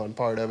marathon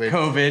part of it?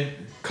 COVID.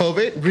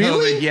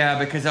 Really? COVID, yeah,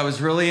 because I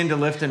was really into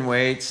lifting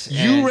weights.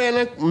 You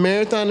ran a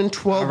marathon in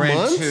 12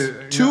 months.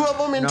 Two of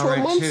them in 12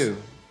 months.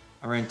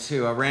 I ran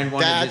two. I ran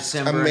one in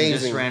December and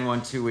just ran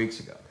one 2 weeks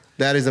ago.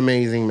 That is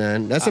amazing,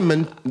 man. That's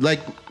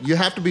you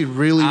have to be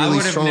really,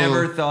 really strong. I would have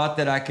never thought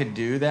that I could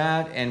do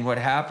that. And what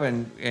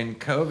happened in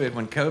COVID,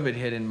 when COVID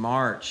hit in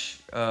March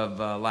of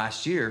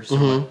last year,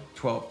 so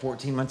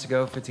 15 months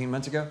ago,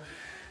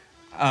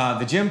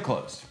 the gym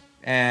closed.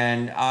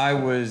 And I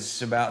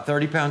was about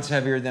 30 pounds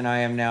heavier than I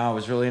am now. I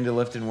was really into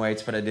lifting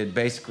weights, but I did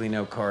basically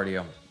no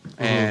cardio.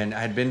 And I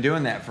had been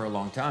doing that for a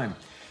long time.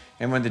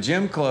 And when the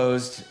gym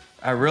closed,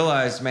 I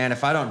realized, man,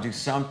 if I don't do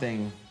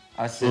something,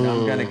 I said,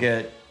 I'm going to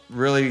get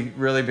really,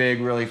 really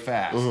big, really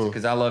fast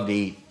because I love to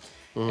eat.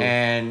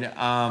 And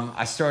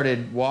I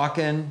started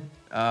walking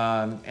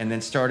and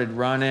then started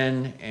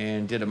running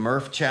and did a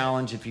Murph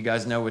challenge, if you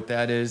guys know what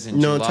that is.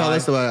 No, tell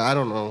us about it. I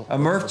don't know. A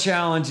Murph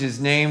challenge is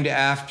named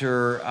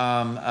after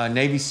a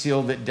Navy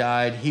SEAL that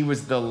died. He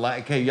was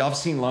okay, y'all have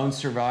seen Lone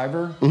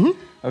Survivor?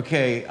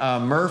 Okay,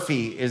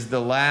 Murphy is the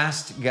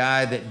last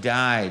guy that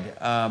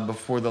died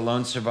before the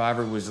Lone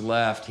Survivor was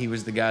left. He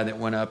was the guy that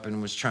went up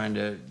and was trying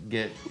to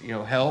get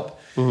help.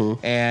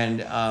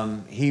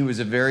 And he was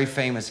a very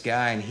famous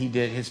guy, and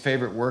his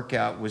favorite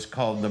workout was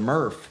called the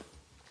Murph.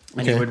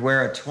 And he would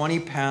wear a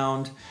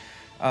 20-pound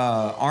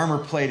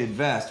armor-plated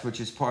vest, which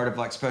is part of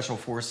like Special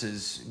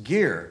Forces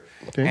gear.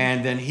 Okay.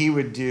 And then he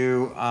would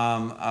do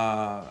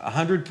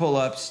 100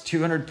 pull-ups,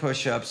 200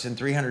 push-ups, and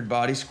 300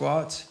 body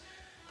squats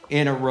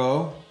in a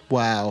row.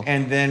 Wow.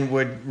 And then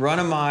would run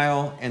a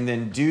mile and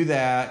then do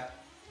that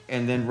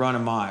and then run a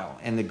mile.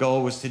 And the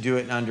goal was to do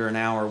it in under an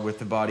hour with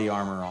the body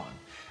armor on.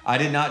 I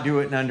did not do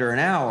it in under an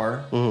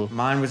hour. Mm-hmm.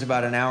 Mine was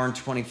about an hour and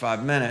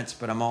 25 minutes,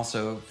 but I'm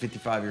also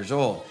 55 years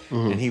old.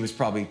 Mm-hmm. And he was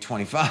probably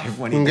 25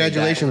 when he did that.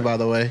 Congratulations, by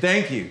the way.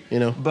 Thank you. You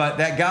know, but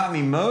that got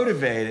me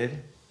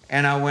motivated.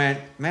 And I went,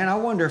 man, I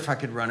wonder if I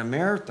could run a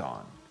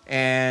marathon.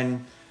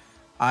 And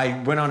I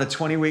went on a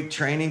 20-week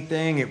training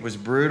thing. It was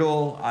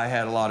brutal. I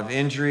had a lot of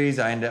injuries.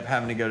 I ended up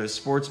having to go to a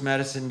sports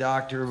medicine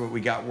doctor, but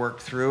we got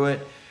worked through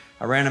it.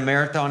 I ran a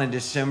marathon in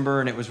December,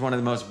 and it was one of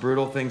the most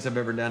brutal things I've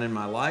ever done in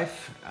my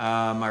life.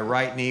 My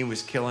right knee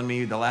was killing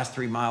me. The last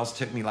 3 miles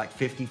took me like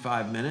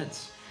 55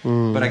 minutes,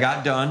 but I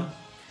got done.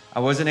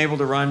 I wasn't able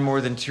to run more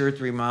than 2 or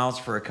 3 miles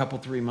for a couple,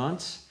 3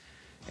 months.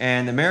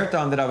 And the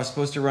marathon that I was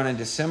supposed to run in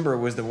December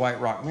was the White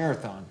Rock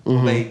Marathon.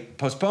 Mm-hmm. They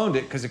postponed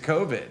it because of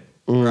COVID,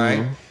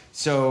 right?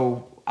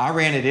 So I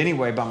ran it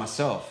anyway by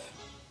myself.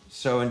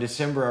 So in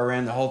December, I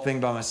ran the whole thing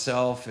by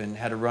myself and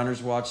had a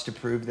runner's watch to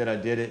prove that I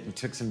did it and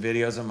took some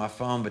videos on my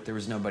phone, but there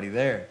was nobody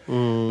there.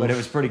 But it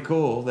was pretty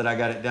cool that I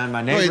got it done.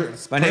 My neighbor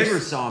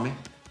saw me.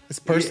 It's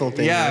a personal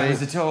thing, Yeah, right? It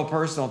was a total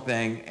personal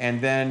thing.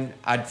 And then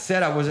I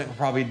said I wasn't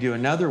probably do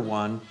another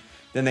one.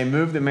 Then they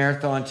moved the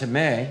marathon to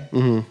May.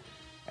 Mm-hmm.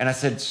 And I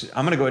said,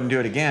 I'm going to go ahead and do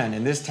it again.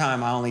 And this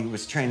time I only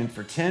was training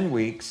for 10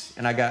 weeks,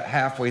 and I got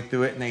halfway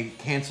through it, and they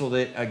canceled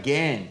it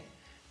again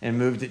and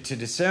moved it to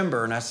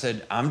December. And I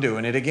said, I'm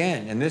doing it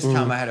again. And this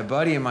time I had a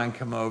buddy of mine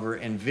come over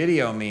and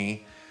video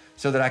me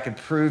so that I could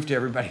prove to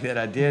everybody that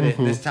I did it.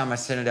 And this time I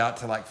sent it out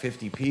to like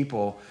 50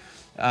 people.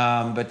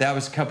 But that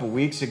was a couple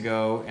weeks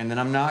ago. And then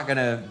I'm not going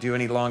to do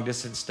any long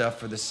distance stuff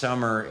for the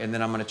summer. And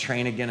then I'm going to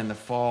train again in the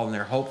fall. And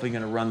they're hopefully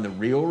going to run the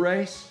real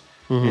race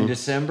in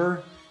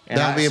December. And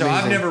so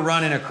I've never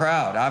run in a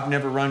crowd. I've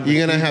never run with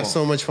You're going to people. have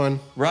so much fun.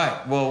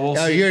 Right. Well, we'll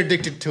see. You're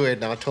addicted to it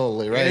now,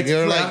 totally, right?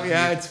 You're like,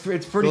 it's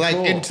pretty cool. Like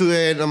into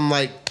it, I'm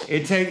like...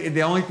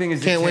 The only thing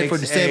is can't it wait takes for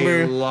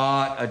December. A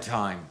lot of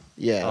time.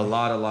 Yeah. A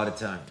lot of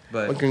time.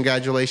 But well,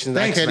 congratulations.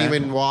 Thanks, I can't man.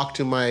 even walk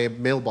to my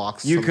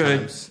mailbox You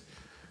sometimes.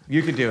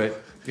 You could do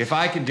it. If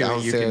I could do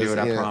it, you can do it,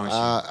 I promise you.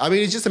 I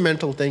mean, it's just a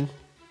mental thing.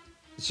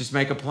 It's just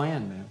make a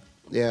plan, man.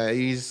 Yeah,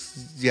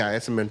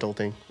 it's a mental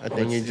thing. I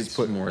think you just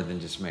put more than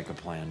just make a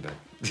plan, but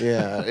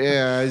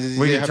yeah.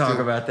 We can talk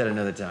about that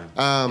another time.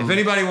 If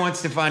anybody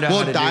wants to find out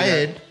how to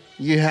diet, do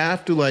that, you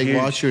have to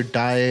watch your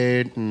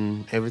diet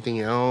and everything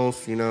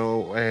else,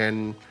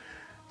 and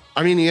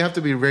I mean, you have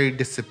to be very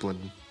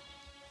disciplined.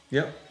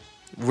 Yep.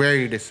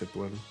 Very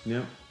disciplined.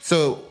 Yep.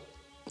 So,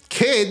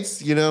 kids,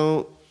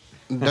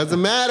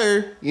 doesn't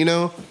matter,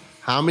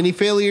 how many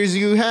failures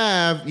you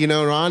have.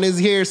 Ron is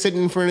here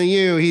sitting in front of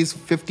you. He's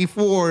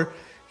 54.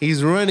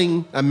 He's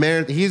running a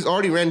marathon. He's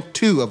already ran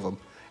 2 of them.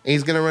 And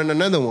he's going to run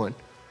another one.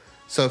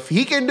 So if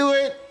he can do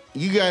it,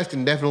 you guys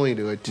can definitely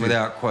do it too.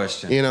 Without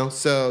question.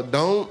 So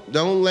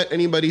don't let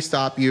anybody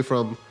stop you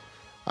from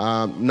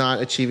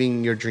not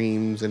achieving your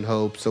dreams and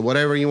hopes. So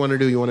whatever you want to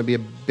do, you want to be a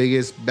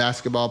biggest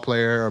basketball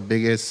player or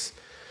biggest,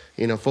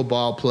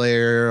 football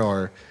player,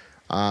 or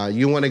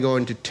you want to go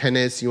into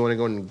tennis, you want to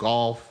go into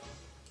golf.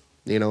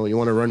 You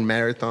want to run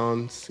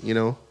marathons,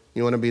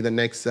 you want to be the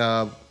next,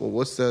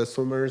 what's the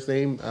swimmer's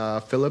name?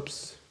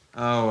 Phillips?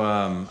 Oh,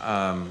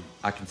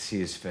 I can see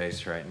his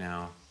face right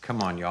now.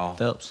 Come on, y'all.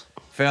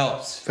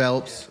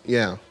 Phelps,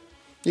 yeah.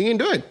 You can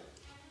do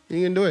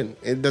it.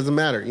 It doesn't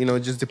matter. It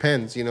just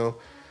depends,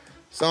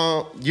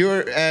 So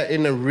you're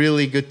in a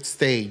really good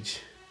stage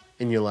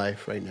in your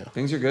life right now.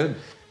 Things are good.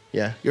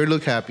 Yeah, you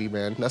look happy,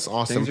 man. That's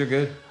awesome. Things are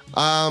good.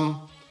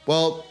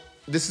 Well,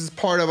 this is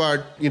part of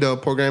our,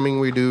 programming.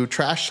 We do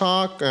trash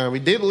talk. We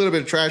did a little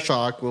bit of trash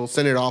talk. We'll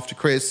send it off to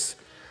Chris,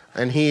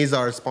 and he's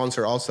our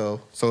sponsor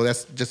also. So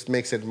that just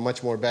makes it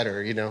much more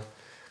better,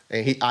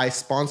 And he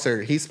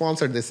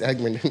sponsored this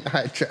segment, and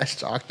I trash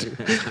talk too.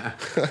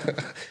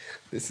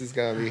 This is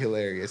gonna be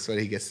hilarious when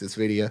he gets this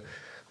video.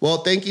 Well,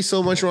 thank you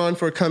so much, Ron,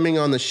 for coming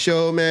on the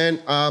show, man.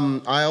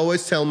 I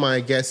always tell my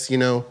guests,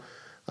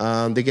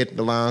 they get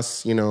the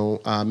last,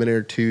 minute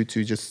or two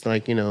to just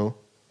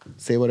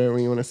say whatever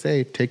you want to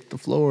say. Take the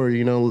floor,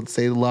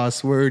 say the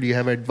last word. You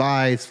have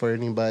advice for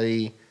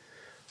anybody.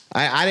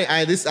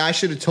 I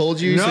should have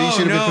told you, so you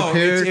should have been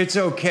prepared. It's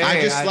okay.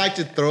 I just like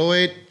to throw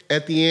it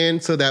at the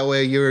end, so that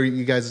way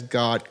you guys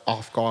got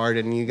off guard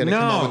and you're gonna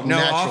come up with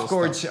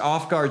natural stuff.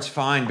 Off guard's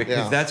fine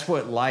because that's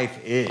what life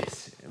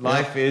is.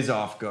 Life is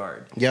off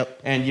guard.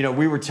 Yep. And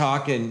we were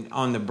talking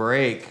on the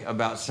break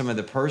about some of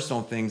the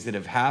personal things that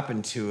have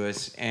happened to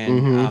us,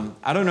 and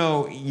I don't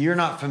know, you're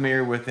not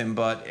familiar with him,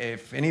 but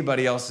if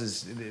anybody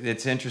else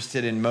that's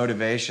interested in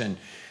motivation,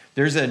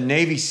 there's a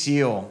Navy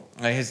SEAL.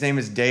 His name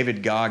is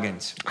David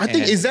Goggins. I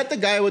think, is that the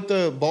guy with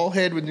the bald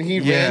head when he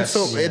ran?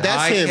 So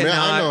that's him. I know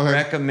cannot him.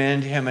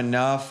 recommend him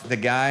enough. The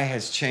guy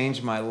has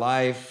changed my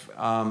life.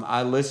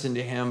 I listened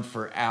to him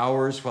for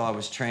hours while I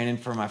was training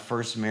for my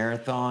first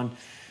marathon.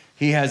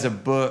 He has a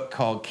book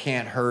called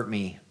Can't Hurt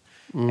Me.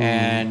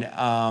 And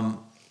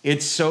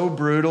it's so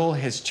brutal,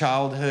 his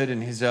childhood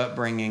and his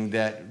upbringing,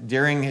 that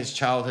during his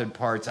childhood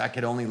parts, I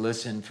could only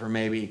listen for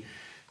maybe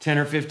 10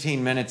 or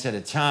 15 minutes at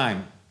a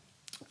time.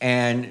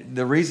 And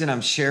the reason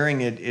I'm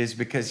sharing it is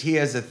because he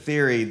has a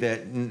theory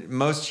that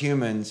most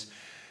humans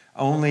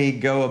only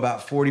go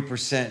about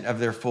 40% of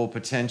their full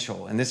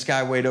potential. And this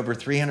guy weighed over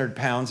 300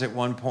 pounds at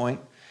one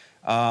point,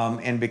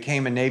 and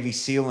became a Navy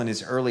SEAL in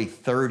his early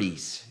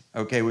 30s,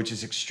 okay, which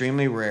is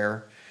extremely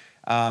rare.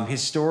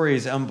 His story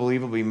is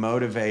unbelievably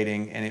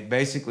motivating, and it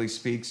basically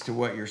speaks to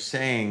what you're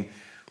saying,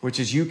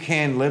 which is you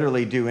can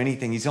literally do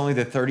anything. He's only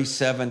the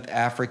 37th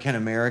African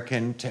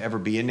American to ever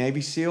be a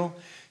Navy SEAL.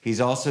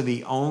 He's also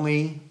the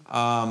only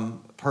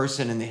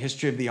person in the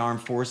history of the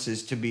armed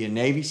forces to be a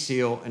Navy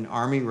SEAL, an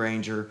Army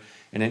Ranger,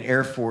 and an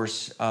Air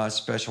Force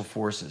Special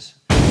Forces.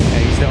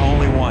 And he's the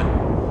only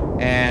one.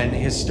 And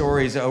his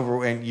story is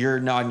over, and you're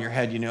nodding your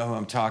head, you know who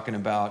I'm talking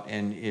about.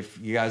 And if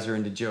you guys are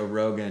into Joe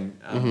Rogan,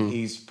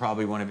 he's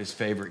probably one of his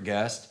favorite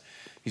guests.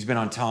 He's been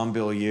on Tom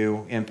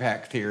Bilyeu,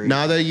 Impact Theory.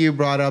 Now that you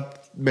brought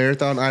up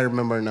marathon, I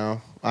remember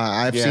now.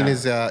 I've seen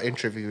his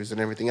interviews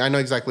and everything. I know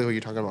exactly what you're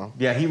talking about.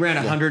 Yeah, he ran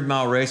a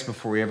 100-mile race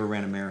before he ever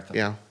ran a marathon.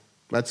 Yeah,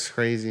 that's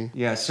crazy.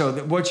 Yeah,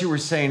 so what you were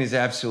saying is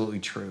absolutely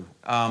true.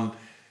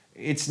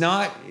 It's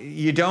not,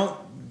 you don't...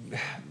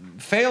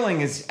 Failing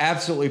is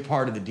absolutely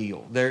part of the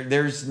deal.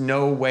 There's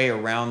no way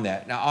around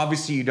that. Now,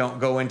 obviously, you don't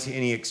go into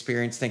any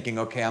experience thinking,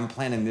 okay, I'm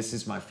planning this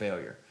is my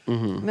failure.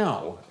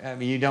 No, I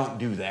mean, you don't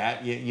do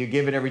that. You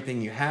give it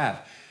everything you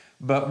have.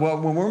 But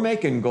when we're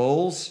making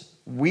goals,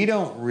 we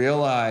don't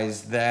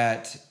realize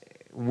that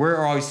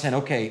we're always saying,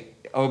 okay,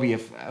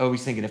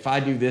 Obi's thinking, if I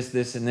do this,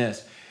 this, and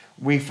this,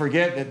 we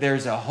forget that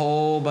there's a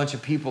whole bunch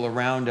of people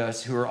around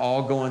us who are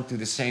all going through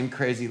the same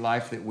crazy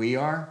life that we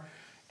are.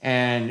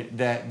 And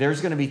that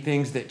there's going to be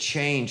things that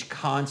change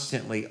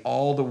constantly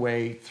all the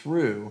way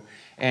through.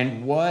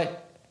 And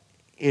what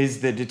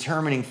is the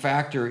determining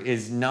factor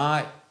is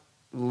not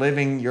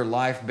living your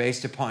life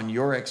based upon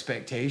your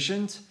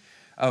expectations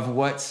of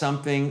what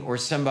something or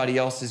somebody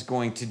else is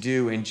going to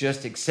do, and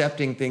just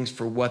accepting things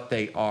for what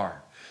they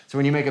are. So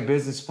when you make a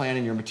business plan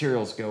and your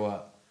materials go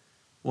up,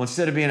 well,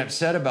 instead of being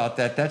upset about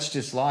that, that's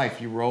just life.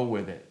 You roll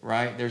with it,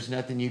 right? There's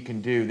nothing you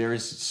can do. There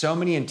is so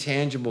many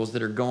intangibles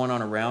that are going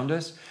on around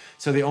us.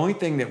 So the only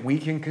thing that we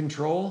can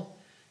control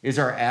is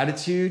our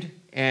attitude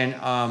and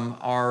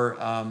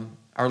our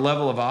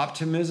level of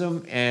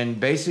optimism. And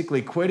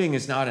basically, quitting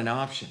is not an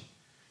option.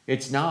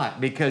 It's not,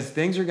 because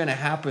things are going to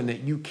happen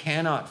that you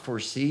cannot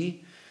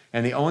foresee.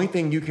 And the only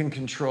thing you can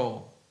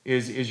control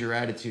is your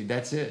attitude.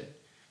 That's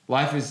it.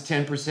 Life is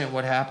 10%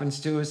 what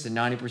happens to us and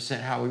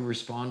 90% how we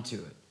respond to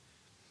it.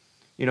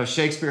 You know,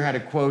 Shakespeare had a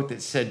quote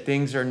that said,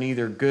 "Things are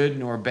neither good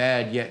nor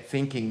bad, yet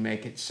thinking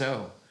make it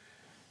so."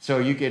 So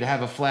you could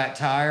have a flat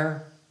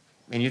tire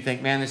and you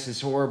think, man, this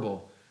is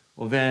horrible.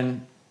 Well,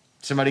 then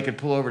somebody could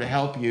pull over to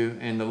help you,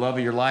 and the love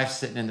of your life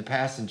sitting in the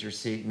passenger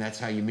seat, and that's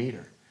how you meet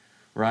her,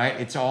 right?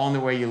 It's all in the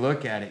way you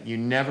look at it. You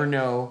never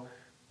know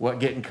what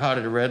getting caught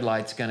at a red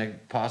light's going to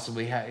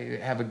possibly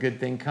have a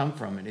good thing come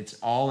from it. It's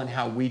all in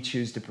how we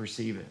choose to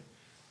perceive it.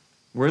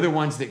 We're the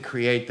ones that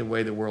create the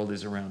way the world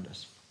is around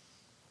us.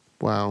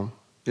 Wow.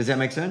 Does that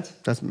make sense?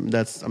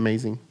 That's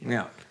amazing.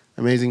 Yeah.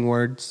 Amazing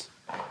words.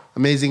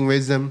 Amazing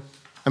wisdom.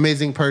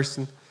 Amazing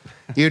person.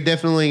 You're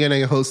definitely going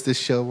to host this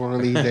show one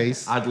of these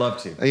days. I'd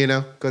love to. You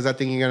know, because I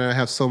think you're going to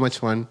have so much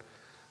fun.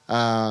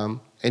 And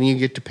you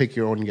get to pick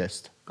your own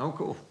guest. Oh,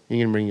 cool.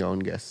 You can bring your own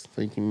guest,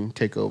 so you can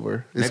take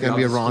over. It's Maybe going to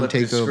be a Ron flip the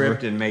takeover.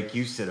 Script and make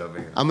you sit over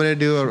here. I'm going to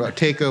do a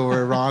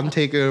takeover, Ron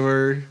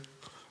takeover.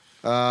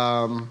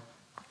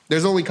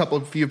 There's only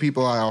few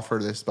people I offer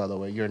this, by the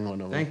way. You're one of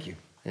them. Thank you.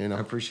 You know, I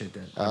appreciate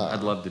that.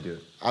 I'd love to do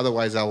it.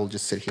 Otherwise, I will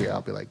just sit here.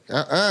 I'll be like,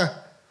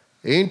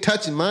 you ain't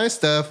touching my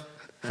stuff.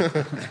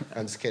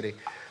 I'm just kidding.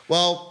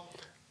 Well,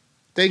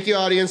 thank you,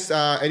 audience.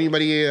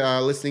 Anybody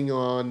listening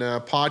on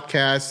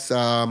podcasts,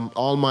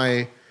 all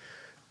my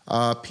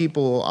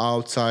people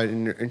outside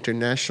in your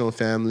international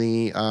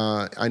family.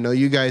 I know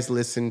you guys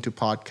listen to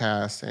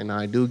podcasts, and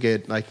I do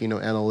get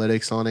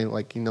analytics on it.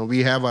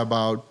 We have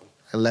about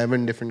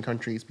 11 different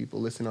countries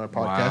people listen to our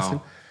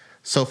podcast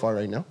so far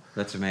right now.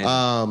 That's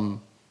amazing.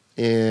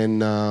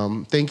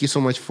 Thank you so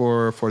much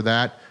for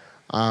that.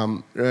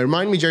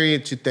 Remind me, Jerry,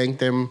 to thank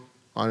them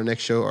on the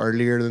next show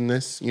earlier than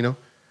this,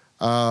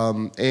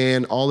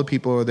 and all the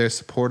people that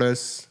support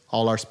us,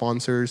 all our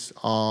sponsors,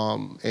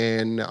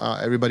 and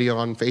everybody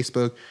on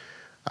Facebook.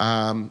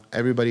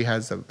 Everybody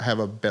have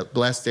a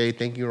blessed day.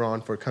 Thank you,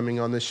 Ron, for coming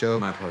on the show.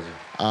 My pleasure.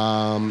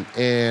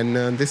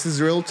 This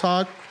is Real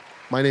Talk.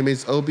 My name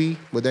is Obi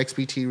with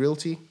XPT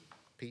Realty.